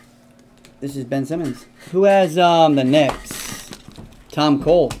 This is Ben Simmons. Who has the Knicks? Tom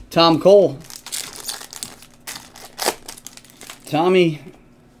Cole. Tom Cole. Tommy.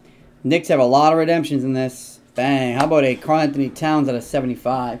 Knicks have a lot of redemptions in this. Bang. How about a Karl Anthony Towns at a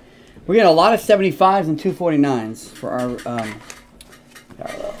 75? We're getting a lot of 75s and 249s for our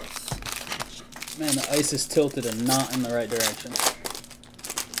parallels. Man, the ice is tilted and not in the right direction.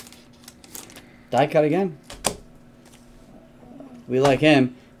 Die cut again. We like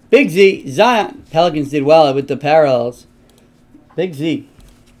him. Big Z, Zion. Pelicans did well with the parallels. Big Z.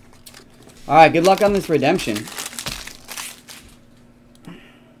 All right, good luck on this redemption.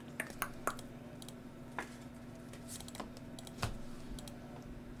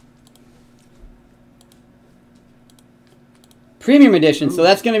 Premium edition. So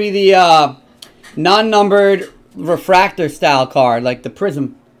that's going to be the non-numbered refractor style card, like the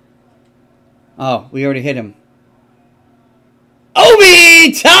Prism. Oh, we already hit him.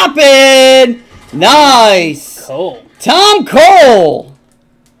 Obi Toppin! Nice! Cole. Tom Cole!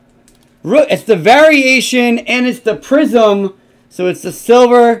 It's the variation and it's the prism. So it's the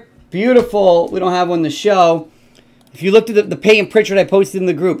silver. Beautiful. We don't have one to show. If you looked at the Peyton Pritchard I posted in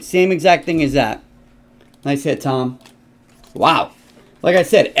the group, same exact thing as that. Nice hit, Tom. Wow. Like I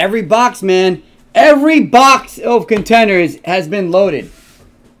said, every box, man, every box of contenders has been loaded.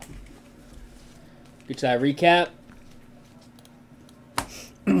 Get to that recap.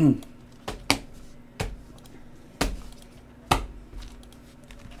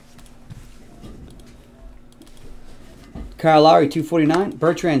 Kyle Lowry, 249.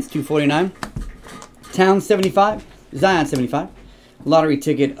 Bertrand's 249. Town, 75. Zion, 75. Lottery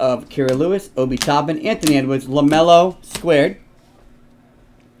ticket of Kira Lewis, Obi Toppin, Anthony Edwards, LaMelo squared.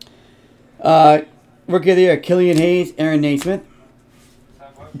 Rookie of the Year, Killian Hayes, Aaron Naismith.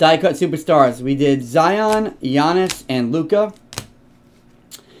 Die cut superstars. We did Zion, Giannis, and Luka.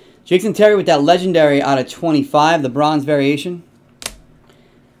 Jason Terry with that legendary out of 25, the bronze variation.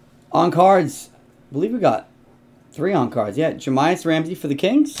 On cards, I believe we got 3 on cards. Yeah, Jamias Ramsey for the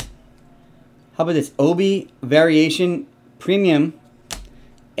Kings. How about this Obi variation premium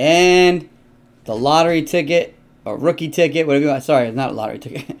and the lottery ticket or rookie ticket, whatever you want. Sorry, it's not a lottery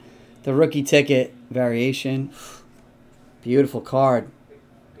ticket. The rookie ticket variation. Beautiful card.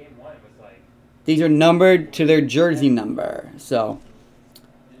 These are numbered to their jersey number. So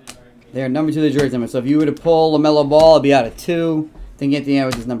they're numbered to their jersey number. So if you were to pull LaMelo Ball, it'd be out of 2. Then Anthony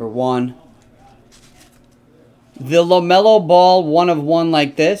Edwards is number 1. The LaMelo Ball 1 of 1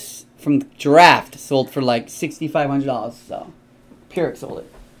 like this from draft sold for like $6,500. So Pyrrhic sold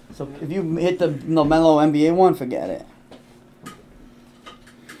it. So if you hit the LaMelo NBA one, forget it.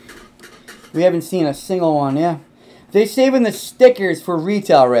 We haven't seen a single one, yeah. They're saving the stickers for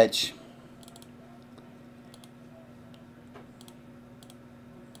retail, Rich.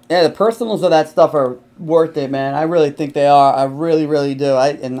 Yeah, the personals of that stuff are worth it, man. I really think they are. I really, really do.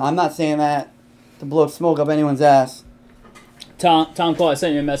 And I'm not saying that to blow smoke up anyone's ass. Tom Cole, I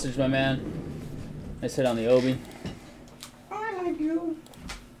sent you a message, my man. I said on the Obi. I like you.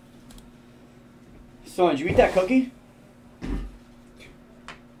 So, did you eat that cookie?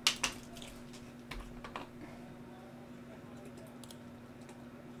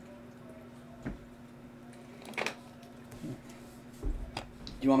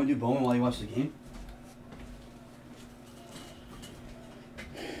 Do you want me to do Bowman while you watch the game?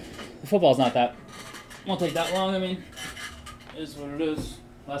 The football's not that. Won't take that long. I mean, it is what it is.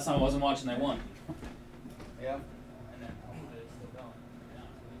 Last time I wasn't watching, they won. Yeah. And then hopefully it's still going. Yeah.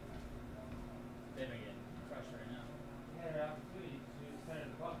 They've been getting crushed right now. Yeah, absolutely. You center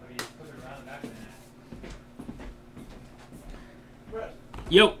the buck, but he put it around the back of the net.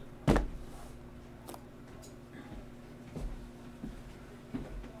 Yo.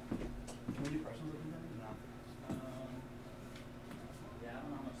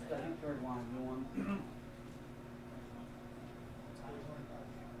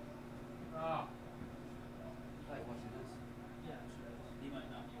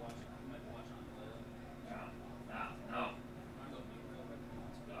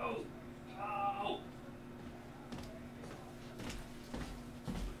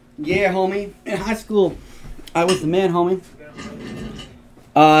 Yeah, homie. In high school, I was the man, homie.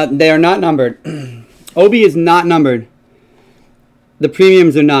 They are not numbered. Obi is not numbered. The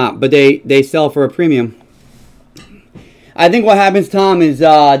premiums are not, but they sell for a premium. I think what happens, Tom, is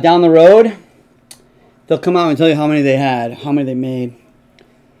down the road, they'll come out and tell you how many they had, how many they made.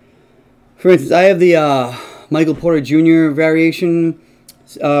 For instance, I have the Michael Porter Jr. variation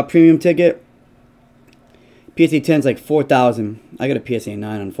premium ticket. PSA 10 is like 4,000. I got a PSA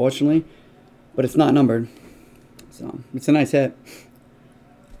 9, unfortunately, but it's not numbered, so it's a nice hit.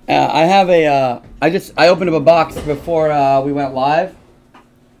 I have a. I opened up a box before we went live.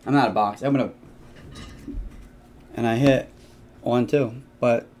 I'm not a box. I opened up, and I hit 1 too,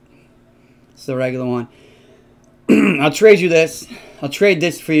 but it's the regular one. I'll trade you this. I'll trade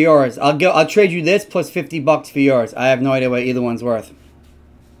this for yours. I'll trade you this plus $50 for yours. I have no idea what either one's worth.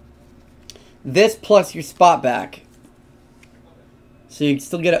 This plus your spot back. So you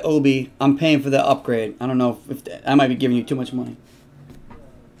still get an Obi. I'm paying for the upgrade. I don't know if I might be giving you too much money.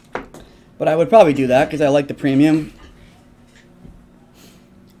 But I would probably do that because I like the premium.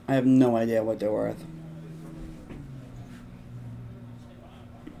 I have no idea what they're worth.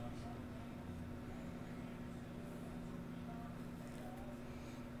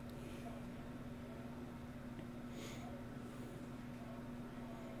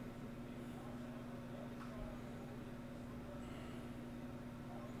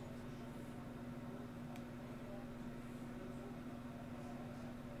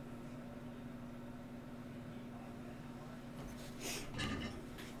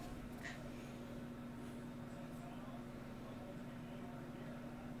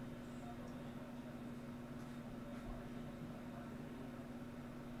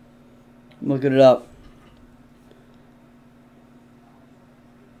 I'm looking it up.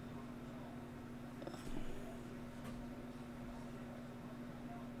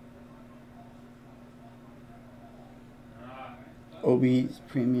 OB's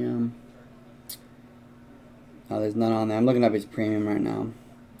premium. Oh, there's none on there. I'm looking up his premium right now.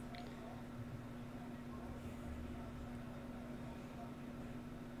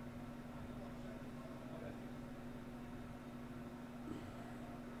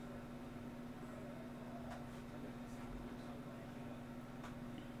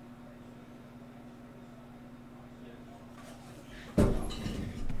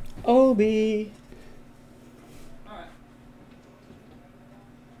 OB.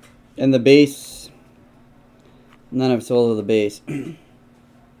 And the base, none of sold of the base.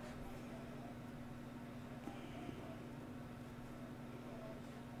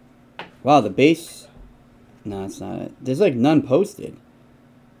 Wow, the base. No, it's not it. There's like none posted.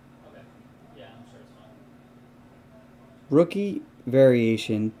 Okay. Yeah, I'm sure it's fine. Rookie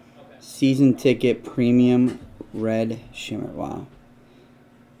variation, Okay. season ticket, premium, red shimmer. Wow,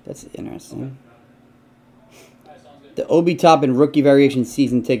 that's interesting. The OB top and rookie variation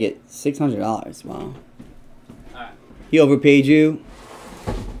season ticket, $600. Wow. Alright. He overpaid you.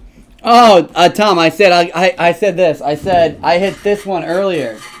 Oh, Tom, I said I said this. I said I hit this one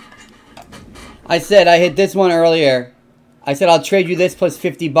earlier. I said I'll trade you this plus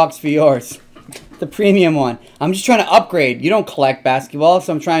 $50 for yours. The premium one. I'm just trying to upgrade. You don't collect basketball,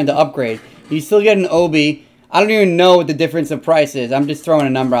 so I'm trying to upgrade. You still get an OB. I don't even know what the difference of price is. I'm just throwing a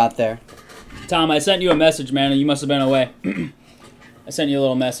number out there. Tom, I sent you a message, man, and you must have been away. I sent you a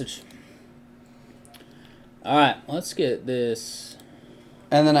little message. All right, let's get this.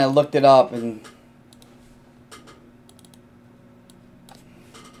 And then I looked it up and...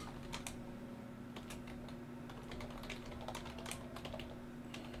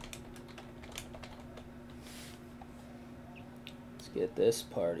 Let's get this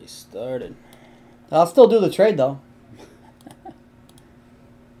party started. I'll still do the trade, though.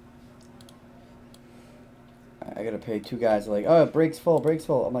 I gotta pay two guys like, oh, it breaks full.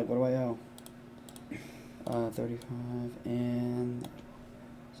 I'm like, what do I owe? 35 and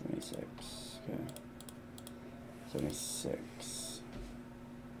 76. Okay. 76.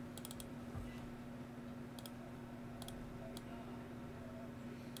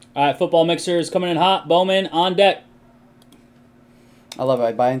 All right, football mixer is coming in hot. Bowman on deck. I love it.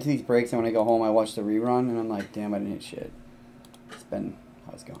 I buy into these breaks, and when I go home, I watch the rerun, and I'm like, damn, I didn't hit shit. It's been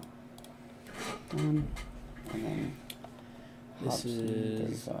how it's going. And then This Hobson,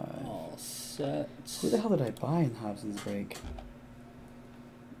 is 35. all set. Who the hell did I buy in Hobson's break?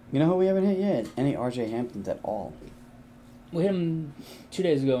 You know who we haven't hit yet? Any RJ Hamptons at all. We hit him 2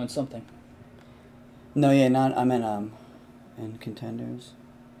 days ago in something. No, yeah, not. I meant in contenders.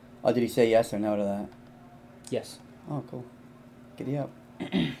 Oh, did he say yes or no to that? Yes. Oh, cool. Giddy up. All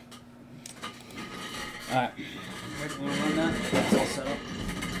right. Want to run that? That's all set up.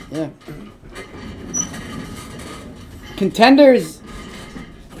 Yeah. Contenders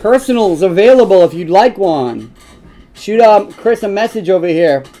personals available if you'd like one. Shoot Chris a message over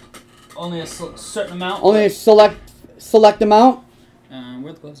here. Only a certain amount. Only a select amount.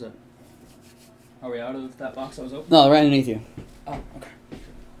 Where the gloves at? Are we out of that box that was open? No, right underneath you. Oh, okay.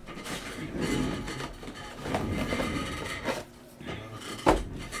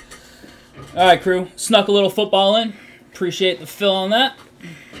 All right, crew. Snuck a little football in. Appreciate the fill on that.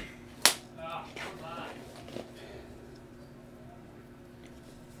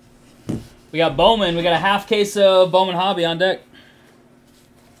 We got Bowman. We got a half case of Bowman Hobby on deck.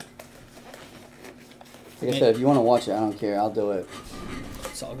 Like I said, if you want to watch it, I don't care. I'll do it.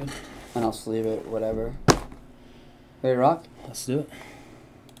 It's all good. And I'll sleeve it, whatever. Ready to rock? Let's do it.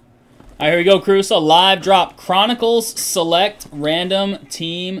 All right, here we go, crew. So live drop Chronicles Select Random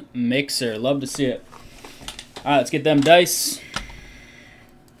Team Mixer. Love to see it. All right, let's get them dice.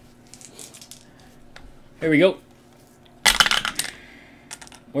 Here we go.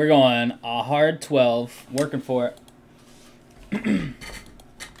 We're going a hard 12. Working for it.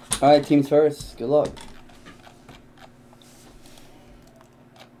 All right, teams first. Good luck.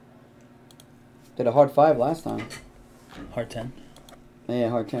 Did a hard 5 last time. Hard 10. Yeah,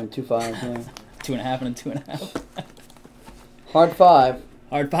 hard 10. 2 5s, yeah. 2.5 and a 2.5. Hard 5.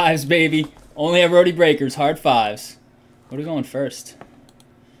 Hard 5s, baby. Only have Rhodybreakers. Hard 5s. What are we going first?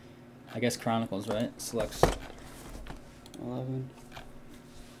 I guess Chronicles, right? Selects. 11.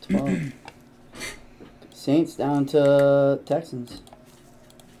 12. Saints down to Texans.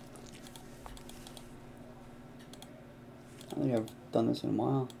 I don't think I've done this in a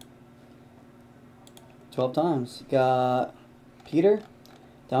while. 12 times. Got Peter,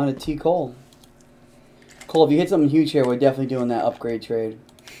 Down to T. Cole. Cole, if you hit something huge here, we're definitely doing that upgrade trade.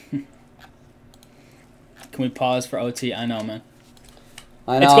 Can we pause for OT? I know, man.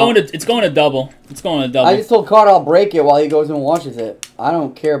 I know. It's going to double. It's going to double. I just told Card I'll break it while he goes and watches it. I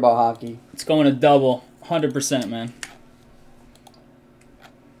don't care about hockey. It's going to double. 100%, man.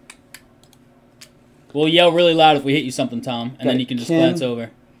 We'll yell really loud if we hit you something, Tom, and then you can just glance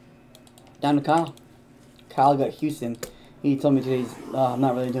over. Down to Kyle. Kyle got Houston. He told me today I'm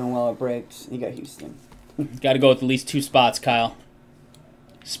not really doing well at breaks. He got Houston. Got to go with at least 2 spots, Kyle.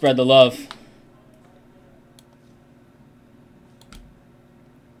 Spread the love.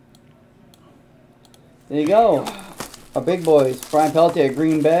 There you go. Our big boys. Brian Pelletier,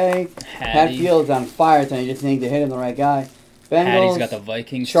 Green Bay. Hatfield's on fire tonight. You just need to hit him the right guy. Bengals. Hatty's got the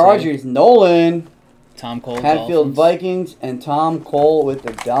Vikings. Chargers. Too. Nolan. Tom Cole. Hatfield, Dolphins. Vikings. And Tom Cole with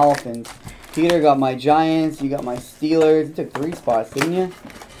the Dolphins. Peter got my Giants. You got my Steelers. You took 3 spots, didn't you?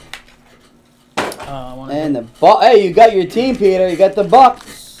 And the Hey, you got your team, Peter. You got the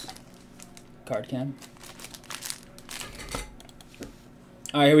Bucks. Card cam.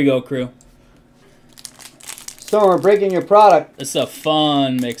 All right, here we go, crew. So we're breaking your product. It's a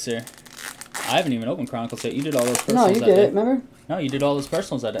fun mixer. I haven't even opened Chronicles yet. You did all those personals. No, you did it. Remember? No, you did all those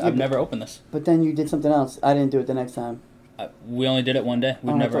personals that day. I've never opened this. But then you did something else. I didn't do it the next time. We only did it one day.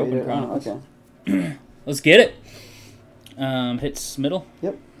 We've never opened Chronicles. Oh, okay. Let's get it. Hits middle.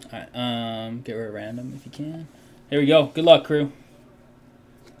 Yep. All right. Get rid of random if you can. Here we go. Good luck, crew.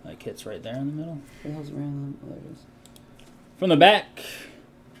 Like hits right there in the middle. What the hell's random? Oh, there it is. From the back.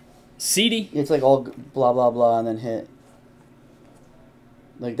 CD. It's like all blah blah blah and then hit.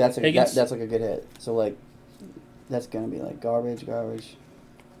 Like that's like that's like a good hit. So like, that's gonna be like garbage.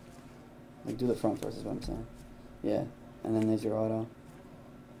 Like do the front first is what I'm saying. Yeah, and then there's your auto.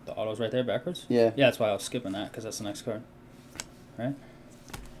 The auto's right there backwards. Yeah. Yeah, that's why I was skipping that because that's the next card. Right.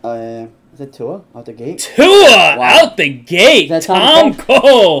 Is it Tua out the gate? Tua out the gate. Tom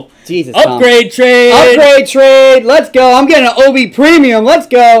Cole. Jesus. Upgrade trade. Upgrade trade. Let's go. I'm getting an OB premium. Let's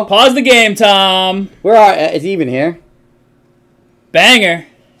go. Pause the game, Tom. Where are? Is he even here? Banger.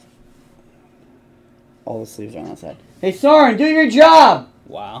 All the sleeves are on that side. Hey, Soren, do your job.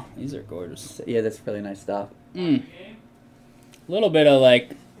 Wow, these are gorgeous. Yeah, that's really nice stuff. A little bit of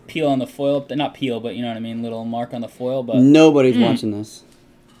like peel on the foil. Not peel, but you know what I mean. Little mark on the foil, but nobody's watching this.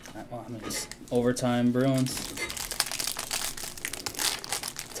 Well, I mean, it's overtime Bruins.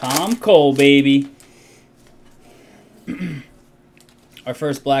 Tom Cole, baby. Our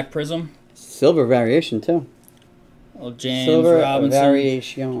first black prism. Silver variation, too. Little James Silver Robinson.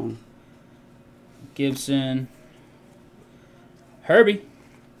 Variation. Gibson. Herbie.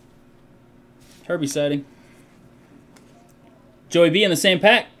 Herbie sighting. Joey B in the same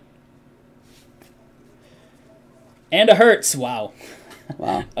pack. And a Hertz. Wow.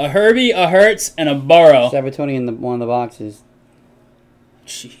 Wow. A Herbie, a Hertz, and a Burrow. Sabatoni in one of the boxes.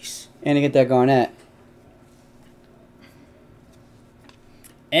 Jeez. And to get that Garnett.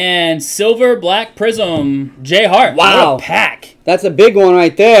 And silver black prism. Jay Hart. Wow. What a pack. That's a big one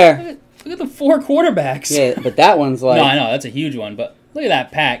right there. Look at the 4 quarterbacks. Yeah, but that one's like... No, I know. That's a huge one. But look at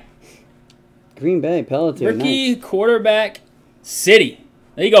that pack. Green Bay, Pelletier. Rookie, nice. quarterback, City.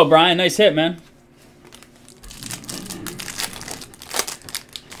 There you go, Brian. Nice hit, man.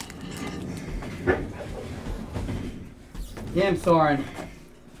 Damn, Soren.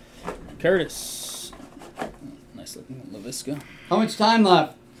 Curtis. Nice looking LaVisca. How much time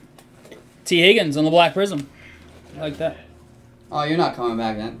left? T. Higgins on the black prism. I like that. Oh, you're not coming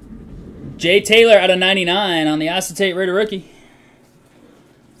back then. Jay Taylor out of 99 on the acetate Raider rookie.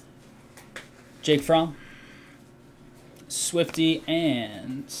 Jake Fromm. Swifty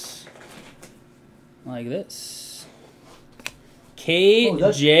and like this.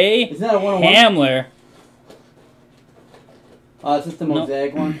 KJ Hamler. Is this the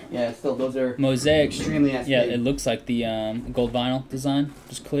Mosaic one? Yeah, still, those are Mosaic. Extremely SP. Yeah, it looks like the gold vinyl design,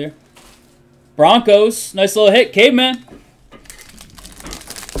 just clear. Broncos, nice little hit, Caveman.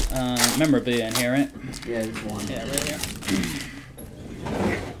 Memorabilia in here, right? Yeah, just one. Yeah, right here.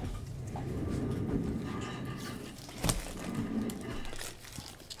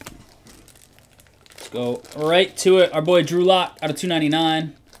 Let's go right to it. Our boy Drew Lock out of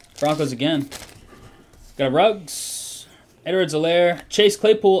 299. Broncos again. Got a Ruggs. Edwards Alaire. Chase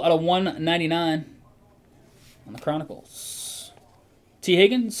Claypool out of 199 on the Chronicles. T.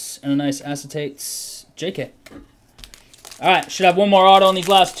 Higgins and a nice acetates JK. All right, should have one more auto on these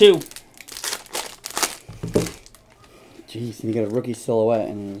last 2. Jeez, you got a rookie silhouette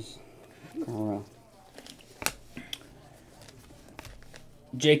in his around.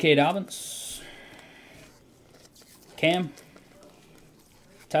 J.K. Dobbins. Cam.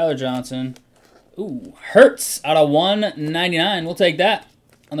 Tyler Johnson. Ooh, Hurts out of 199. We'll take that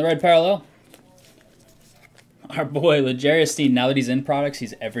on the red parallel. Our boy, L'Jarius Sneed, now that he's in products,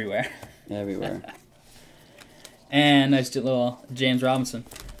 he's everywhere. Everywhere. And nice little James Robinson.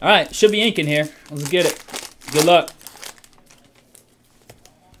 All right, should be ink in here. Let's get it. Good luck.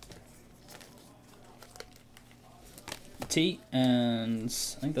 T, and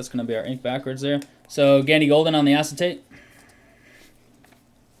I think that's going to be our ink backwards there. So, Gandy Golden on the acetate.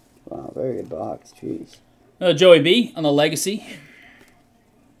 Wow, very good box. Jeez. Joey B on the legacy.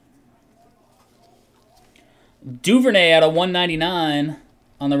 Duvernay out of 199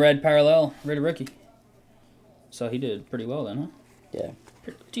 on the red parallel. Rated rookie. So he did pretty well then, huh? Yeah.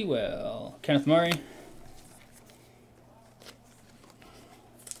 Pretty well. Kenneth Murray.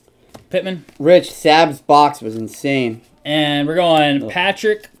 Pittman. Rich, Sab's box was insane. And we're going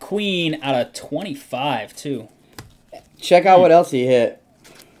Patrick Queen out of 25, too. Check out what else he hit.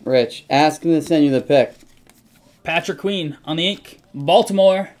 Rich, ask him to send you the pick. Patrick Queen on the ink.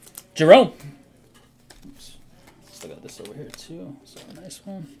 Baltimore. Jerome. Oops. Still got this over here, too. So a nice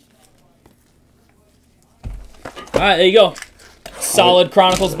one. All right, there you go. Solid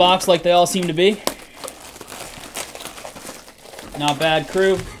Chronicles box like they all seem to be. Not bad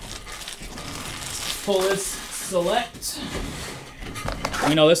crew. Pull this select.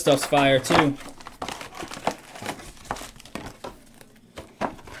 We know this stuff's fire too.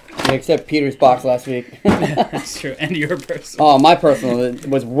 Yeah, except Peter's box last week. That's true. And your personal. Oh, my personal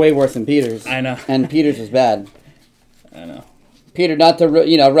was way worse than Peter's. I know. And Peter's was bad. I know. Peter, not to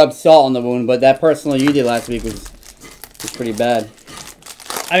rub salt on the wound, but that personal you did last week was pretty bad.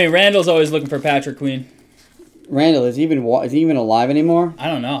 I mean, Randall's always looking for Patrick Queen. Randall, is he even alive anymore? I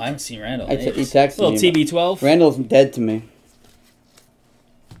don't know. I haven't seen Randall. He texted me. Little TB12. Randall's dead to me.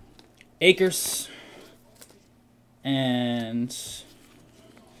 Akers. And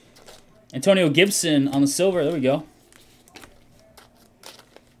Antonio Gibson on the silver. There we go.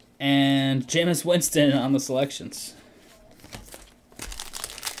 And Jameis Winston on the selections.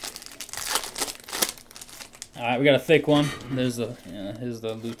 All right, we got a thick one. Here's the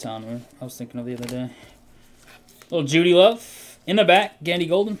Luton one I was thinking of the other day. Little Judy Love in the back. Gandy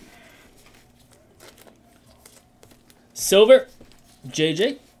Golden. Silver.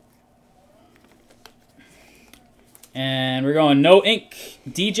 JJ. And we're going no ink.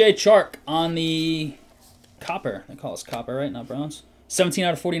 DJ Chark on the copper. They call us copper, right? Not bronze. 17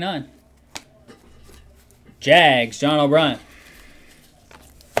 out of 49. Jags. John O'Brien.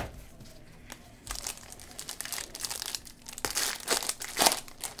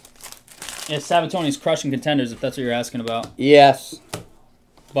 Yeah, Sabatoni's crushing contenders, if that's what you're asking about. Yes.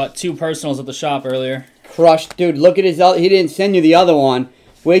 Bought 2 personals at the shop earlier. Crushed. Dude, look at his other. He didn't send you the other one.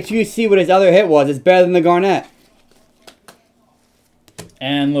 Wait till you see what his other hit was. It's better than the Garnett.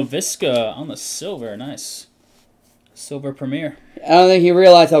 And LaVisca on the silver. Nice. Silver Premier. I don't think he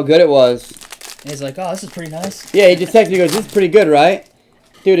realized how good it was. He's like, oh, this is pretty nice. Yeah, he just texted me, goes, this is pretty good, right?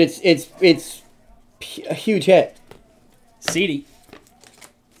 Dude, it's a huge hit. Seedy.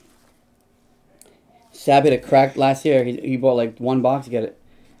 Sab hit a crack last year. He bought like 1 box to get it.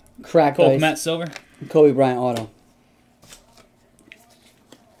 Cracked Cole ice. Matt Silver. Kobe Bryant auto.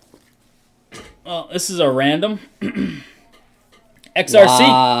 Well, this is a random. XRC.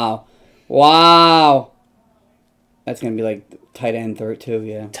 Wow. Wow. That's going to be like tight end third too,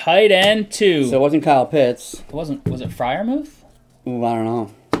 yeah. Tight end 2. So it wasn't Kyle Pitts. Was it Fryermuth? Ooh, I don't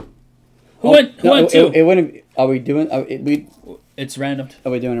know. Who went 2? It wouldn't. Are we doing? It's random.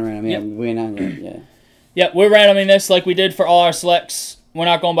 Are we doing it random? Yeah, Yep. we're not. Yeah. Yep, we're randoming this like we did for all our selects. We're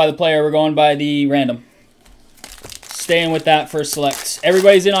not going by the player. We're going by the random. Staying with that for selects.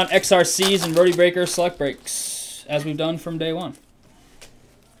 Everybody's in on XRCs and Rhodybreakers select breaks, as we've done from day 1.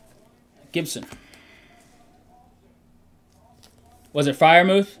 Gibson. Was it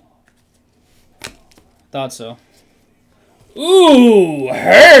Fryermuth? Thought so. Ooh,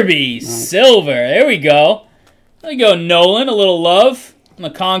 Herbie Nice. Silver. There we go. There you go, Nolan. A little love on the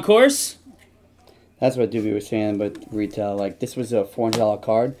concourse. That's what Doobie was saying, but retail, like, this was a $400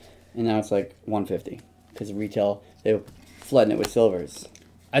 card, and now it's like $150 because retail, they were flooding it with silvers.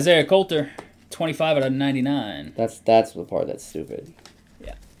 Isaiah Coulter, 25 out of 99. That's the part that's stupid.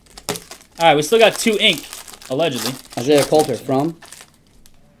 Yeah. All right, we still got 2 ink, allegedly. Isaiah Coulter from?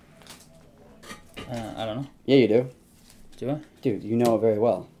 I don't know. Yeah, you do. Do I? Dude, you know it very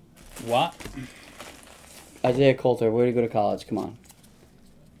well. What? Isaiah Coulter, where did he go to college? Come on.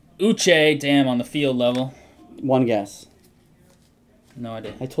 Uche, damn, on the field level. One guess. No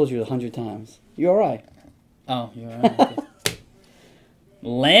idea. I told you 100 times. You all right? Oh, you're right. Okay.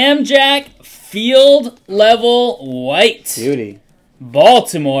 Lambjack, field level white. Beauty.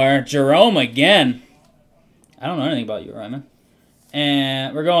 Baltimore, Jerome again. I don't know anything about you, Ryman.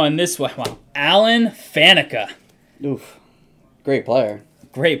 And we're going this way. Wow. Alan Faneca. Oof. Great player.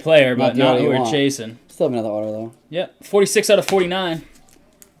 Great player, but not who we're chasing. Still have another auto, though. Yep. 46 out of 49.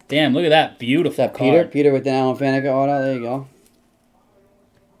 Damn, look at that. Beautiful Is that card. Peter? Peter with the Alan Faneca auto. There you go.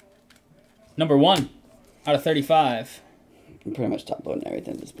 Number 1 out of 35. I'm pretty much top loading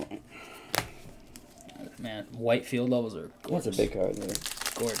everything at this point. Man, white field levels are gorgeous. That's a big card there.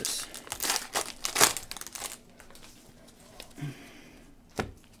 Gorgeous.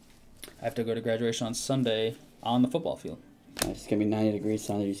 I have to go to graduation on Sunday on the football field. It's going to be 90 degrees,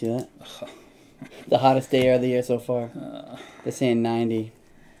 son. Did you see that? The hottest day of the year so far. They're saying 90.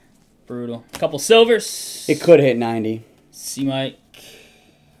 Brutal. Couple silvers. It could hit 90. C. Mike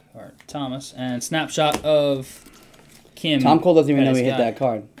or Thomas. And snapshot of Kim. Tom Cole doesn't even know he hit guy. that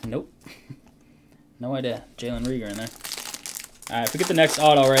card. Nope. No idea. Jalen Rieger in there. All right, if we get the next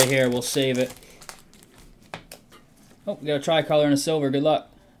auto right here, we'll save it. Oh, we got a tricolor and a silver. Good luck.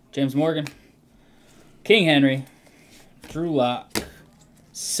 James Morgan. King Henry. Drew Lock.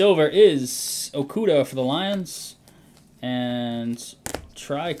 Silver is Okuda for the Lions. And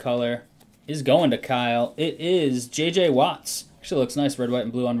tricolor is going to Kyle. It is J.J. Watts. Actually looks nice. Red, white,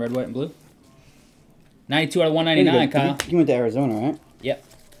 and blue on red, white, and blue. 92 out of 199, Kyle. You went to Arizona, right? Yep.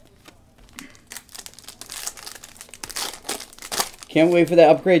 Can't wait for that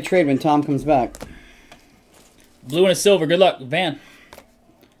upgrade trade when Tom comes back. Blue and a silver. Good luck, Van.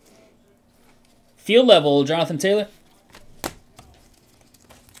 Field level, Jonathan Taylor.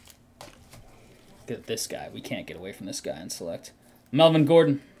 Look at this guy. We can't get away from this guy and select. Melvin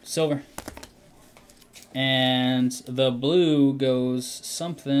Gordon, silver. And the blue goes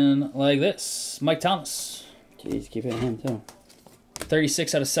something like this. Mike Thomas. Jeez, keep hitting him too.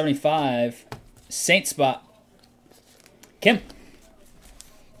 36 out of 75. Saint spot. Kim.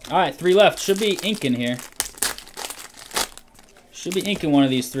 All right, 3 left. Should be ink in here. Should be ink in one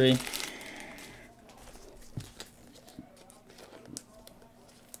of these 3.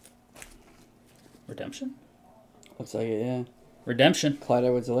 Redemption? Looks like it, yeah. Redemption. Clyde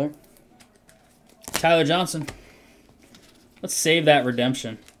Edwards-Helaire. Tyler Johnson. Let's save that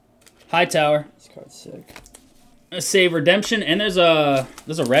redemption. Hightower. This card's sick. Let's save redemption, and there's a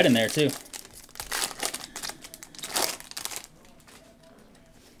red in there too.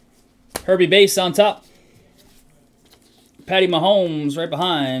 Herbie Base on top. Patty Mahomes right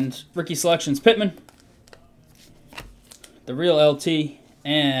behind. Ricky Selections Pittman. The real LT.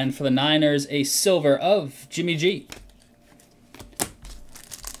 And for the Niners, a silver of Jimmy G.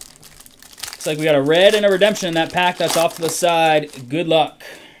 Looks like we got a red and a redemption in that pack. That's off to the side. Good luck.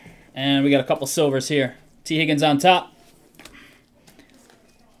 And we got a couple silvers here. T. Higgins on top.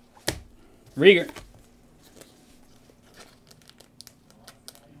 Rieger.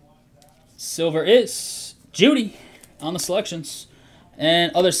 Silver is Judy on the selections.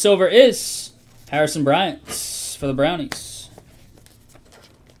 And other silver is Harrison Bryant for the Brownies.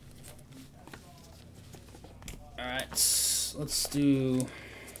 All right, let's do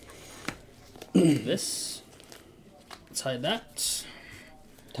this. Let's hide that.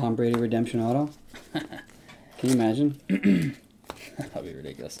 Tom Brady redemption auto. Can you imagine? That'll be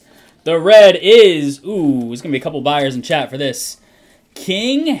ridiculous. The red is, ooh, there's going to be a couple buyers in chat for this.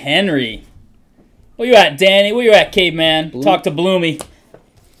 King Henry. Where you at, Danny? Where you at, caveman? Blue. Talk to Bloomy.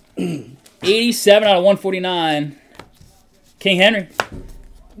 87 out of 149. King Henry.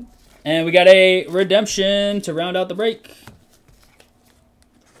 And we got a redemption to round out the break.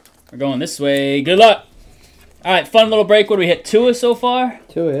 We're going this way. Good luck. All right, fun little break. What do we hit? 2 so far?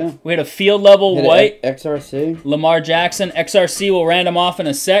 2, yeah. We hit a field level Hit white. XRC. Lamar Jackson. XRC will random off in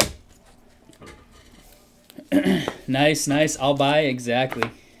a sec. Nice, nice. I'll buy exactly.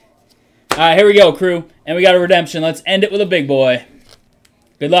 All right, here we go, crew. And we got a redemption. Let's end it with a big boy.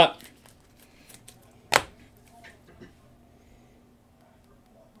 Good luck.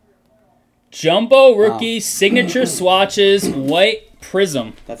 Jumbo rookie signature swatches white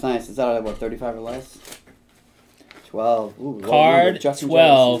prism. That's nice. Is that what, 35 or less? 12. Ooh, Card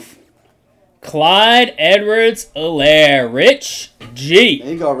 12. Clyde Edwards-Helaire. Rich G.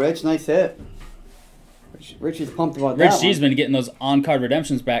 There you go, Rich. Nice hit. Rich is pumped about that. Rich G's been getting those on-card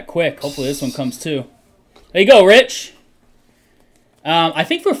redemptions back quick. Hopefully this one comes too. There you go, Rich. I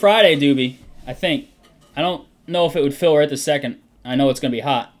think for Friday, Doobie. I think. I don't know if it would fill right this second. I know it's going to be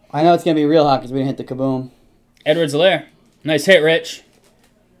hot. I know it's going to be real hot because we didn't hit the kaboom. Edwards-Helaire. Nice hit, Rich.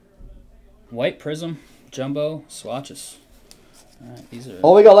 White prism, jumbo, swatches. All right, these are...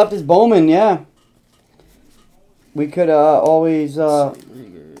 All we got left is Bowman, yeah. We could always... Let's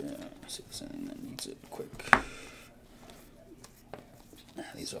see if there's anything that needs it quick.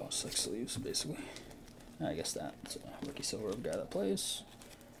 these are all 6 sleeves, basically. I guess that's rookie silver of guy that plays.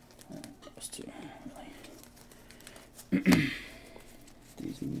 Those 2. Really.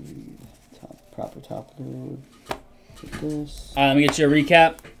 These need proper top load. Get this. Let me get you a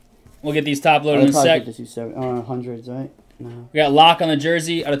recap. We'll get these top loaded in a sec. This hundreds, right? No. We got Lock on the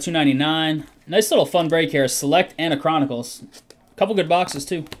jersey out of 299. Nice little fun break here. Select and a Chronicles. Couple good boxes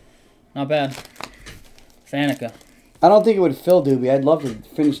too. Not bad. Fanica. I don't think it would fill Doobie. I'd love to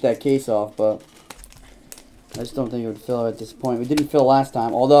finish that case off, but I just don't think it would fill at this point. We didn't fill last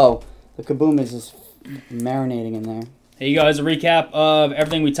time, although the Kaboom is just marinating in there. Here you go. Here's a recap of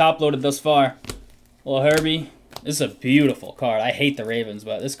everything we top loaded thus far. Little Herbie. This is a beautiful card. I hate the Ravens,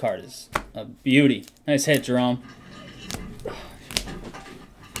 but this card is a beauty. Nice hit, Jerome.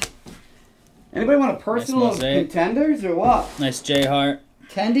 Anybody want a personal Nice of contenders or what? Nice J Hart.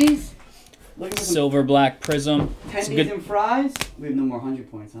 Tendies? Look at Silver black prism. Tendies Good... and fries? We have no more 100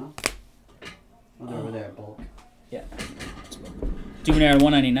 points, huh? Oh, they're over there, bulk. Yeah. Dubinair at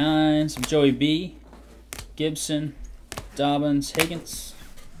 199. Some Joey B. Gibson. Dobbins.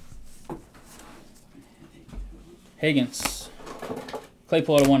 Higgins.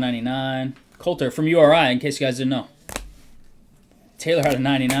 Claypool at 199. Coulter from URI, in case you guys didn't know. Taylor out of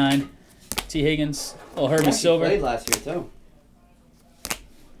 99. T. Higgins. Oh, Herbie Silver. Played last year, too.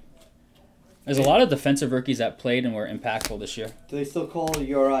 There's a lot of defensive rookies that played and were impactful this year. Do they still call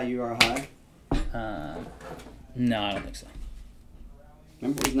URI high? No, I don't think so.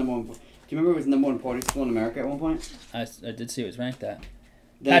 Remember it was number one. Do you remember it was number 1 party school in America at one point? I did see it was ranked at.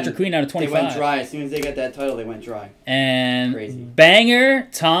 Then Patrick Queen out of 25. They went dry. As soon as they got that title, they went dry. And Crazy. Banger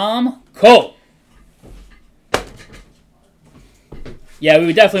Tom Cole. Yeah,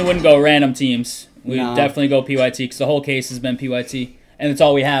 we definitely wouldn't go random teams. We would definitely go PYT because the whole case has been PYT. And it's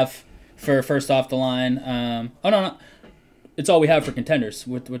all we have for first off the line. No. It's all we have for contenders.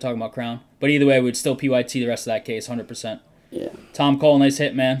 We're talking about Crown. But either way, we'd still PYT the rest of that case, 100%. Yeah. Tom Cole, nice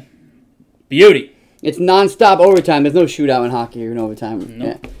hit, man. Beauty. It's non-stop overtime. There's no shootout in hockey or no overtime. No,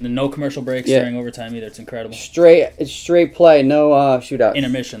 Yeah. no commercial breaks during overtime either. It's incredible. It's straight play. No shootout.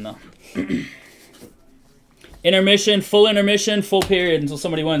 Intermission, though. Intermission, full period until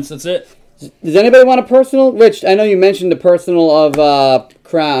somebody wins. That's it. Does anybody want a personal? Rich, I know you mentioned the personal of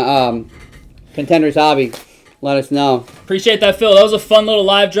Crown Contenders Hobby. Let us know. Appreciate that, Phil. That was a fun little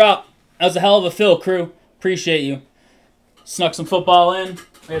live drop. That was a hell of a fill, crew. Appreciate you. Snuck some football in.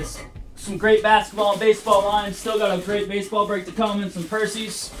 We had some great basketball and baseball lines. Still got a great baseball break to come and some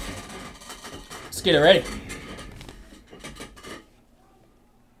Percy's. Let's get it ready.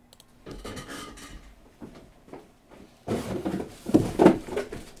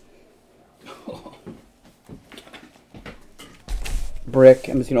 Brick.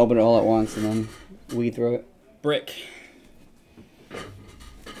 I'm just going to open it all at once and then weed through it. Brick.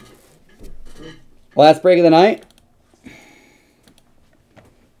 Last break of the night.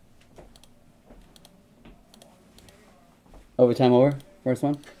 Overtime over. First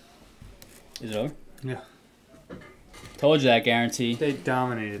one. Is it over? Yeah. Told you that guarantee. They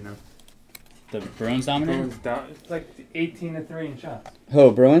dominated them. The Bruins dominated? It's like 18-3 in shots.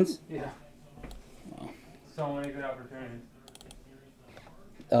 Who, Bruins? Yeah. Wow. So many good opportunities.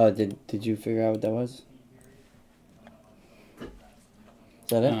 Oh, did you figure out what that was? Is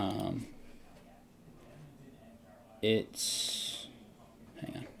that it? It's...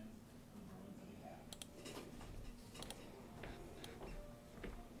 Hang on.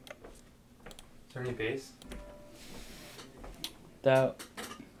 Is there any base? That...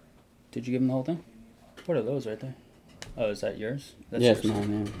 Did you give him the whole thing? What are those right there? Oh, is that yours? That's Yes, yours.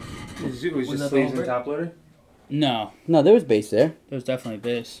 mine, yeah. Was that just the sleeves whole and top loader? No. No, there was base there. There was definitely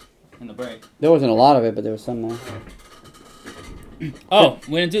base in the break. There wasn't a lot of it, but there was some there. Oh,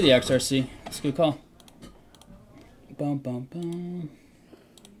 we didn't do the XRC. That's a good call. Bum, bum, bum.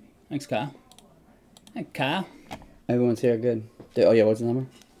 Thanks, Kyle. Hey, Kyle. Everyone's here, good. Oh, yeah, what's the number?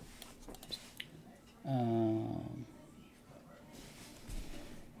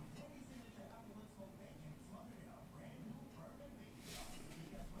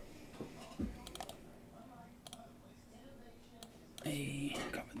 Hey,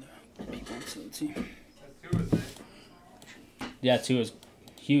 covered the people on the team. That's 2 is it. Yeah, 2 is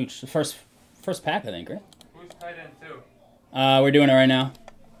huge. The first pack, I think, right? Who's tight end 2? We're doing it right now.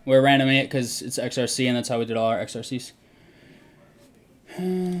 We're randoming it because it's XRC, and that's how we did all our XRCs.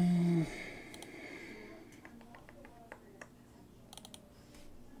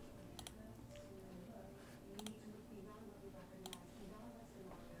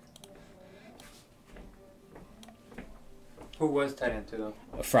 Who was tight end 2 though?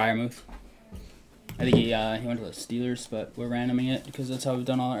 A Fryermuth. I think he went to the Steelers, but we're randoming it because that's how we've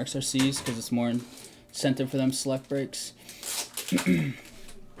done all our XRCs because it's more incentive for them select breaks.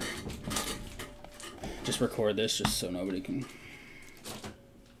 Just record this just so nobody can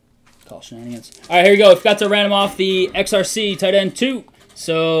call shenanigans. All right, here we go. We've got to random off the XRC tight end 2.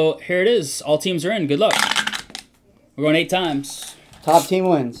 So here it is. All teams are in. Good luck. We're going 8 times. Top team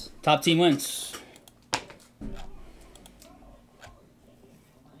wins. Top team wins.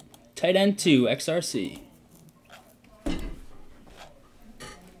 Tight end 2, XRC.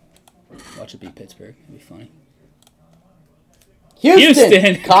 Watch it beat Pittsburgh. It'd be funny.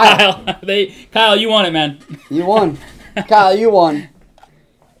 Houston. Kyle. Kyle, you won it, man. You won. Kyle, you won.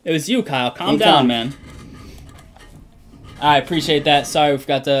 It was you, Kyle. Calm down, man. I appreciate that. Sorry we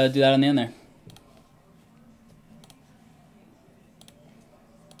forgot to do that on the end there.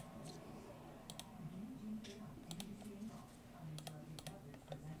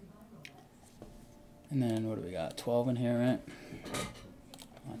 And then what do we got? 12 in here, right?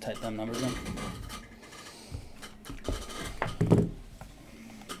 I'll type them numbers in.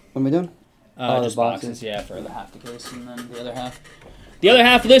 What am I doing? Just boxes, yeah, for the half the case and then the other half. The other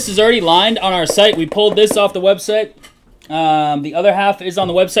half of this is already lined on our site. We pulled this off the website. The other half is on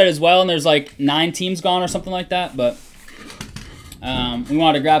the website as well, and there's like 9 teams gone or something like that. But we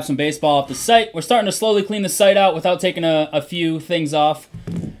wanted to grab some baseball off the site. We're starting to slowly clean the site out without taking a few things off.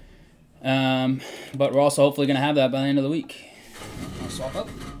 But we're also hopefully going to have that by the end of the week. I'll swap up.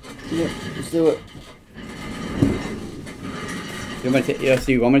 Yeah, let's do it. You want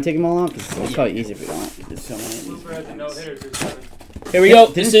me to take them all off? It's probably easier if we don't. There's so many of these. Here we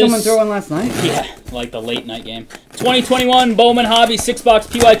go. Didn't someone throw one last night? Yeah, like the late night game. 2021 Bowman Hobby 6-box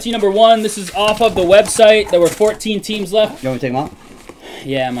PYT number 1. This is off of the website. There were 14 teams left. You want me to take them off?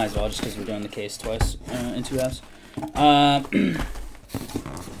 Yeah, I might as well, just because we're doing the case twice in 2 halves.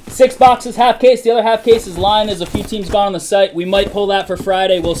 6 boxes, half case. The other half case is lined. There's a few teams gone on the site. We might pull that for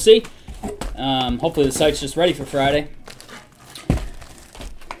Friday. We'll see. Hopefully the site's just ready for Friday.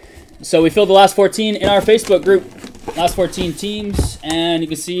 So we filled the last 14 in our Facebook group. Last 14 teams, and you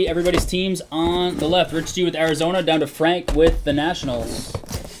can see everybody's teams on the left. Rich G with Arizona, down to Frank with the Nationals.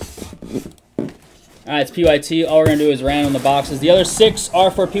 All right, it's PYT. All we're going to do is random the boxes. The other 6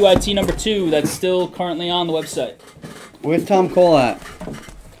 are for PYT number 2. That's still currently on the website. Where's Tom Cole at?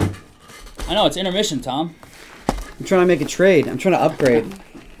 I know, it's intermission, Tom. I'm trying to make a trade. I'm trying to upgrade.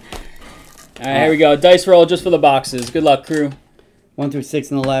 All right, here we go. Dice roll just for the boxes. Good luck, crew. 1 through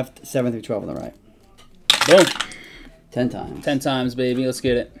 6 on the left, 7 through 12 on the right. Boom. 10 times. 10 times, baby. Let's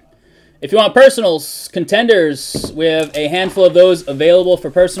get it. If you want personals, contenders, we have a handful of those available for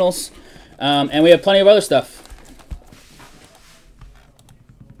personals. And we have plenty of other stuff.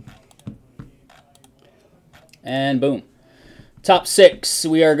 And boom. Top 6.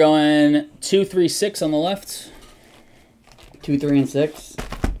 We are going 2, 3, 6 on the left. 2, 3, and 6.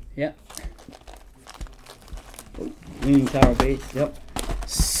 Yep. Leaning tower base. Yep.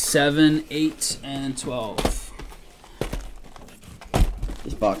 7, 8, and 12.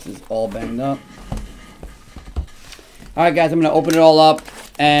 This box is all banged up. All right, guys, I'm going to open it all up,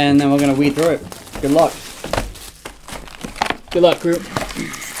 and then we're going to weed through it. Good luck. Good luck, crew.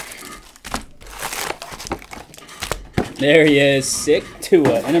 There he is. Sick to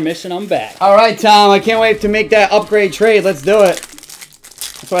it. Intermission, I'm back. All right, Tom, I can't wait to make that upgrade trade. Let's do it.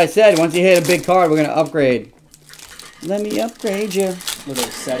 That's what I said. Once you hit a big card, we're going to upgrade. Let me upgrade you.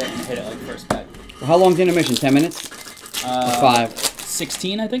 Literally set it and hit it like first pack. Well, how long's the intermission? 10 minutes? Or 5?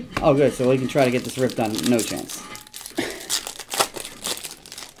 16, I think. Oh, good. So we can try to get this rip done. No chance.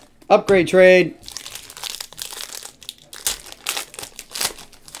 Upgrade trade.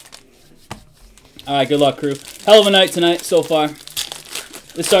 All right, good luck, crew. Hell of a night tonight so far.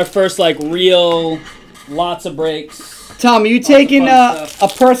 This is our first, like, real, lots of breaks. Tom, are you taking a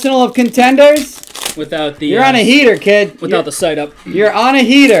personal of contenders? Without the... You're on a heater, kid. Without the site up. You're on a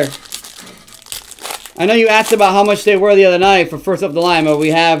heater. I know you asked about how much they were the other night for first up the line, but we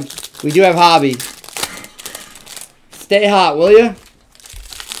do have hobby. Stay hot, will you?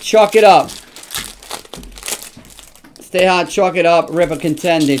 Chalk it up. Stay hot, chalk it up, rip a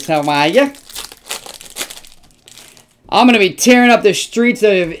contenders. How are ya? I'm going to be tearing up the streets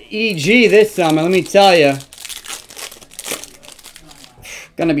of EG this summer, let me tell you.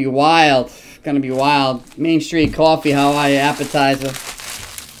 Gonna be wild. Gonna be wild. Main Street Coffee, how are you? Appetizer.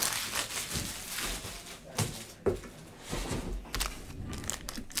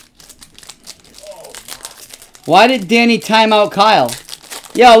 Why did Danny time out Kyle?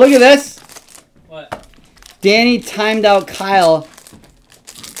 Yo, look at this. What? Danny timed out Kyle.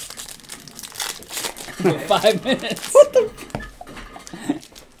 For 5 minutes. What the?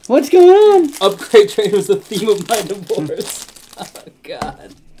 What's going on? Upgrade trade was the theme of my divorce. Oh,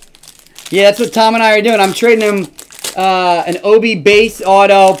 God. Yeah, that's what Tom and I are doing. I'm trading him an OB base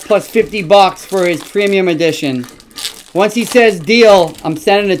auto plus $50 for his premium edition. Once he says deal, I'm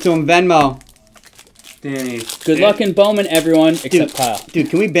sending it to him Venmo. Danny. Good luck in Bowman, everyone, except Kyle. Dude,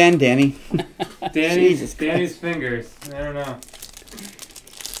 can we ban Danny? Danny's fingers. I don't know.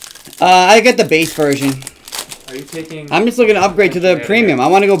 I got the base version. Are you taking... I'm just looking to upgrade to the premium. I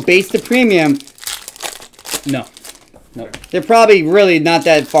want to go base to premium. No. No. They're probably really not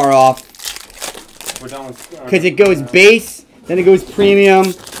that far off. We're done with... Because it goes base, then it goes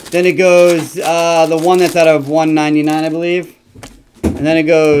premium, then it goes the one that's out of $199, I believe. And then it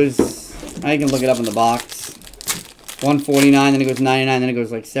goes... I can look it up in the box. $149, then it goes $99, then it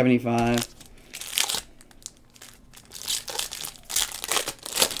goes like $75.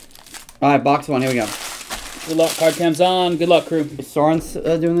 Alright, box one, here we go. Good luck, card cam's on. Good luck, crew. Is Soren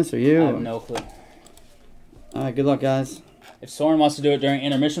doing this or you? I have no clue. Alright, good luck, guys. If Soren wants to do it during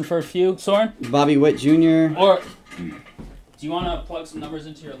intermission for a few, Soren? Bobby Witt Jr. Or, do you want to plug some numbers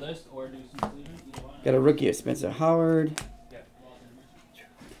into your list or do some sleeping? Got a rookie of Spencer Howard.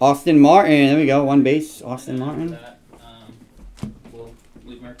 Austin Martin. There we go. One base. Austin Martin. We'll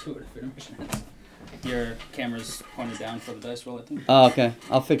leave Merc to it if intermission ends. Your camera's pointed down for the dice roll, I think. Oh, okay.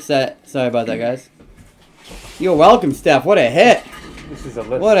 I'll fix that. Sorry about that, guys. You're welcome, Steph. What a hit. This is a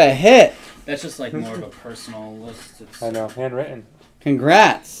list. What a hit. That's just like more of a personal list. It's, I know. Handwritten.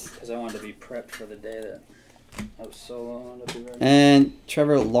 Congrats. because I wanted to be prepped for the day that I was solo on to be ready. And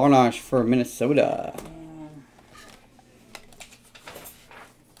Trevor Larnach for Minnesota.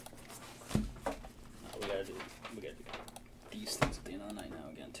 We gotta do these things at the end of the night now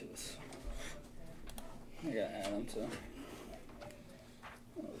again too. So I gotta add them to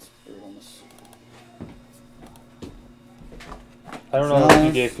this brutalness. I don't know if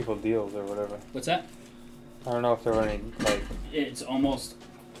you gave people deals or whatever. What's that? I don't know if there were any, like... It's almost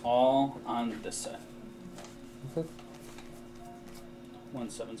all on this side. What's it?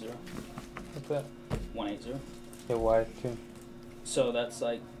 170. What's that? 180. Yeah, why too? So that's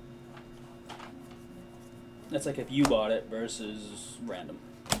like if you bought it versus random.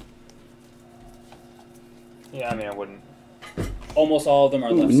 Yeah, I mean, I wouldn't. Almost all of them are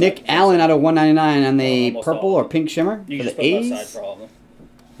Ooh, left Nick side. Allen out of 199 on the Almost purple all. or pink shimmer You for can just the put A's. left side for all of them.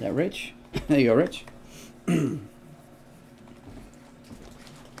 Is that Rich? There you go, Rich.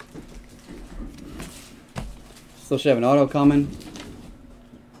 Still should have an auto coming.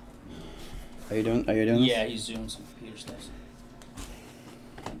 Are you doing this? Yeah, he's doing some computer stuff.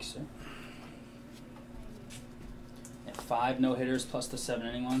 Thanks, sir. Yeah, 5 no-hitters plus the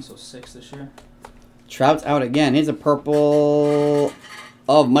 7-inning one, so 6 this year. Trout's out again. Here's a purple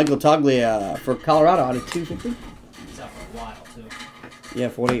of Michael Toglia for Colorado out of 250. He's out for a while, too. Yeah,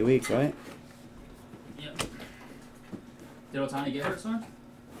 48 weeks, right? Yep. Did Otani get hurt, son?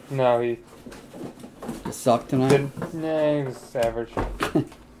 No, he Just sucked tonight. didn't. Nah, he was average.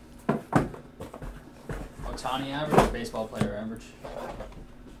 Otani average or baseball player average?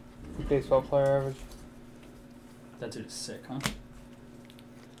 Baseball player average. That dude is sick, huh?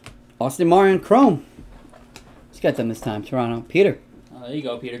 Austin Martin Chrome. He's got them this time. Toronto. Peter. There you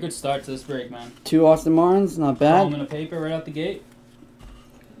go, Peter. Good start to this break, man. 2 Austin Martins. Not Home bad. in a paper right out the gate.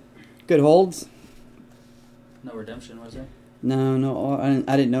 Good holds. No redemption, was there? No.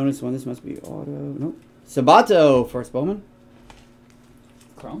 I didn't notice one. This must be auto. Nope. Sabato first Bowman.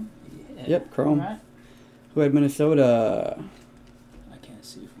 Chrome? Yeah. Yep, Chrome. All right. Who had Minnesota? I can't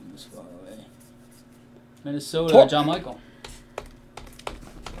see from this far away. Minnesota, Torque. John Michael.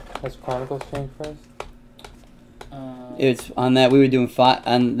 Has Chronicles changed first? It's on that we were doing 5,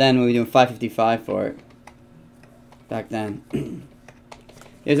 and then we were doing 555 for it. Back then.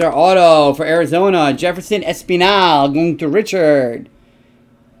 Here's our auto for Arizona. Jefferson Espinal going to Richard.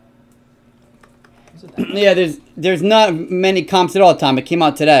 Is it that much? Yeah, there's not many comps at all, Tom. It came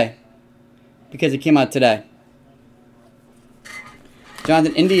out today. Because it came out today.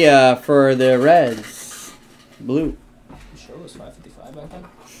 Jonathan India for the Reds. Blue. You sure it was 555 back then?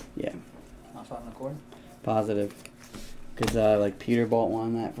 Yeah, Not 5 1/4? positive. Because like Peter bought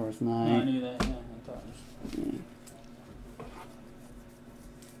one that first No, I night. knew that. Yeah, I thought it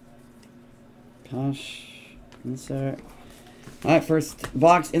was. Gosh. Insert. Alright, first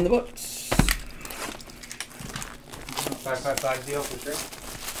box in the books. 555 deal for sure.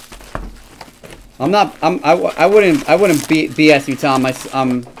 I wouldn't BS you, Tom.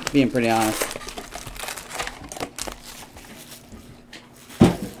 I'm being pretty honest.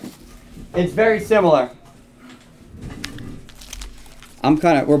 It's very similar.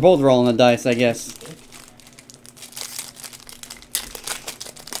 We're both rolling the dice, I guess.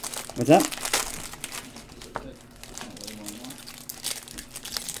 What's up?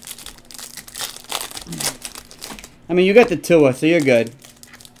 I mean, you got the Tua, so you're good.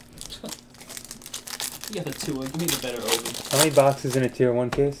 You got the two. Give me the better Obi. How many boxes in a tier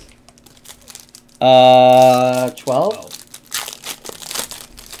 1 case? 12?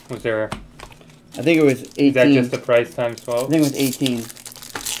 Was there? I think it was 18. Is that just the price times I 12? think it was 18.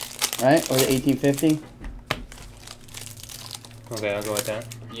 Right? Or was it 1850? Okay, I'll go with that.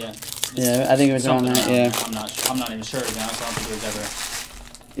 Yeah. Yeah, I think it was around that. Yeah. There. I'm not even sure to be honest. I don't think it was ever.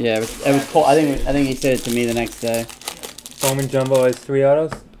 Yeah, it was cool. I think he said it to me the next day. Bowman Jumbo has 3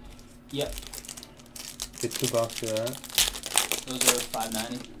 autos? Yep. Get 2 boxes of that. Those are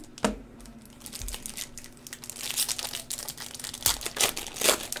 $5.90.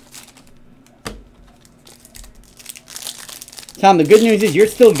 Tom, the good news is you're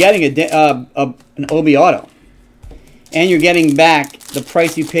still getting an OB auto, and you're getting back the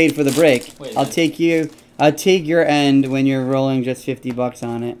price you paid for the break. Wait, I'll take your end when you're rolling just $50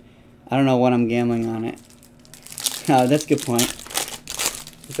 on it. I don't know what I'm gambling on it. Oh, that's a good point.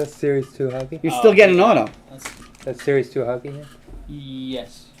 Is that Series 2 hockey? You're still getting an auto. That's Series 2 hockey here?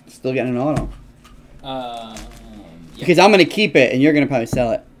 Yes. Still getting an auto. Yeah. Because I'm gonna keep it, and you're gonna probably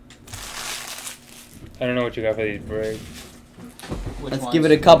sell it. I don't know what you got for these breaks. Let's give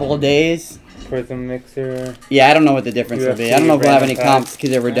it a couple of days. Prism Mixer. Yeah, I don't know what the difference will be. I don't know if we'll have any comps because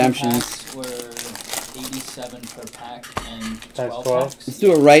they're redemptions. Packs were 87 per pack and Times 12 12. packs. Let's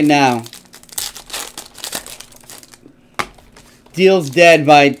do it right now. Deal's dead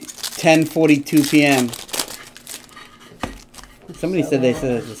by 10:42 p.m. Somebody said they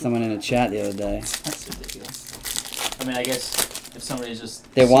said it to someone in the chat the other day. That's ridiculous. I mean, I guess if somebody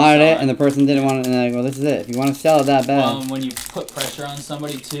just... They wanted it, and the person didn't want it, and they're like, well, this is it. If you want to sell it that bad. Well, when you put pressure on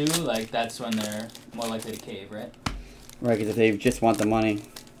somebody, too, like, that's when they're more likely to cave, right? Right, because if they just want the money.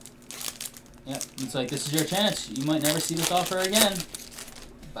 Yep. It's like, this is your chance. You might never see this offer again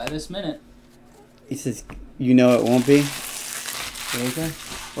by this minute. He says, you know it won't be.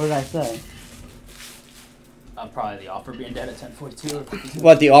 What did I say? Probably the offer being dead at 10:42.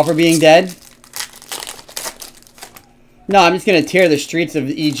 What, the offer being dead? No, I'm just going to tear the streets of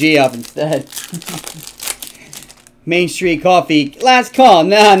EG up instead. Main Street Coffee. Last call.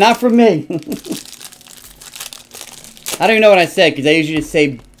 Nah, not from me. I don't even know what I said because I usually just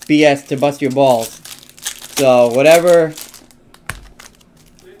say BS to bust your balls. So, whatever.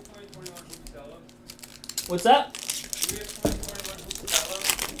 What's that?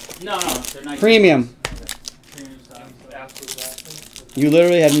 No, they're not. Premium. You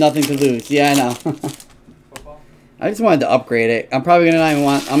literally have nothing to lose. Yeah, I know. I just wanted to upgrade it. I'm probably not even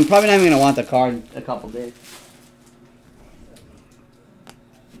gonna want the card in a couple days.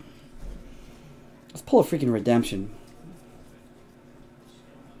 Let's pull a freaking redemption.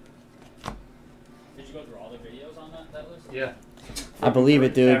 Did you go through all the videos on that list? Yeah. I believe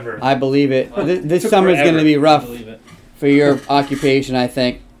it, dude. Forever. I believe it. Well, This took summer's forever. gonna be I rough believe it. for your occupation, I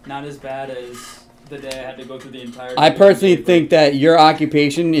think. Not as bad as the day I had to go through the entire. I personally think that your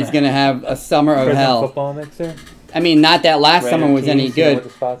occupation is gonna have a summer of Prism hell. Football Mixer. I mean, not that last summer was any Teams, you know good. what the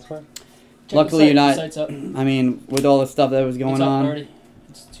spots were? Luckily, you're not. The site's up. I mean, with all the stuff that was going It's up on, already.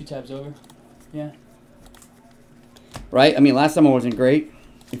 It's 2 tabs over. Yeah. right? I mean, last summer wasn't great.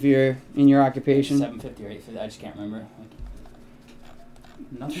 If you're in your occupation, 750 or 850. I just can't remember.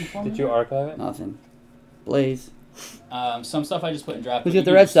 Nothing for me? Did you archive it? nothing. Blaze. Some stuff I just put in draft. Who's but got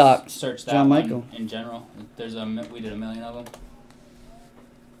the you Red can just Sox? Search that John one Michael. in general. There's we did 1 million of them.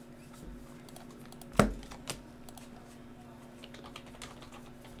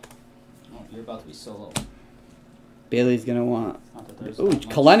 Oh, you're about to be so low. Bailey's gonna want. Not that there's Ooh, that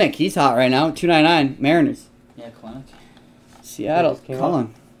much. Kalenic, he's hot right now. 299 Mariners. Yeah, Kalenic. Seattle. just came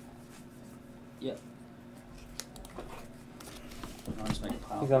Cullen. I'll just make a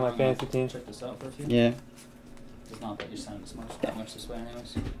pile. He's on my fantasy team. Check this out for a few. Yeah. It's not that you're sending that much this way,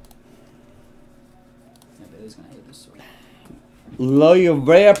 anyways. Yeah, Bailey's gonna hate this story.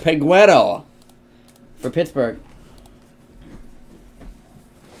 Loyovrea Peguero for Pittsburgh.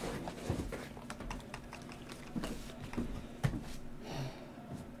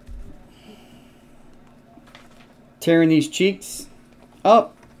 Tearing these cheeks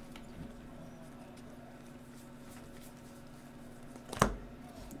up.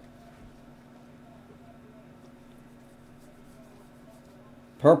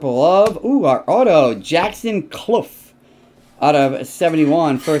 Purple of, ooh, our auto, Jackson Clough, out of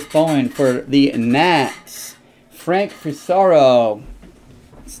 71, first Bowen for the Nats. Frank Frisaro,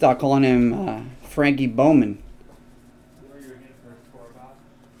 start calling him Frankie Bowman.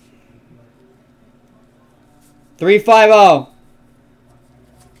 350.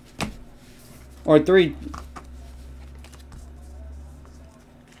 Or 3.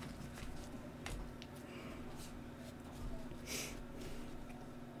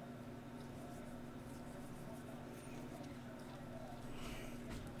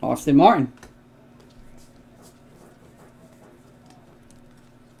 Austin Martin.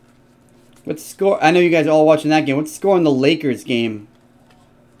 What's the score? I know you guys are all watching that game. What's the score in the Lakers game?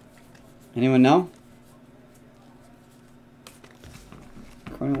 Anyone know?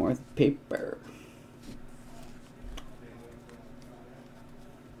 Cronenworth paper.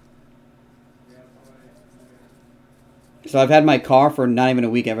 So I've had my car for not even a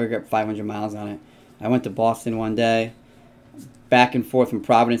week. I've ever got 500 miles on it. I went to Boston one day. Back and forth from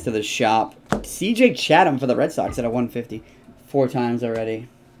Providence to the shop. CJ Chatham for the Red Sox at a 150. 4 times already.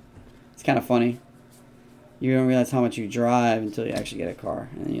 It's kind of funny. You don't realize how much you drive until you actually get a car.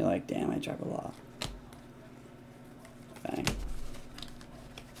 And then you're like, damn, I drive a lot. Bang.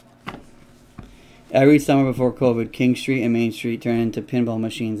 Every summer before COVID, King Street and Main Street turned into pinball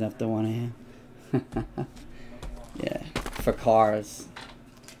machines after 1 a.m. Yeah, for cars.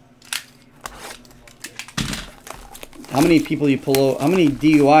 How many people you pull over? How many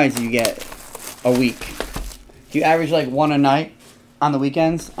DUIs do you get a week? Do you average like 1 a night on the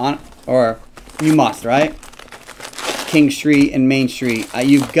weekends? Or you must, right? King Street and Main Street.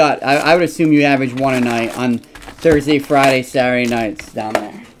 You've got. I would assume you average 1 a night on Thursday, Friday, Saturday nights down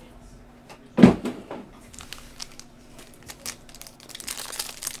there.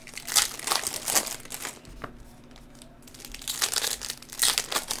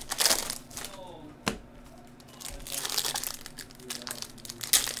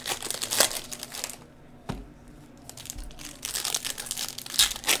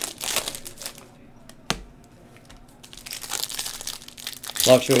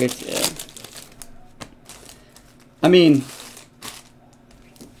 Fluctuates, yeah. I mean,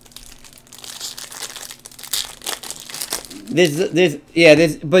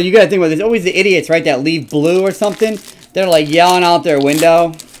 but you gotta think about it. There's always the idiots, right, that leave blue or something. They're like yelling out their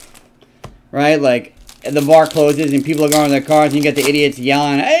window, right? Like the bar closes and people are going to their cars, and you get the idiots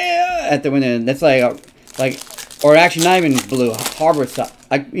yelling at the window. That's or actually not even blue, harbor side,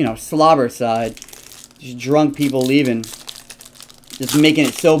 like slobber side, just drunk people leaving. Just making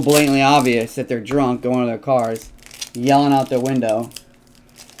it so blatantly obvious that they're drunk, going to their cars, yelling out their window.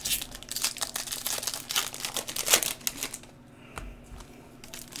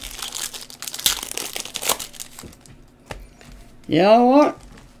 You know what?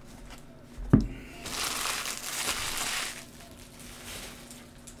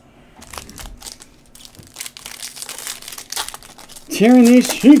 Tearing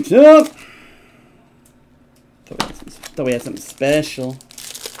these sheets up. Thought we had something special.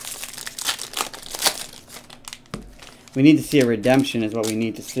 We need to see a redemption is what we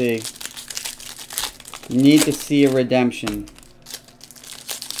need to see. We need to see a redemption.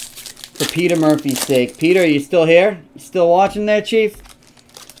 For Peter Murphy's sake. Peter, are you still here? You still watching there, Chief?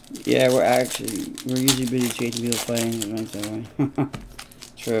 Yeah, we're usually busy chasing people playing.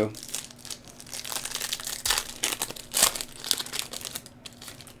 True.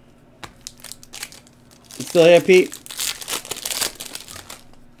 You still here, Pete?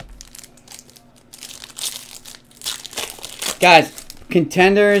 Guys,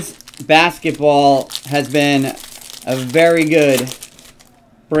 Contenders basketball has been a very good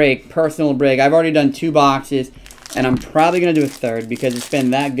break, personal break. I've already done 2 boxes, and I'm probably going to do a 3rd because it's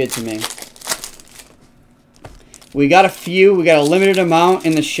been that good to me. We got a few. We got a limited amount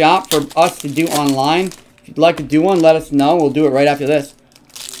in the shop for us to do online. If you'd like to do one, let us know. We'll do it right after this.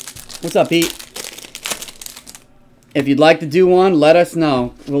 What's up, Pete? If you'd like to do one, let us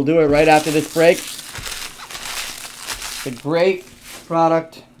know. We'll do it right after this break. It's a great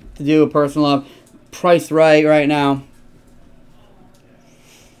product to do a personal love. Priced right now.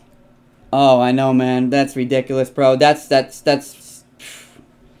 Oh, I know, man. That's ridiculous, bro. That's just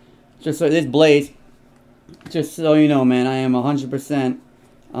so this Blaze. Just so you know, man, I am 100%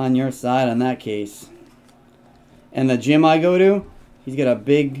 on your side on that case. And the gym I go to, he's got a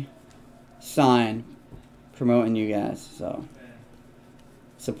big sign promoting you guys, so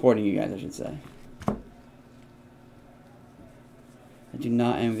supporting you guys, I should say. I do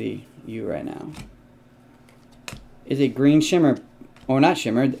not envy you right now. Is it green shimmer? Or not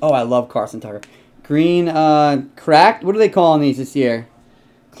shimmer. Oh, I love Carson Tucker. Green cracked? What are they calling these this year?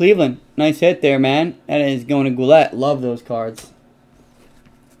 Cleveland. Nice hit there, man. That is going to Goulet. Love those cards.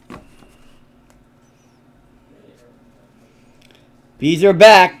 Bees are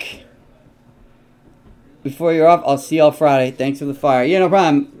back. Before you're off, I'll see y'all Friday. Thanks for the fire. Yeah, no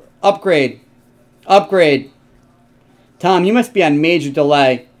problem. Upgrade. Upgrade. Tom, you must be on major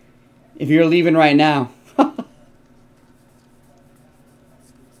delay. if you're leaving right now.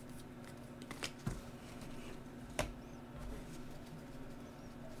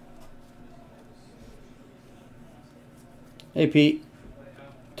 Hey, Pete.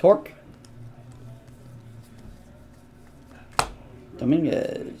 Torque.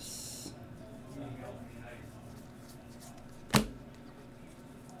 Dominguez.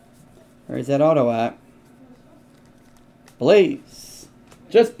 Where's that auto at? Blaze.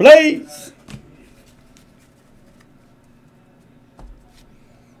 Just blaze.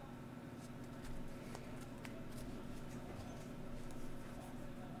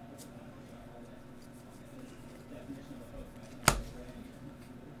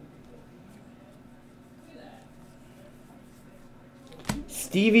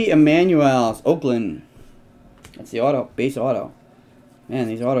 Stevie Emmanuel's Oakland. That's the auto, base auto. Man,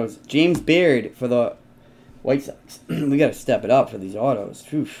 these autos. James Beard for the White Sox. We got to step it up for these autos.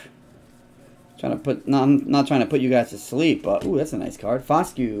 Oof. Trying to put, no, I'm not trying to put you guys to sleep, but ooh, that's a nice card.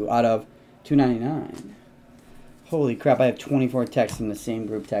 Foscue out of $2.99. Holy crap! I have 24 texts from the same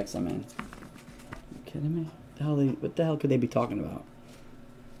group text I'm in. Are you kidding me? What the hell could they be talking about?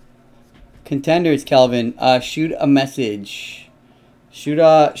 Contenders, Kelvin. Shoot a message. Shoot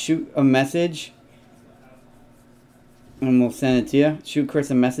a message, and we'll send it to you. Shoot Chris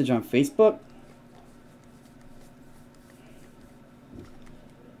a message on Facebook.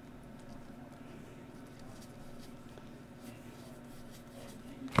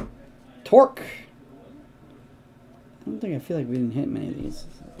 Torque. I feel like we didn't hit many of these.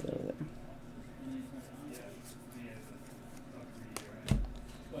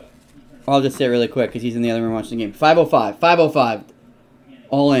 I'll just say it really quick because he's in the other room watching the game. 505. 505.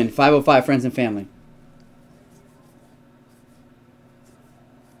 All in. 505, friends and family.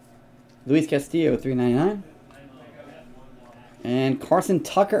 Luis Castillo, $3.99. And Carson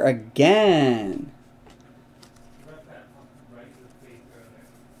Tucker again.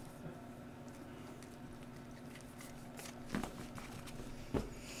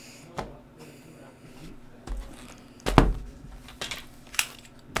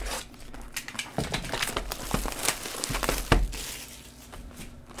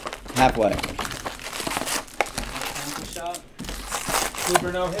 Halfway.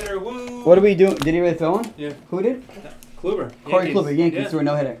 Kluber no hitter. Woo! What are we doing? Did he really throw one? Yeah. Who did? Kluber. Corey Kluber. Yankees threw a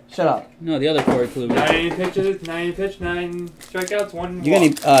no hitter. Shut up. No, the other Corey Kluber. 9 pitches, 9 pitch, 9 strikeouts, 1 You got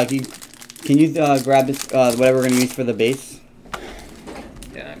any? Can you grab this? Whatever we're gonna use for the base.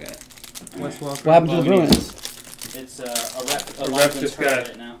 Yeah, I got it. West Walker. What happened to the Bruins? It's a ref just got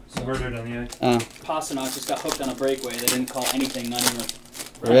right now. So. murdered on the ice. Pasternak just got hooked on a breakaway. They didn't call anything. Not even.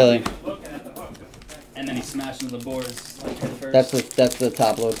 Really? And then he smashed into the boards like head first. That's the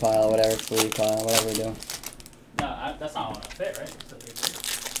top load pile, whatever, sleeve pile, whatever we do. No, that's not on a fit, right?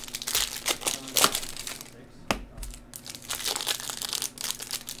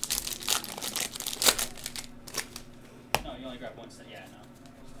 No, you only grab one set. Yeah,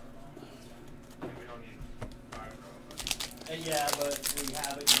 no. We don't need 5 Yeah, but we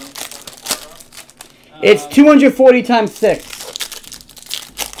have it. It's 240 times 6.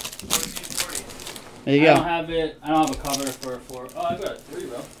 There you go. I don't have a cover for 4. Oh, I got a 3,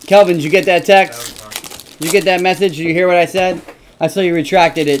 bro. Kelvin, did you get that text? Did you get that message? Did you hear what I said? I saw you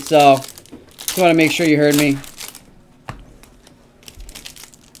retracted it, so just want to make sure you heard me.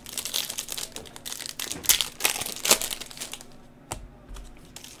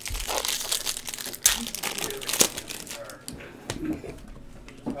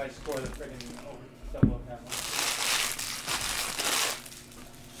 I score the friggin' double up that one.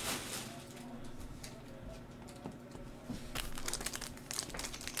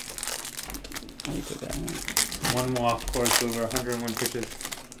 How do you put that in? 1 walk, Corey Kluber, 101 pitches.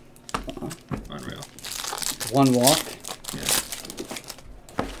 Unreal. 1 walk. Yeah.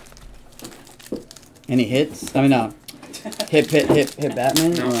 Any hits? I mean, no. Hit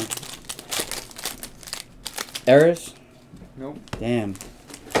Batman? No. Or errors? Nope. Damn.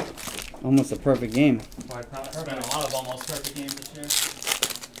 Almost a perfect game. Why it's not There's been perfect? a lot of almost perfect games this year.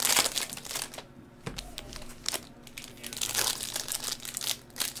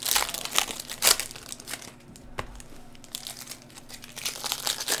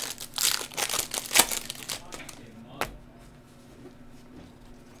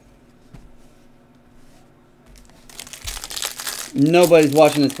 Nobody's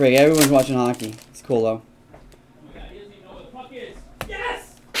watching this break. Everyone's watching hockey. It's cool, though. He doesn't even know what the puck is.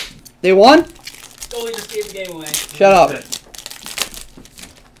 Yes! They won? Goalie just gave the game away. Shut up.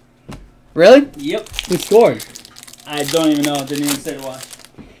 Really? Yep. Who scored? I don't even know. Didn't even say to watch.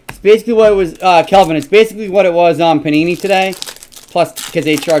 It's basically what it was, Kelvin. It's basically what it was on Panini today. Plus, because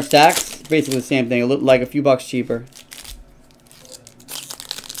they charge tax, it's basically the same thing. It looked like a few bucks cheaper.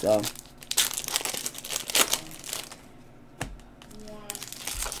 So.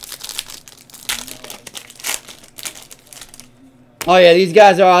 Oh yeah, these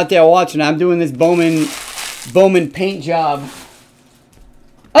guys are out there watching. I'm doing this Bowman paint job.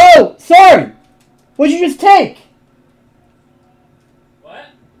 Oh, Soren! What'd you just take? What?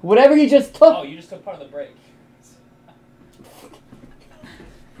 Whatever you just took. Oh, you just took part of the break.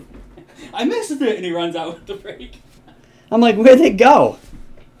 I missed it, and he runs out with the break. I'm like, where'd they go?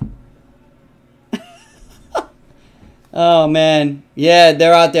 Oh man, yeah,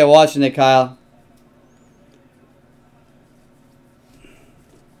 they're out there watching it, Kyle.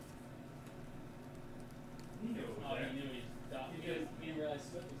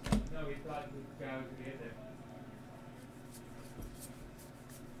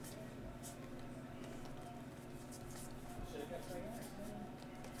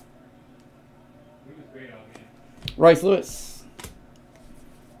 Royce Lewis.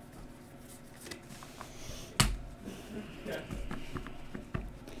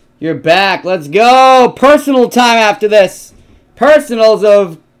 You're back. Let's go. Personal time after this. Personals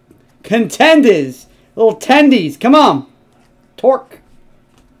of contenders. Little tendies. Come on. Torque.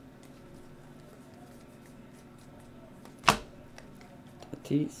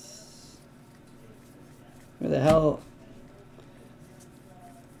 Tatis. Where the hell?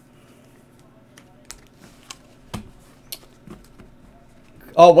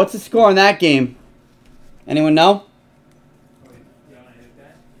 Oh, what's the score in that game? Anyone know?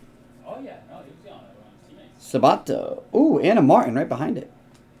 Oh yeah, no, he was yelling at his teammates. Sabato. Ooh, Anna Martin right behind it.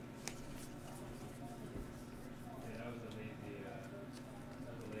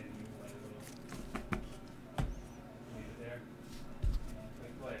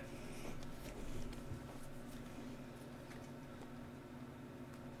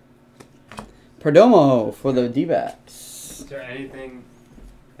 Perdomo for the D-backs. Is there anything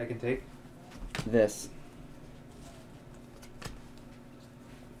I can take? This.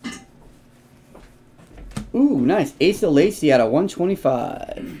 Ooh, nice. Asa Lacy out of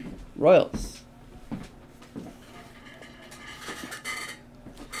 125. Royals.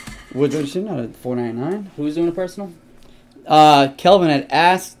 Woodrushton out of 499. Who's doing a personal? Kelvin had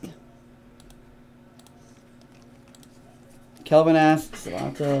asked.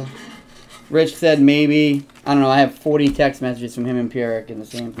 Sabato. Rich said maybe. I don't know. I have 40 text messages from him and Pierrick and the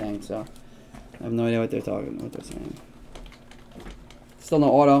same thing, so I have no idea what they're saying. Still no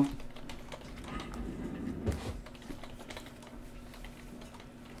auto.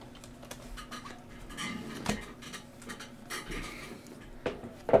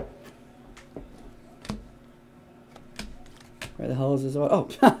 Where the hell is this auto?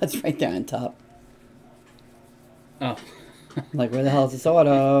 Oh, it's right there on top. Oh. I'm like, where the hell is this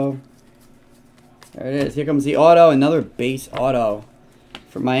auto? There it is. Here comes the auto. Another base auto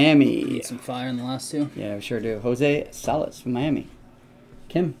for Miami. Need some fire in the last two. Yeah, we sure do. Jose Salas from Miami.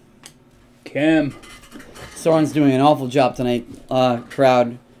 Kim. Soren's doing an awful job tonight,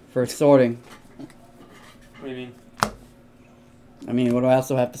 crowd, for sorting. What do you mean? I mean, what do I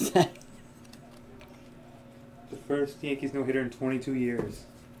also have to say? The first Yankees no-hitter in 22 years.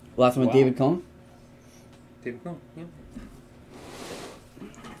 Last one with David Cohn? David Cohn, yeah.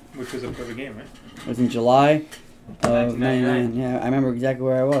 Which was a perfect game, right? It was in July of 1999. 99. Yeah, I remember exactly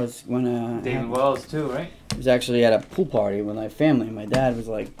where I was when David Wells, too, right? I was actually at a pool party with my family. My dad was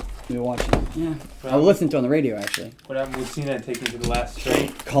like, we were watching. Yeah. What I listened to it on the radio, actually. What happened with Cena taking to the last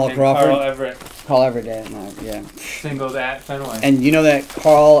straight? Carl And Crawford. Carl Everett Carl Everett, yeah. singled at Fenway. And you know that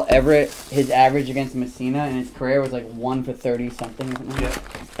Carl Everett, his average against Messina in his career was like 1 for 30 something. Yeah.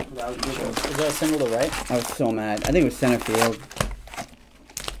 That was ridiculous. Is that a single to right? I was so mad. I think it was center field.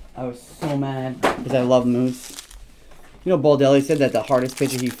 I was so mad because I love Moose. You know, Baldelli said that the hardest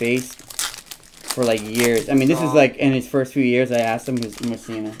pitcher he faced for like years. I mean, this is like in his first few years. I asked him who's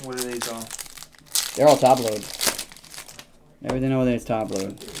Messina. What are these all? They're all top load. Everything over there is top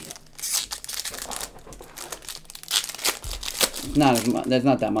load. Not as much. There's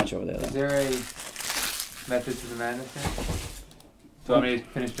not that much over there Is though. there a method to the madness here? Do you want me to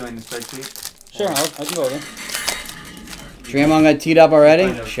finish doing the spreadsheet? Sure, I can go over. Draymond got teed up already.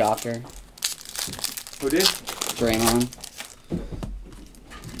 I know. Shocker. Who did? Draymond.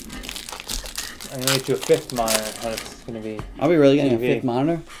 I'm going to get you a fifth monitor. How it's going to be. Are we really getting a TV. fifth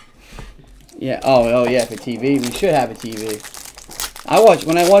monitor? Yeah. Oh yeah, for TV. We should have a TV.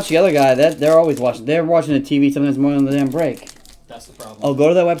 When I watch the other guy, they're always watching. They're watching the TV sometimes more than the damn break. That's the problem. Oh, go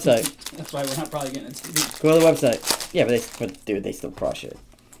to that website. That's why we're not probably getting a TV. Go to the website. Yeah, but dude, they still crush it.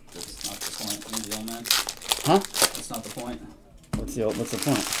 That's not the point. He's the old man. Huh? That's not the point. What's what's the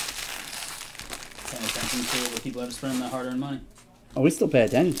point? Paying attention to the people that are spending that hard-earned money. Oh, we still pay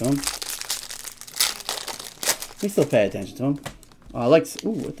attention to them. We still pay attention to them. Oh, I like. Ooh,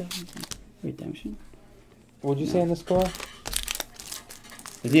 what the hell? Redemption. What'd you say in the score?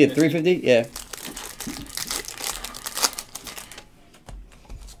 Is he at 350? Yeah.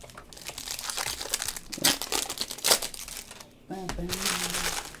 At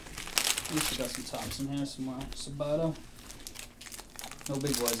least we got some Thompson here, some more Sabato. No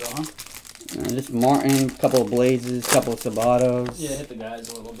big boys though, huh? Just Martin, couple of Blazes, couple of Sabatos. Yeah, hit the guys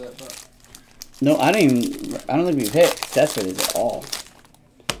a little bit, but No, I don't think we've hit Cespedes at all.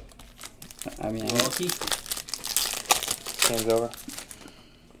 I mean, lucky. Game's over.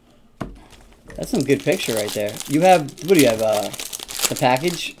 that's some good picture right there. You have, what do you have, the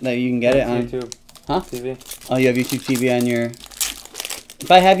package that you can get it on? YouTube. Huh? TV. Oh, you have YouTube TV on your... If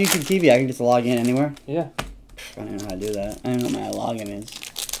I have YouTube TV, I can just log in anywhere? Yeah. I don't know how to do that. I don't know what my login is.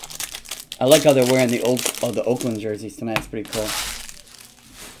 I like how they're wearing the Oakland jerseys tonight. It's pretty cool.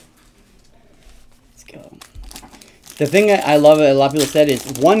 Let's go. The thing that I love, a lot of people said, is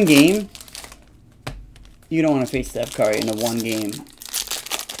one game, you don't want to face Steph Curry in a one game.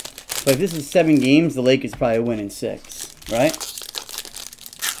 But if this is 7 games, the Lakers probably win in 6, right?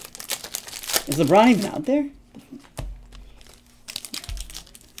 Is LeBron even out there?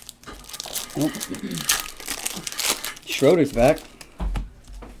 Nope. Schroeder's back.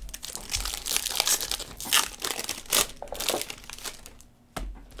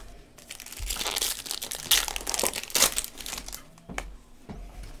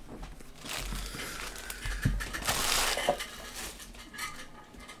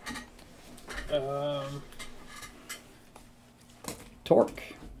 Torque.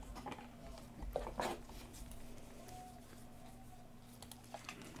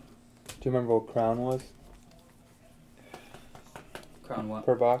 Do you remember what Crown was Crown what?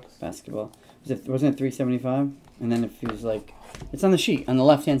 per box? Basketball. Wasn't it 375? And then if he was like, it's on the sheet on the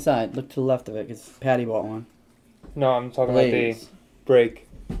left hand side. Look to the left of it because Patty bought one. No, I'm talking Blaze. about the break.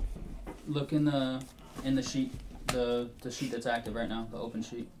 Look in the sheet, the sheet that's active right now, the open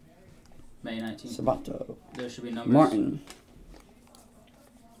sheet. May 19th. Sabato. There should be numbers. Martin.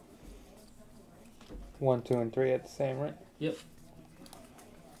 1, 2, and 3 at the same, right? Yep.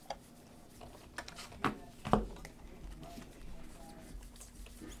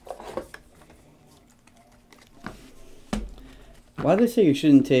 Why do they say you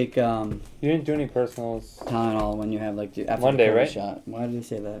shouldn't take You didn't do any personals. Tylenol when you have like after Monday, the COVID right? shot? Why do they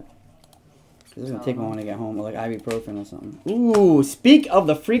say that? Because they're gonna take one when I get home, or like ibuprofen or something. Ooh, speak of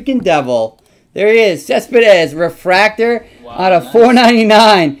the freaking devil! There he is, Cespedes refractor Wow, out of nice.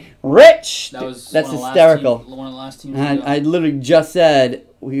 $4.99. Rich. That was That's one of the last hysterical. one of the last teams. And I literally just said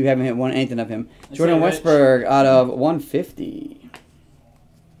we haven't hit anything of him. That's Jordan it, Rich. Westberg out of 150.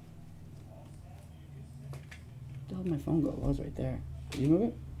 Where did my phone go? It was right there. Did you move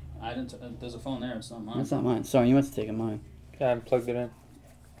it? I didn't. There's a phone there. It's not mine. That's not mine. Sorry, you must have taken mine. Yeah, I plugged it in.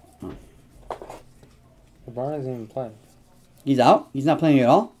 Oh. LeBron isn't even playing. He's out? He's not playing at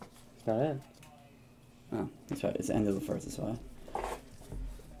all? He's not in. Oh, that's right. It's the end of the first, that's why.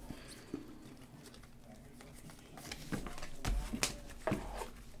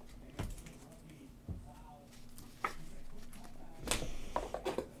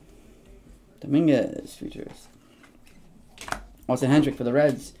 Dominguez features. Austin Hendrick for the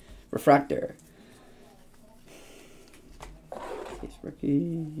Reds. Refractor. These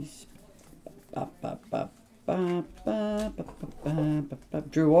rookies.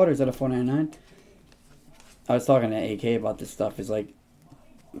 Drew Waters at a 499. I was talking to AK about this stuff. Is like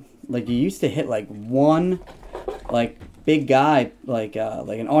you used to hit like one, like big guy, like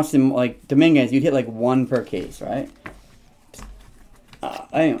an Austin, like Dominguez. You'd hit like one per case, right?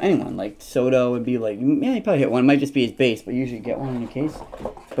 Anyone like Soto would be like, yeah, he probably hit one. It might just be his base, but usually get one in a case.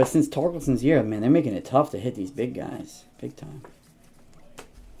 But since Torkelson's here, man, they're making it tough to hit these big guys, big time.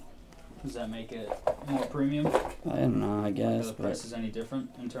 Does that make it more premium? I don't know. I guess. Are the prices any different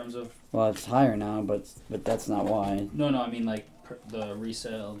in terms of? Well, it's higher now, but that's not why. No, I mean like the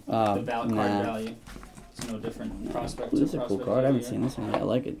resale, Oh, the card nah. value. It's no different prospect. This is a cool card. I haven't seen this one yet. I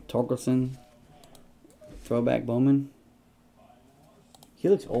like it. Torkelson. Throwback Bowman. He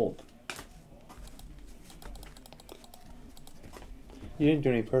looks old. You didn't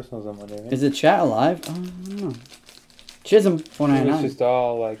do any personals on Monday, right? Is the chat alive? I don't know. Chisholm, It was 499. just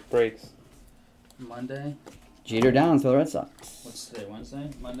all like breaks. Monday. Jeter down for the Red Sox. What's today? Wednesday?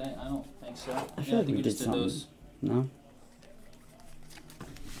 Monday? I don't think so. I feel like we did just something. those. No?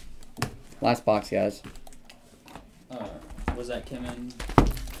 Last box, guys. Was that Kim and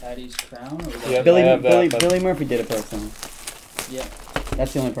Patty's crown? Or was that Yeah. Billy, I have that, Billy, but- Billy Murphy did a person. Yeah.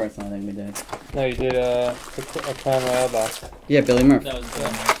 That's the only person I think we did. No, you did a Crown Royale box. Yeah, Billy Murphy. That was good.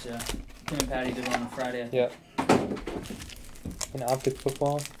 Nice, yeah. Tim and Patty did one on Friday. Yeah. An Optic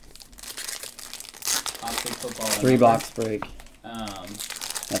football. Optic football. 3-box break. Um,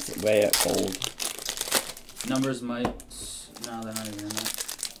 That's way up old. numbers might. No, they're not even in there.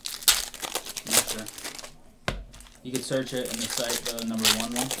 Not sure. You could search it in the site, the number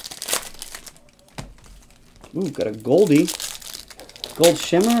 1 one. Ooh, got a Goldie. Gold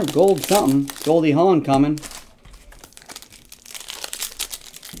Shimmer, gold something. Goldie Hawn coming.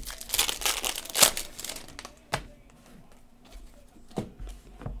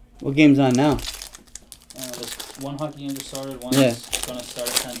 What game's on now? There's one hockey game just started. One Yeah. is gonna start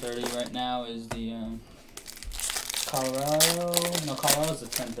at 10:30. Right now is the Colorado. No, Colorado's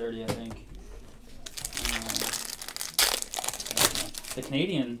at 10:30, I think. I don't know. The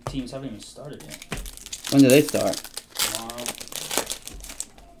Canadian teams haven't even started yet. When do they start? Tomorrow.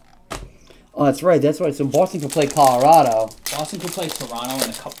 Oh, that's right. That's right. So Boston can play Colorado. Boston could play Toronto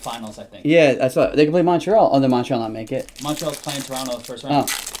in the Cup Finals, I think. Yeah, that's right. They can play Montreal. Oh, did Montreal not make it? Montreal's playing Toronto the first round.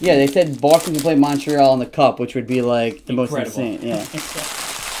 Oh, yeah. They said Boston can play Montreal in the Cup, which would be like the Incredible. most insane. Yeah.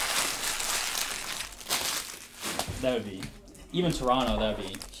 That would be, even Toronto, that would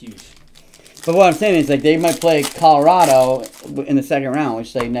be huge. But what I'm saying is, like, they might play Colorado in the second round,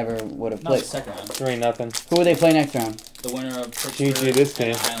 which they never would have Not the played. second round. 3-0. Who would they play next round? The winner of GG Pittsburgh this and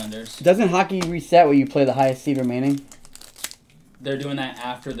game. the Islanders. Doesn't hockey reset where you play the highest seed remaining? They're doing that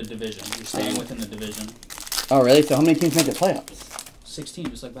after the division. You're staying within the division. Oh, really? So how many teams make the playoffs?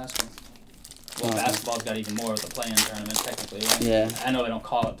 16, just like basketball. Well, Oh, okay. basketball's got even more of the play-in tournament, technically, right? Yeah. I know they don't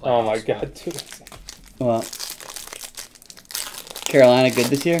call it playoffs. Oh my god, dude. Well, Carolina good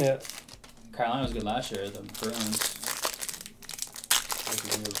this year? Yeah. Carolina was good last year. The Bruins.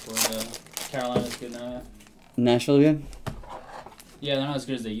 Carolina's good now, yeah. Nashville good? Yeah, they're not as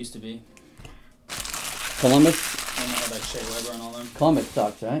good as they used to be. Columbus? They don't have like Shea Weber and all them. Columbus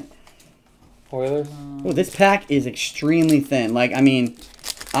sucks, right? Oilers. Oh, this pack is extremely thin. Like, I mean,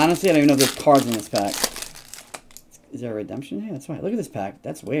 honestly, I don't even know if there's cards in this pack. Is there a redemption here? That's right. Look at this pack.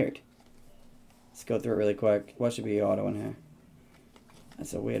 That's weird. Let's go through it really quick. What should be auto in here?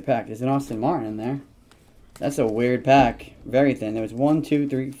 That's a weird pack. There's an Austin Martin in there. That's a weird pack. Very thin. There was 1, 2,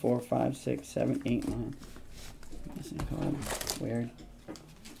 3, 4, 5, 6, 7, 8, 9. Missing card. Weird.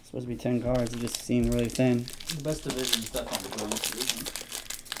 Supposed to be 10 cards. It just seemed really thin. The best division is definitely the Bruins division.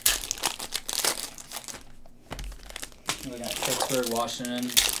 We got Pittsburgh, Washington,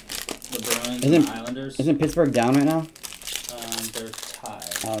 the Bruins, and the Islanders. Isn't Pittsburgh down right now? They're tied.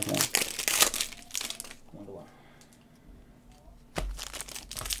 Oh, okay. 1-1.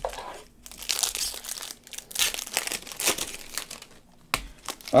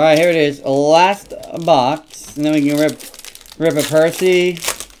 All right, here it is. Last box, and then we can rip a Percy,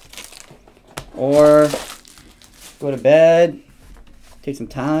 or go to bed, take some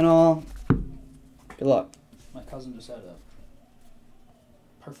Tylenol. Good luck. My cousin just had a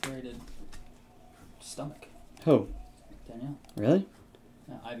perforated stomach. Who? Danielle. Really?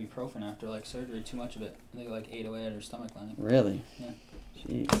 Yeah, ibuprofen after like surgery, too much of it. I think it like ate away at her stomach lining. Really? Yeah.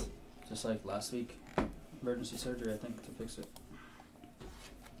 Jeez. Just like last week, emergency surgery, I think, to fix it.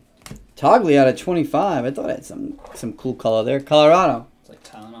 Togley out of 25. I thought I had some cool color there. Colorado. It's like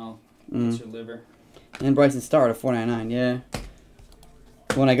Tylenol. Mm. It's your liver. And Bryson Starr at 4.99. Yeah.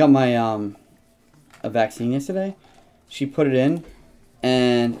 When I got my a vaccine yesterday, she put it in,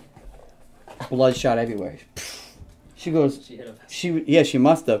 and blood shot everywhere. She goes. She hit a. She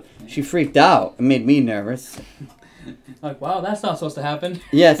must have. She freaked out. It made me nervous. Like, wow, that's not supposed to happen.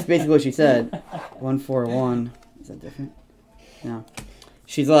 Yes, basically what she said. 141. Is that different? No.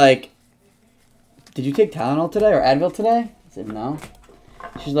 She's like, did you take Tylenol today or Advil today? I said, no.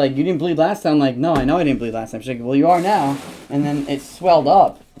 She's like, you didn't bleed last time. I'm like, no, I know I didn't bleed last time. She's like, well, you are now. And then it swelled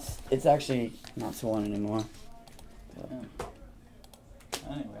up. It's actually not swollen anymore.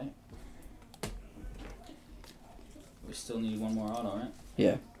 Anyway. We still need one more auto, right?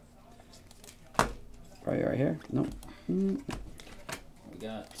 Yeah. Probably right here. Nope. We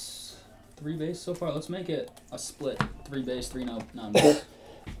got 3 base so far. Let's make it a split. 3 base, 3 non-base.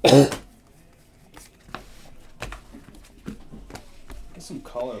 Get some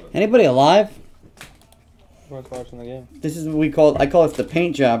color. Anybody alive? Everyone's watching the game. This is what I call it the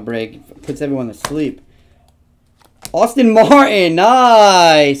paint job break. It puts everyone to sleep. Austin Martin,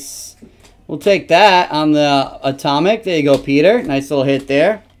 nice. We'll take that on the Atomic. There you go, Peter. Nice little hit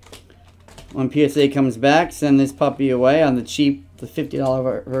there. When PSA comes back, send this puppy away on the cheap, the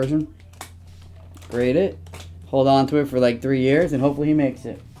 $50 version. Grade it. Hold on to it for like 3 years, and hopefully he makes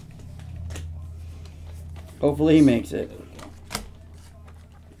it. Hopefully he makes it. There we go.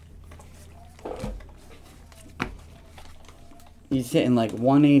 He's hitting like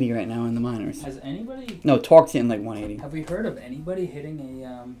 180 right now in the minors. Has anybody? No, Torque's hitting like 180. Have we heard of anybody hitting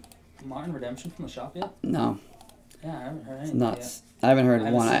a Martin redemption from the shop yet? No. Yeah, I haven't heard It's anything nuts. I haven't heard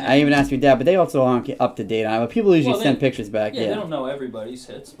I one. haven't seen I even asked your dad, but they also aren't up to date on it. But people usually Well, send pictures back. Yeah, Yeah. they don't know everybody's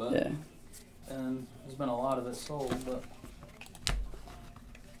hits, but Yeah. and there's been a lot of it sold, but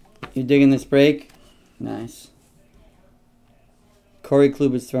You digging this break? Nice. Corey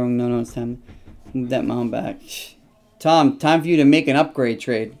Kluber's throwing. No, it's time. Move that mound back. Tom, time for you to make an upgrade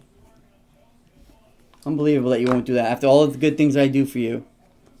trade. Unbelievable that you won't do that after all of the good things I do for you.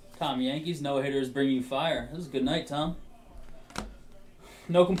 Tom, Yankees no-hitters bring you fire. This is a good night, Tom.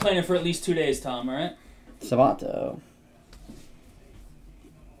 No complaining for at least 2 days, Tom, all right? Sabato.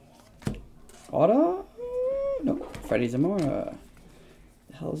 Auto? Nope. Freddie Zamora.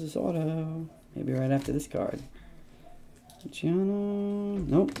 The hell is this auto? Maybe right after this card. Luciano.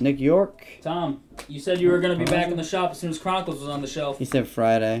 Nope. Nick York. Tom, you said you were going to be back in the shop as soon as Chronicles was on the shelf. He said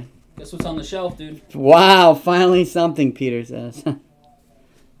Friday. Guess what's on the shelf, dude? Wow, finally something, Peter says.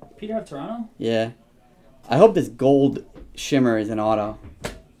 Peter have Toronto? Yeah. I hope this gold shimmer is an auto.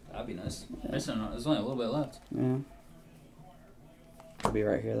 That'd be nice. There's only a little bit left. Yeah. I'll be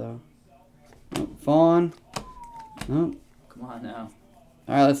right here, though. Nope. Fawn. Nope. Come on now.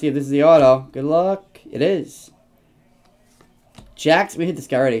 All right, let's see if this is the auto. Good luck. It is. We hit this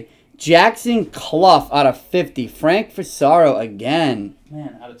guy already. Jackson Clough out of 50. Frank Fasaro again.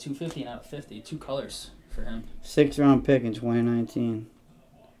 Man, out of 250 and out of 50. 2 colors for him. 6th-round pick in 2019.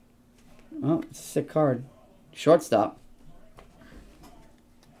 Oh, it's a sick card. Shortstop.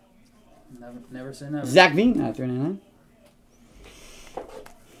 Never say never. Zach Veen out of 399.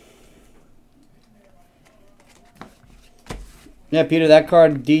 Yeah, Peter, that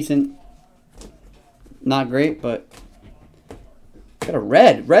card, decent. Not great, but... Got a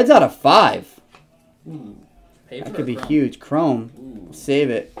red. Red's out of 5. Ooh. That could be huge. Chrome. Ooh.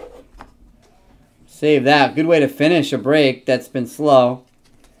 Save it. Save that. Good way to finish a break that's been slow.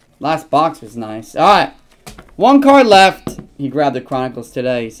 Last box was nice. All right. 1 card left. He grabbed the Chronicles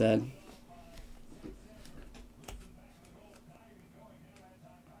today, he said.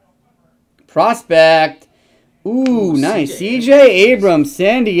 Prospect. Ooh, nice. CJ Abrams,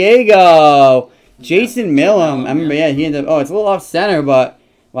 San Diego. Jason Millam. I remember, yeah, he ended up... Oh, it's a little off-center, but...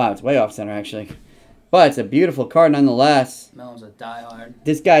 Wow, it's way off-center, actually. But it's a beautiful card nonetheless. Millam's a diehard.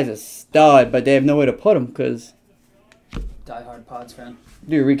 This guy's a stud, but they have no way to put him because... Diehard Pods fan.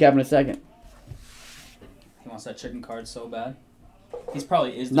 Do a recap in a second. He wants that chicken card so bad. He's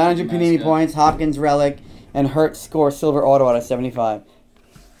probably is the 900 Panini points, Hopkins relic, and Hurt score silver auto out of 75.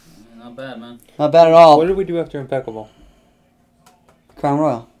 Not bad, man. Not bad at all. What did we do after Impeccable? Crown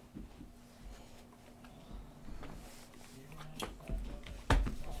Royal.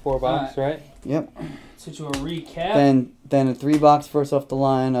 Four box, right? Yep. So to a recap. Then a 3-box first off the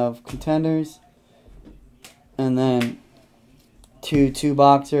line of contenders. And then 2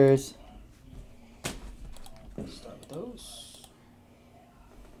 2-boxers. Start with those.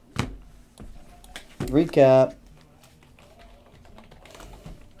 Recap.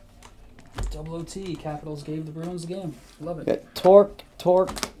 Double OT. Capitals gave the Bruins the game. Love it. Got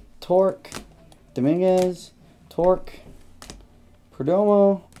Torque, Dominguez, Torque,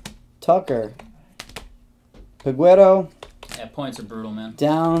 Perdomo, Tucker, Piguero, Yeah, points are brutal, man.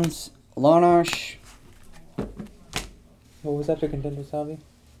 Downs, Lonarsh, What was after Contenders, Hobby?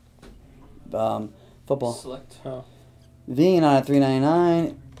 football. Select. Oh. Veen out of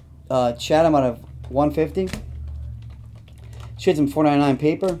 399. Chatham out of 150. Chisholm 499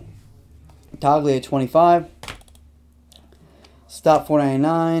 paper. Toglia 25. Stop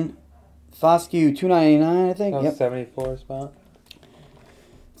 499. Foscue 299, I think. That was Yep. 74 spot.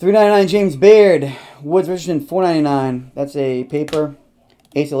 399 James Baird. Woods Richardson 499. That's a paper.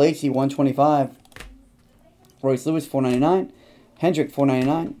 Ace Lacy 125. Royce Lewis 499. Hendrick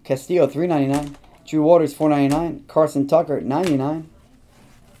 499. Castillo 399. Drew Waters 499. Carson Tucker 99.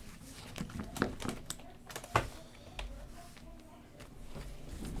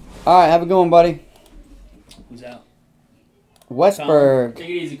 All right, have a good one, buddy. Who's out? Westberg Take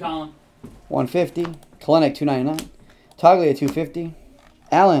it easy, Colin. 150. Kalenic 299. Toglia 250.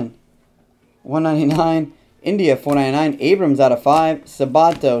 Allen 199. India 499. Abrams out of 5.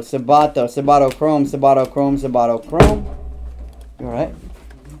 Sabato Chrome. You all right?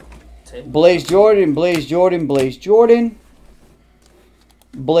 Blaze Jordan.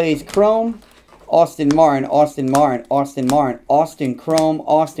 Blaze Chrome. Austin Martin. Austin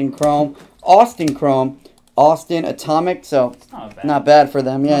Chrome. Austin Atomic. So not bad for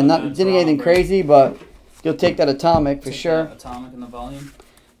them. Yeah, didn't get anything crazy, but you'll take that Atomic for sure. Atomic in the volume.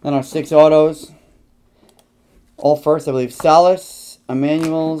 Then our 6 autos. All first, I believe. Salas,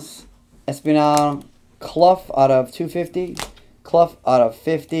 Emmanuel's, Espinal, Clough out of 250, Clough out of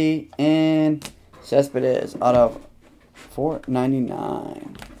 50, and Cespedes out of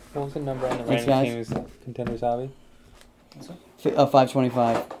 499. What was the number on the Thanks, random guys. teams contenders hobby?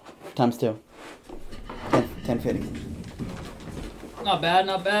 525 times 2. 1050. Not bad,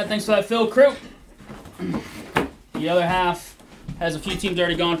 not bad. Thanks for that, Phil. Crew. The other half has a few teams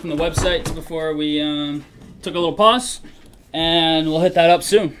already gone from the website before we took a little pause, and we'll hit that up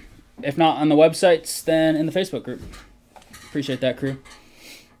soon. If not on the websites, then in the Facebook group. Appreciate that, crew.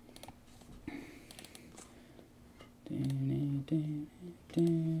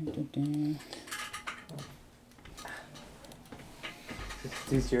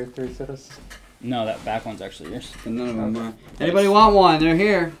 These your 3 setups? No, that back one's actually yours. And none of them are. Anybody want one? They're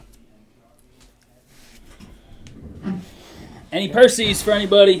here. Any Percy's for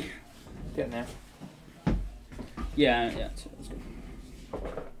anybody? Getting there. Yeah, that's good.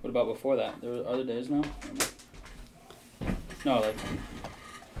 What about before that? There were other days now? No, like,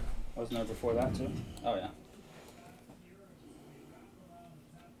 wasn't there before that too? Oh, yeah.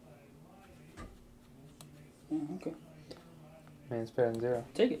 Yeah, okay. Man, it's better than 0.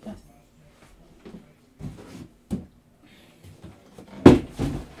 Take it, yeah.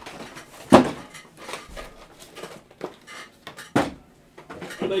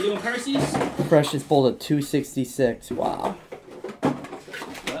 Anybody doing Percy's? Precious pulled a 266. Wow.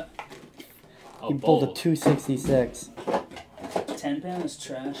 What? He pulled a 266. 10 pound is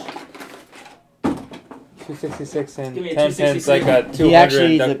trash. 266 and Give me a 10 pence 266. like a 200 He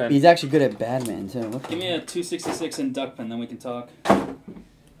actually, duck pen. he's actually good at Badman too. What the- Give me a 266 and duck pen, then we can talk.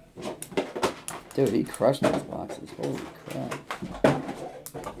 Dude, he crushed those boxes. Holy crap.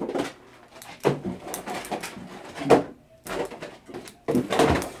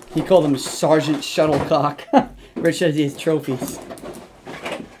 He called him Sergeant Shuttlecock. Rich says he has trophies.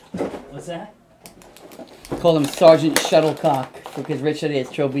 What's that? Called him Sergeant Shuttlecock because Rich said he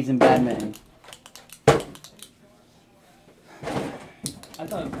has trophies in Badminton. I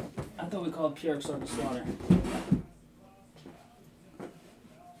thought we called Pierre Sergeant Slaughter.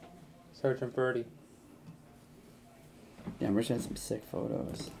 Sergeant Birdie. Damn, Rich has some sick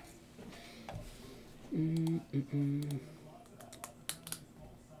photos.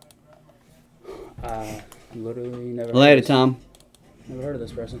 Literally never. Later, Tom. Never heard of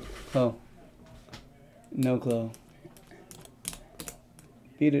this person. Oh. No clue.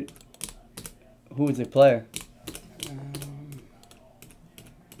 Beat it. Who was the player?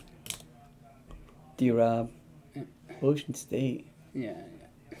 D-Rob. Ocean State. Yeah.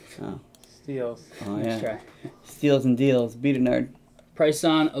 Oh. Steals. Oh, Nice yeah. try. Steals and deals. Beat it, nerd. Price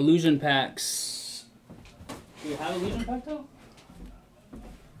on illusion packs. Do you have illusion pack though?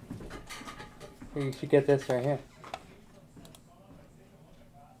 You should get this right here.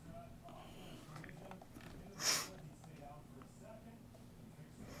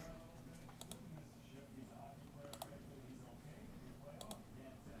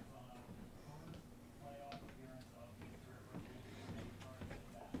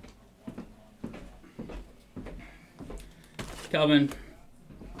 Calvin.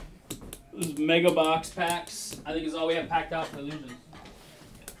 Those mega box packs, I think is all we have packed out for illusions.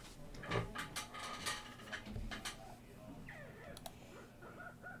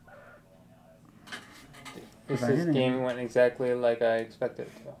 This game went exactly like I expected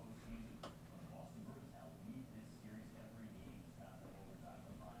it to.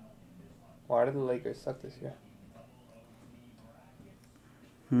 Why did the Lakers suck this year?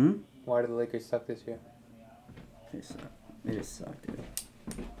 Why did the Lakers suck this year? They suck. They just suck, dude.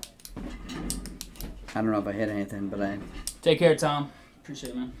 I don't know if I hit anything, but I... Take care, Tom.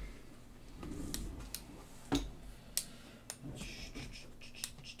 Appreciate it, man.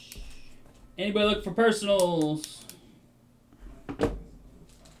 Anybody look for personals?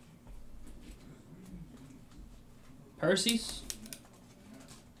 Percy's?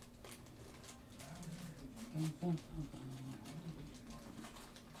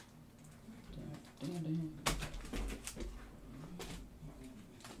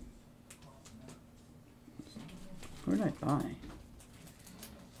 Where did I buy?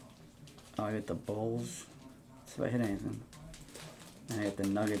 Oh, I got the Bulls. See if I hit anything. And I got the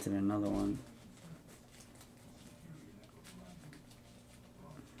Nuggets in another one.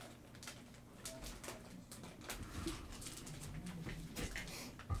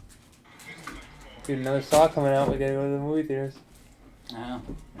 Dude, another Saw coming out. We gotta go to the movie theaters. I know.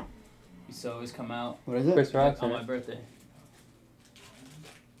 Used to always come out What is it? Chris Rock's in on my it. birthday.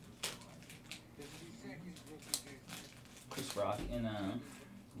 Chris Rock in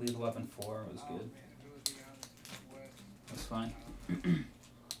Lethal Weapon 4 was good. That's fine.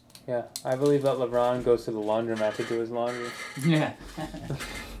 Yeah, I believe that LeBron goes to the laundromat to do his laundry. Yeah.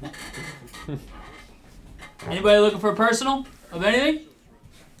 Anybody looking for a personal of anything?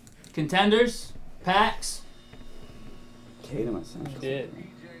 Contenders? Packs? Tatum essentially. Did.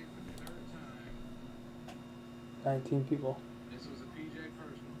 19 people. This was a PJ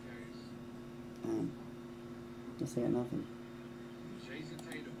personal case. Guess I got nothing. Jason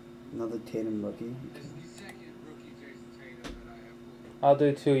Tatum. Another Tatum rookie. This is the second rookie Jason Tatum that I have pulled. I'll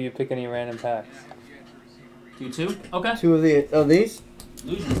do 2. You pick any random packs. Do 2? Okay. 2 of these?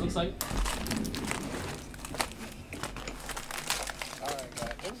 Illusions, looks like. Alright,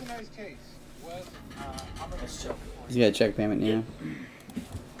 guys. It was a nice case. Wes, I'm going Let's check. He's got a check payment, yeah.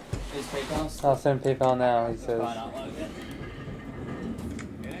 Is PayPal? I'll send PayPal now, he says. Fine, I'll log in. It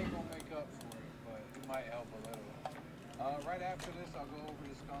ain't going to make up for it, but it might help a little. Right after this, I'll go over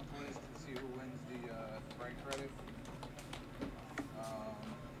the skunk list and see who wins the break credit.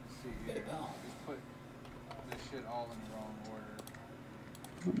 Let's see here. Just put this shit all in the wrong order.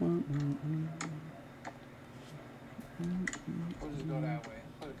 We'll just go that way.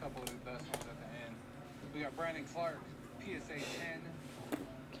 Put a couple of the best ones at the end. We got Brandon Clark, PSA 10.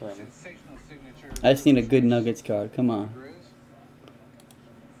 Sensational signature. I just need a good Nuggets card. Come on.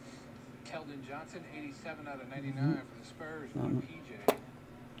 Keldon Johnson, 87 out of 99 for the Spurs. On PJ.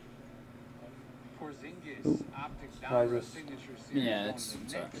 Porzingis, optic down signature series. Yeah, it's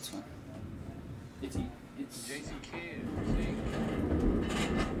sorry, it's fine. It's Jason Kidd,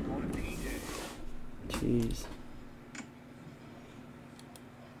 going to PJ. Jeez.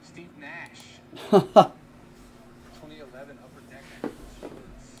 Steve Nash, 2011 Upper Deck.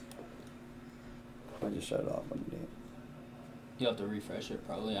 I just shut it off on the date. You have to refresh it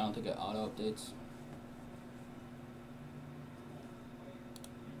probably. I don't think it auto updates.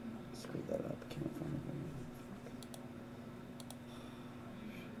 Screw that up. Can't find it.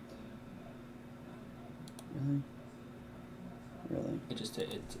 Really? It just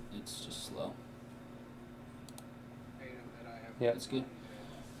it's just slow. Yeah. It's good.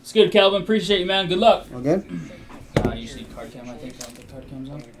 It's good, Calvin. Appreciate you, man. Good luck. Okay. Usually card cam, I think. I don't think card cam's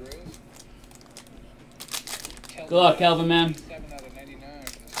on. Good luck, Calvin, man.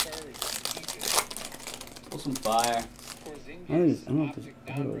 Pull some fire. I don't know if this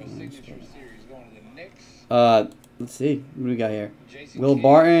let's see. What do we got here? Will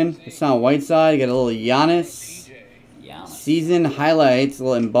Barton. It's on Whiteside. You got a little Giannis. Season highlights. A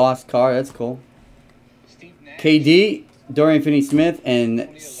little embossed card. That's cool. KD. Dorian Finney-Smith. And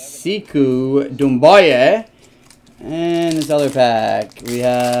Sekou Doumbouya. And this other pack. We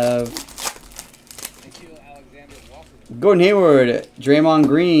have Gordon Hayward, Draymond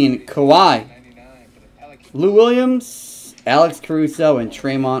Green, Kawhi, Lou Williams, Alex Caruso, and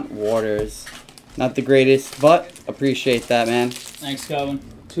Tremont Waters. Not the greatest, but appreciate that, man. Thanks, Calvin.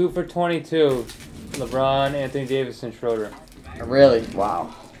 2 for 22. LeBron, Anthony Davis, and Schroeder. Really?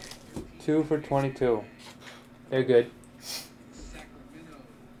 Wow. 2 for 22. They're good.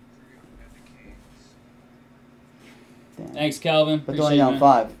 Damn. Thanks, Calvin. But they're only down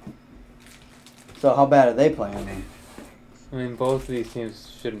 5. So how bad are they playing, then? I mean, both of these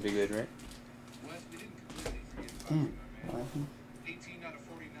teams shouldn't be good, right? Damn. What happened? 18 out of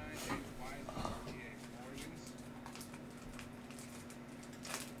 49.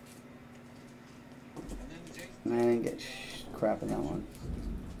 I didn't get crap in that one.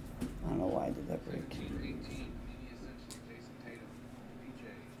 I don't know why I did that break.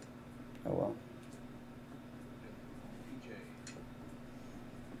 Oh well.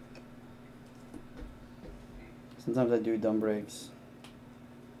 Sometimes I do dumb breaks.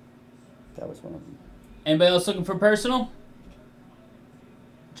 That was one of them. Anybody else looking for personal?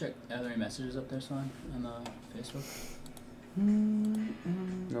 Check. Are there any messages up there, Swan, on Facebook?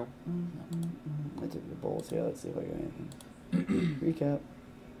 Nope. I took the Bulls here. Let's see if I got anything. Recap.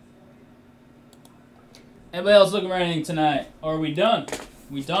 Anybody else looking for anything tonight? Or are we done?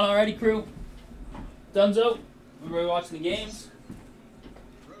 We done already, crew? Dunzo? Everybody watching the games?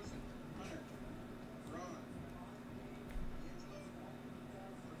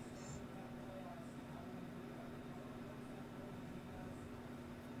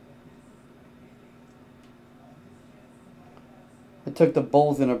 I took the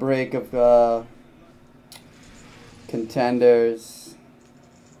Bulls in a break of contenders.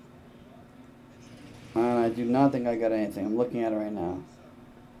 And I do not think I got anything. I'm looking at it right now.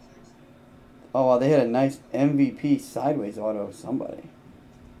 Oh, wow, they had a nice MVP sideways auto of somebody.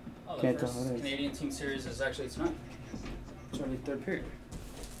 Oh, the Can't tell first who it is. Canadian team series is actually tonight. It's already third period.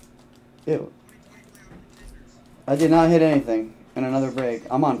 Ew. I did not hit anything in another break.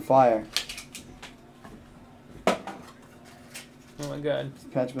 I'm on fire. god.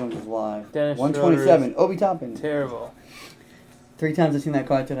 Patrick Williams is live. Dennis 127. Obi Toppin. Terrible. 3 times I've seen that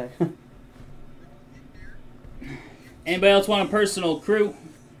card today. Anybody else want a personal crew?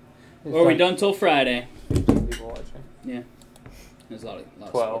 Or are we done till Friday? People watching. Yeah. There's a lot of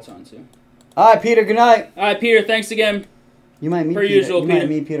 12. sports on too. All right, Peter. Good night. All right, Peter. Thanks again. You might meet Per Peter. usual, you Peter. might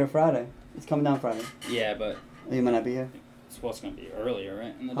meet Peter Friday. He's coming down Friday. Yeah, but Oh, you might not be here. it's supposed to be earlier,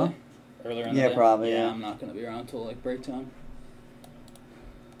 right? In the Huh? day? Earlier in the Yeah, day? probably, yeah. I'm not going to be around till like break time.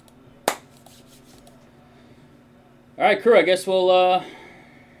 All right, crew. I guess we'll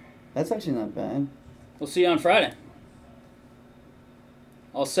That's actually not bad. we'll see you on Friday.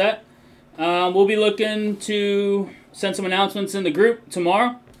 All set. We'll be looking to send some announcements in the group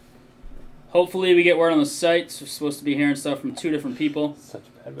tomorrow. Hopefully we get word on the sites. We're supposed to be hearing stuff from 2 different people. Such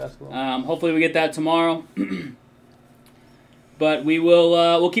bad basketball. Hopefully we get that tomorrow. But we will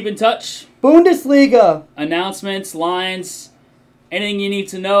we'll keep in touch. Bundesliga. Announcements, lines, anything you need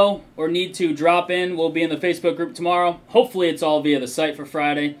to know or need to drop in will be in the Facebook group tomorrow. Hopefully it's all via the site for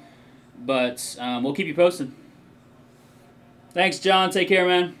Friday. But we'll keep you posted. Thanks, John. Take care,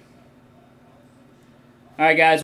 man. All right, guys.